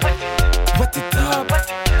up, wet it up,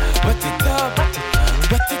 wet it up,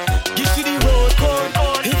 wet it. Give she the road code.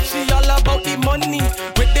 If she all about the money,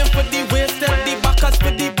 with them for the waist and the backers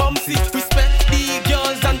for the bumpsy. Respect the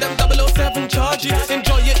girls and them 007 charges.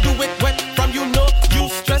 Enjoy it, do it wet from you know you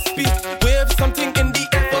stress me. Wave something in the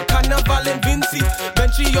air for carnival and Vincy.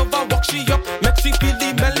 Then she over, walk she up, make she feel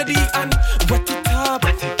the melody and wet it up,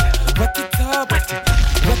 wet it up, wet it up,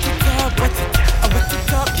 wet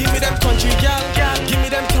it up. Give me them country gal, give me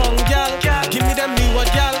them tongue gal, give me them leeward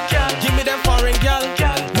gal, give me them foreign gal.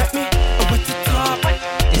 Let me wet it up.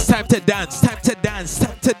 It's time to dance, time to dance,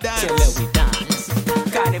 time to dance. So let we dance.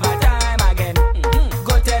 Carnival time again.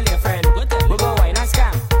 Go tell your friend. We go wine and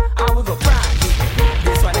scam, and we go prank.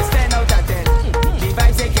 This one is 10 out of 10. The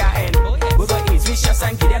vibes they can't end. We go eat vicious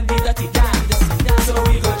and give them the dirty dance. So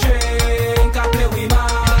we go drink and play with man.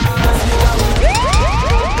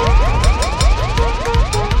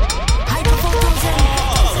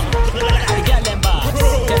 I got them bars.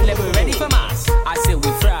 Tell them we ready for mass. I say we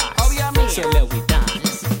fry. So let we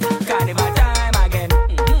dance. Carnival time again.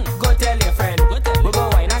 Go tell your friend. We go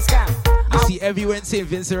wine and scam. You see everywhere in St.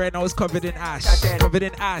 Vincent right now is covered in ash. Covered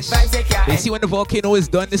in ash. You see when the volcano is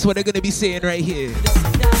done, this is what they're going to be saying right here.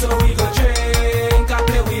 So we go drink and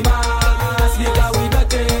play with mass. Because we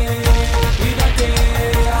dirty,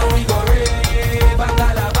 and we go rave and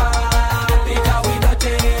galabar. Because we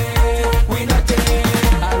dirty.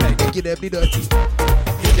 Alright, give them the dirty.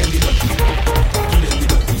 Give them the dirty. Give them the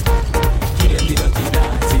dirty. Give them the dirty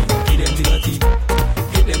dancing. Give them the dirty.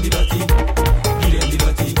 Give them the dirty. Give them the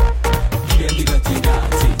dirty. Give them the dirty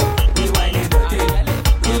dancing. We wine it dirty.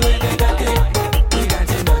 We wine it dirty. We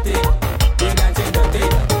dancing dirty. We dancing dirty.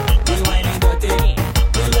 We wine it dirty.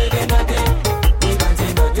 We wine it dirty. We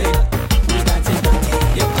dancing dirty. We dancing dirty.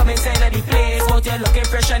 You come inside of the place, but you're looking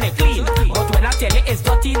fresh and clean. But when I tell you it's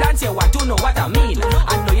dirty dance, you want to know what I mean.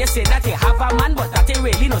 I know you say that you have a man, but that ain't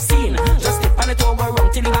really no scene. Just step on it over wrong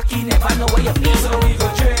till you back, you never know what you mean. So we go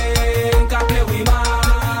drink and play with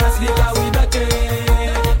mass. Because we dirty.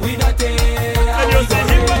 We dirty. And you say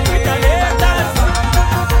hypocrite and haters.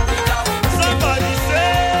 Somebody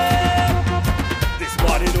say, this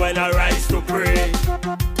morning when I rise to pray,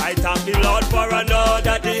 I thank the Lord for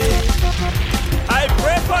another day. I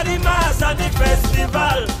pray for the mass and the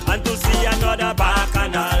festival, and to see another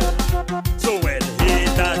bacchanal. So when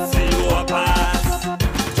haters see you pass,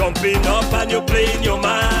 jumping up and you playing your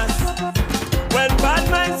mass. When bad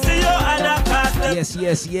minds see you and I cast them, Yes,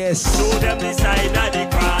 yes, yes. show them the sign of the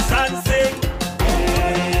cross and sing.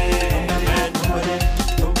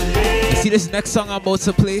 You see this next song I'm about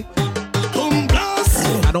to play?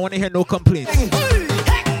 I don't want to hear no complaints.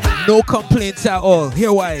 No complaints at all.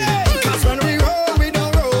 Here why. Cause when we roll, we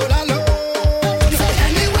don't roll alone. So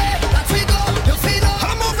anywhere that we go, you feel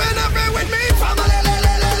I'm moving everywhere with me, family.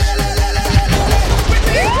 With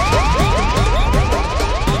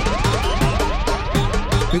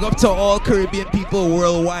me. Big up to all Caribbean people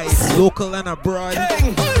worldwide, local and abroad,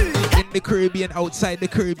 in the Caribbean, outside the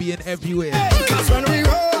Caribbean, everywhere. Cause when we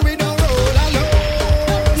roll, we don't roll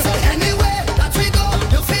alone. So anywhere that we go,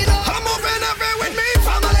 you feel I'm moving everywhere with me,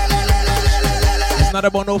 family. It's not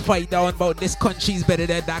about no fight down about this country's better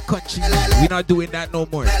than that country. We're not doing that no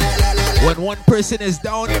more. When one person is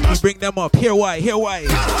down, we bring them up. Here why, here why.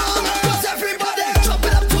 Cause everybody jump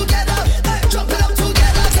it up together. Jump it up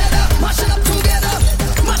together, together. Mash it up together.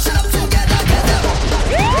 Mash it up together, together.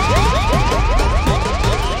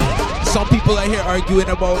 Some people are here arguing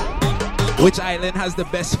about which island has the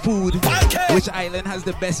best food, which island has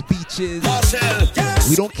the best beaches.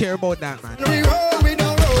 We don't care about that, man.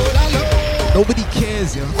 Nobody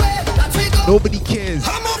cares, yo. Nobody cares.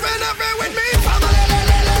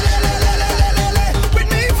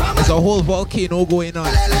 It's a whole volcano going on.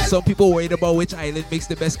 Some people worried about which island makes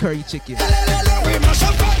the best curry chicken.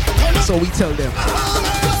 So we tell them.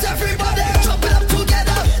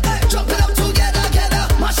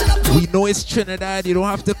 We know it's Trinidad, you don't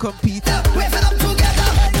have to compete. We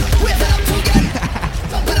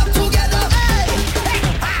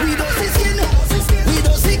don't see skin, we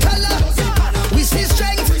don't see color. We see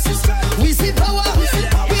strength, we see power.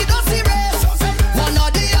 We don't see race, one or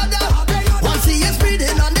the other. Once he is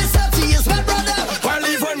breathing on this earth, he is my brother. Well,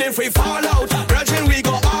 even if we fall out, brethren, we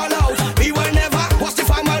go all out. We will never watch the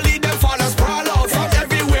family, them fall and sprawl out. From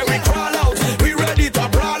everywhere we crawl out, we ready to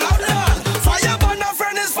brawl out. Fire burn our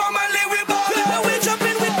friend is family, we ball out. We jump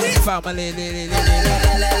in with we family.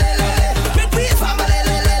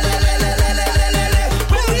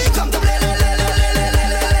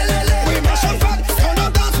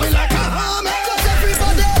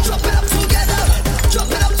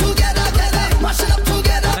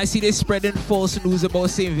 I see they spreading false news about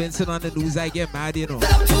St. Vincent on the news. I get mad, you know.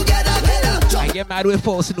 I get mad with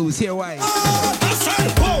false news. Here why?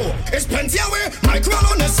 It's plenty away. My crown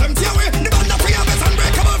on is empty away. The band of free habits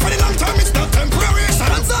unbreakable for the long term. It's not temporary.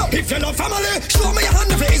 Hands up. If you're not family, show me your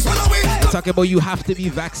hand if it is one away. Talking about you have to be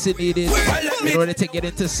vaccinated in order to get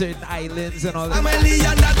into certain islands and all that. Family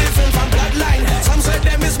are not different from bloodline. Some say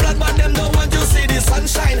them is blood, but them don't want to see the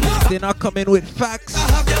sunshine. They're not coming with facts.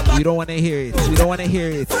 We don't want to hear it. We don't want to hear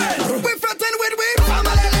it.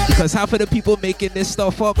 Because half of the people making this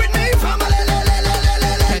stuff up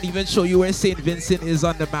can't even show you where St. Vincent is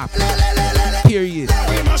on the map. Period.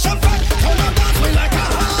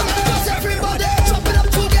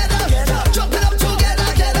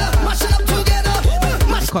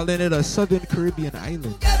 Calling it a Southern Caribbean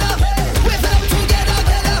island. I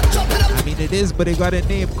mean it is, but it got a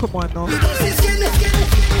name. Come on now.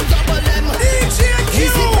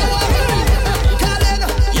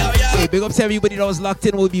 Hey, big up to everybody that was locked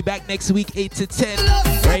in. We'll be back next week 8 to 10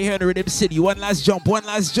 right here in Rhythm City. One last jump.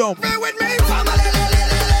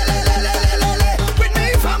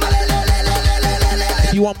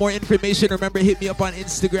 If you want more information, remember hit me up on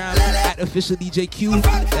Instagram at officialdjq.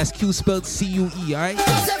 That's Q spelled C-U-E, alright?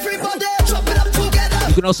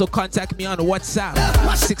 You can also contact me on WhatsApp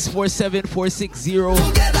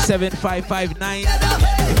 647-460-7559.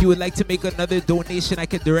 If you would like to make another donation, I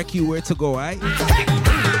can direct you where to go, alright?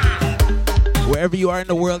 Wherever you are in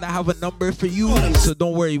the world, I have a number for you, so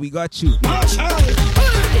don't worry, we got you. I'll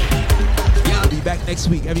be back next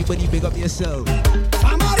week. Everybody big up yourself.